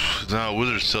 no,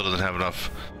 wizard still doesn't have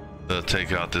enough to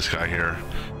take out this guy here.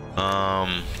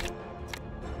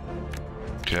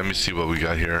 Okay, let me see what we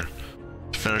got here.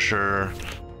 Finisher.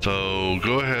 So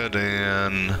go ahead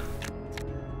and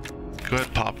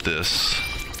pop this.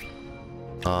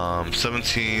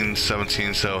 17.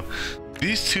 So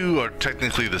these two are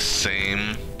technically the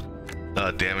same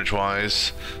damage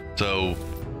wise. So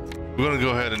we're gonna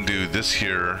go ahead and do this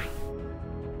here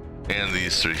and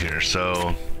these 3 here.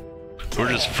 So we're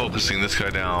just focusing this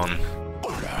guy down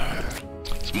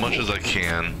as much as I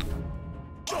can.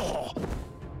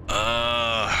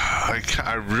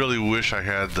 I really wish I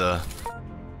had the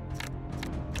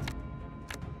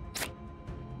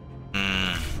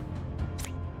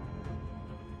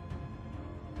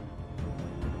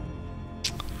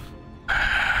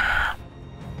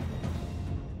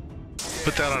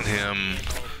put that on him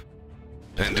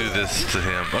and do this to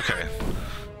him. Okay.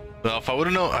 Well, if I would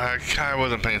have known, I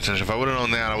wasn't paying attention. If I would have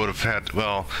known that, I would have had.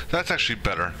 Well, that's actually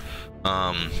better.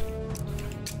 So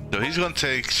he's going to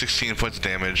take 16 points of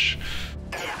damage.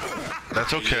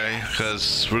 That's okay,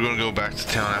 because we're going to go back to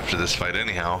town after this fight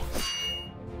anyhow.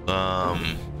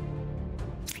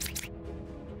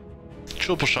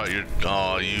 Triple shot your.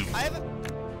 Oh, you.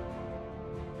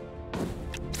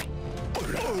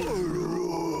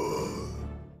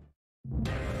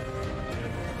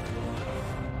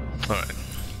 Alright.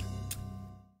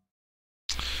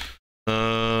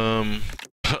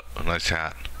 Nice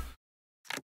hat.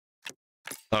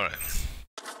 Alright.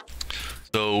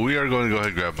 So we are going to go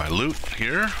ahead and grab my loot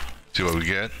here. See what we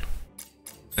get.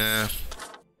 Go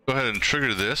ahead and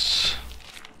trigger this.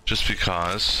 Just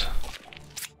because.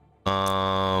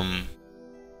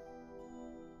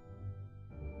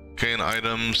 Gain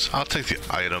items. I'll take the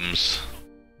items.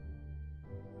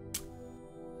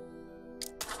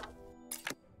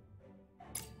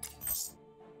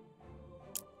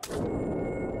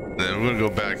 Then we're gonna go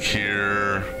back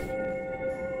here.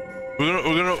 We're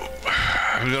gonna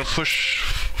push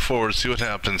forward, see what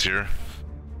happens here.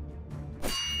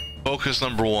 Focus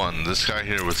number 1, this guy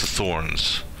here with the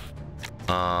thorns.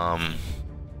 And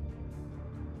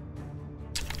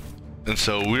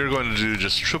so we're going to do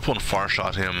just triple and far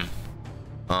shot him.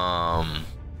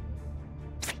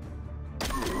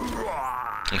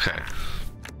 Okay.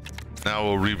 Now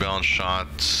we'll rebalance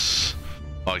shots.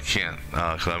 Oh, I can't,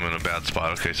 because I'm in a bad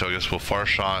spot. Okay, so I guess we'll far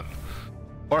shot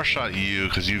you,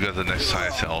 because you got the next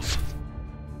highest health.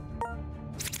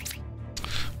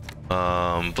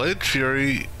 Blade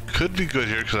Fury could be good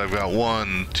here, because I've got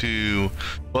 1, 2...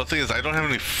 Well, the thing is, I don't have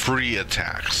any free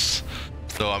attacks.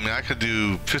 So, I mean, I could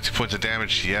do 50 points of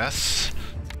damage, yes.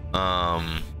 But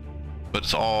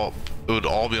it would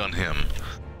all be on him.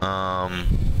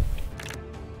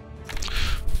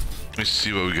 me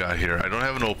see what we got here. I don't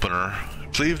have an opener.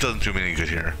 Sleeve doesn't do me any good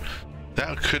here.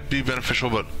 That could be beneficial,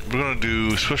 but we're gonna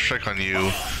do Swift Strike on you.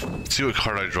 See what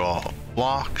card I draw.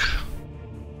 Block.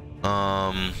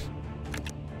 I'm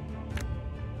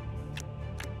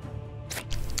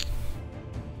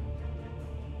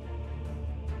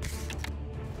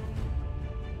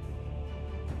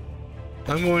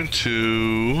going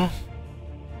to...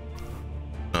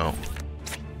 No.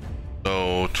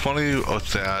 So 20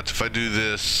 with that. If I do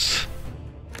this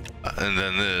and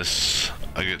then this,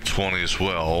 I get 20 as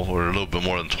well, or a little bit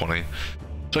more than 20.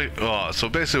 So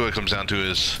basically what it comes down to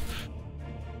is,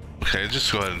 okay,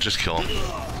 just go ahead and just kill him.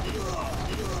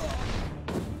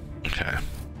 Okay.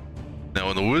 Now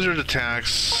when the wizard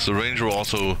attacks, the ranger will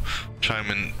also chime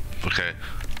in. Okay,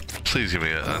 please give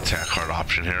me an attack card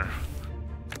option here.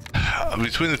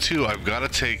 Between the two, I've got to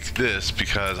take this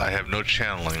because I have no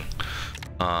channeling.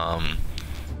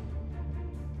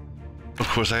 Of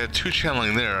course, I had 2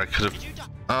 channeling there. I could have...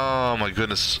 Oh my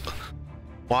goodness.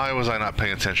 Why was I not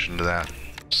paying attention to that?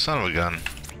 Son of a gun.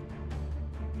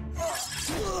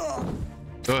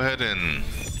 Go ahead and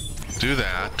do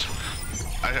that.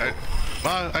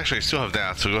 Well, actually, I still have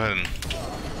that, so go ahead and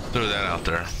throw that out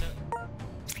there.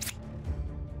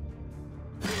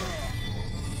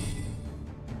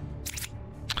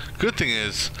 Good thing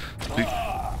is...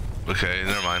 Okay,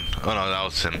 never mind. Oh no, that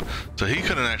was him. So he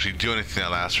couldn't actually do anything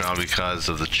that last round because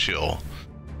of the chill.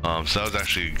 So that was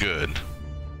actually good.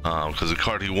 Because the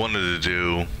card he wanted to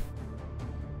do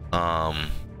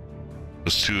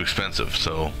was too expensive.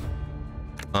 So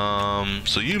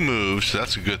so you moved, so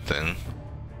that's a good thing.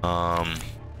 1,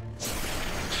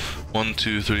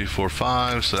 2, 3, 4,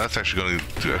 5. So that's actually going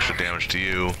to do extra damage to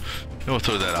you. And we'll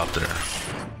throw that out there.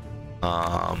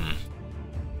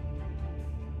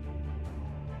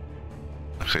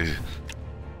 Okay.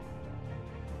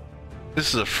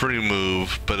 This is a free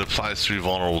move, but it applies 3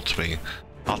 vulnerable to me.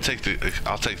 I'll take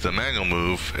the manual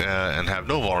move and have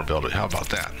no vulnerability. How about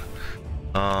that?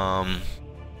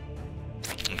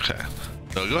 Okay.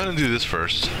 So go ahead and do this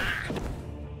first.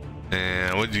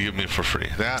 And what did you give me for free?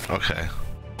 That? Okay.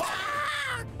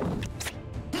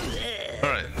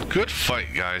 Alright, good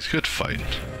fight, guys. Good fight.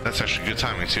 That's actually good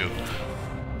timing too.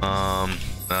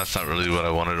 That's not really what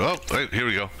I wanted. Oh, wait, here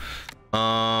we go.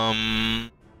 I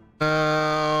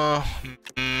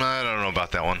don't know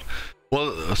about that one.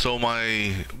 Well, so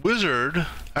my wizard,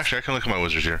 actually I can look at my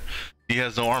wizard here. He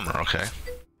has no armor, okay.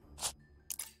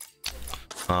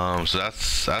 So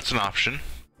that's an option.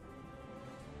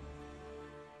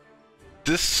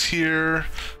 This here,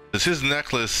 his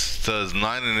necklace does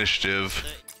 9 initiative.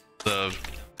 The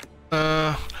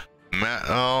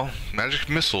magic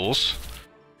missiles.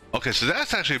 Okay, so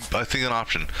that's actually, I think, an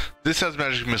option. This has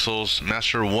magic missiles,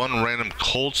 master 1 random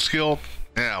cold skill.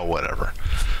 Yeah, whatever.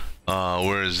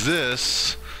 Whereas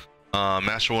this,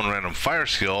 master 1 random fire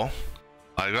skill.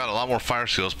 I got a lot more fire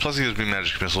skills. Plus, he gives me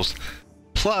magic missiles.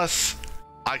 Plus,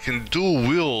 I can dual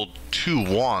wield 2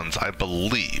 wands, I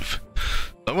believe.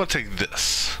 So I'm gonna take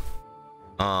this.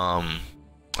 I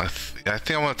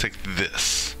think I'm gonna take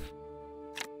this.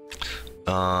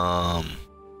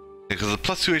 Because the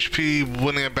plus 2 HP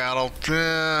winning a battle,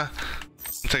 I'm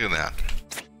taking that.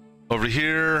 Over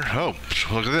here, oh,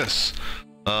 look at this.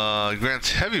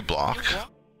 Grants heavy block.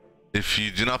 If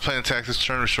you do not play an attack this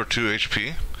turn, restore 2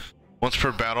 HP. Once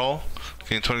per battle,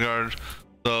 gain 20 guard.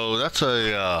 So that's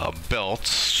a belt.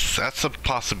 That's a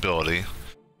possibility.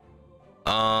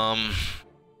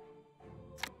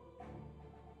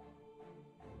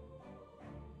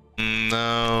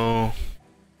 No.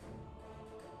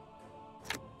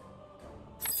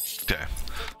 Okay.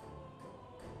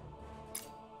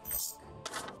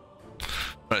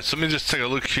 Alright, so let me just take a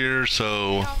look here.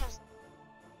 So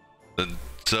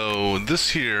this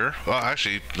here, well,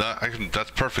 actually,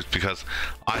 that's perfect because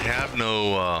I have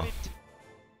no.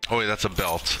 Oh wait, that's a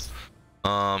belt.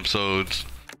 So it's,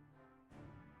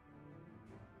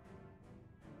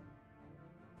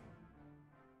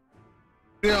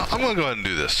 yeah, I'm gonna go ahead and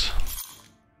do this.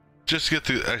 Just get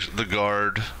the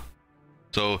guard.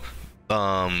 So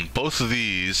both of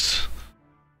these.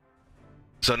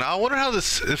 So now I wonder how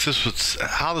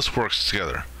how this works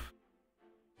together.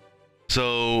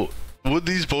 So would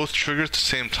these both trigger at the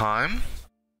same time?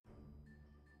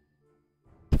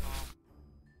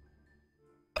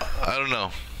 I don't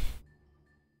know.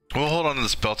 We'll hold on to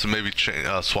this belt and maybe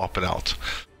swap it out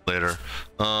later.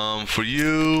 For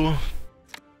you,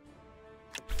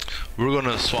 we're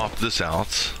gonna swap this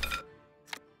out.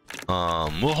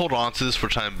 We'll hold on to this for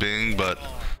time being, but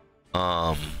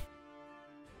so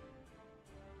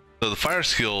the fire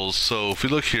skills. So if we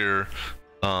look here,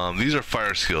 These are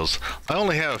fire skills. I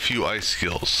only have a few ice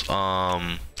skills.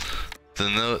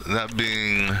 That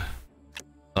being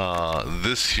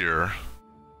this here,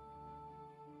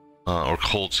 or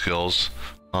cold skills.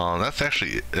 That's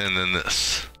actually, and then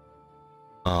this.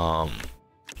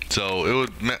 So it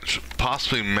would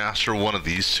possibly master one of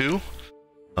these two.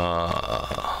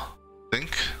 I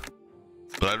think.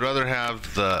 But I'd rather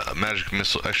have the magic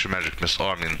missile, extra magic missile.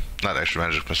 I mean, not extra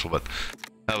magic missile, but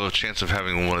have a chance of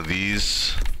having one of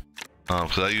these.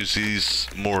 Because I use these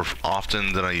more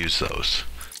often than I use those.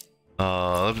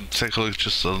 Let me take a look at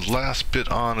just the last bit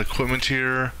on equipment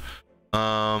here.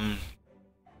 I'm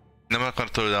not going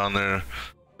to throw that on there.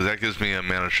 That gives me a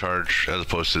mana charge as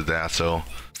opposed to that. So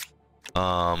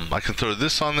I can throw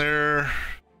this on there.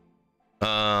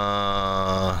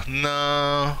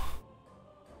 No.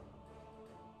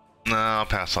 No, I'll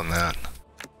pass on that.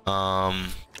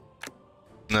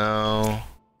 No.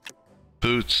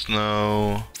 Boots,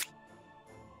 no.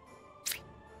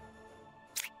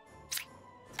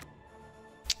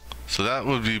 So that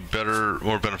would be better,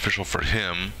 more beneficial for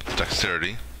him.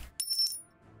 Dexterity.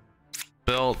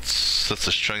 Belts, that's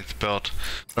a strength belt.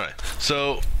 Alright,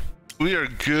 so we are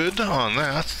good on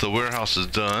that. The warehouse is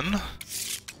done.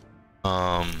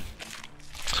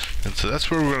 And so that's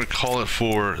where we're going to call it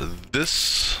for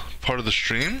this part of the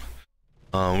stream.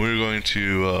 We're going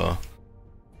to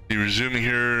be resuming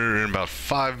here in about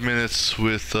 5 minutes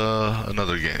with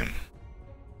another game.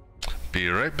 Be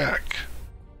right back.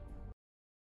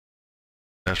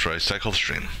 That's right, cycle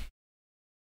stream.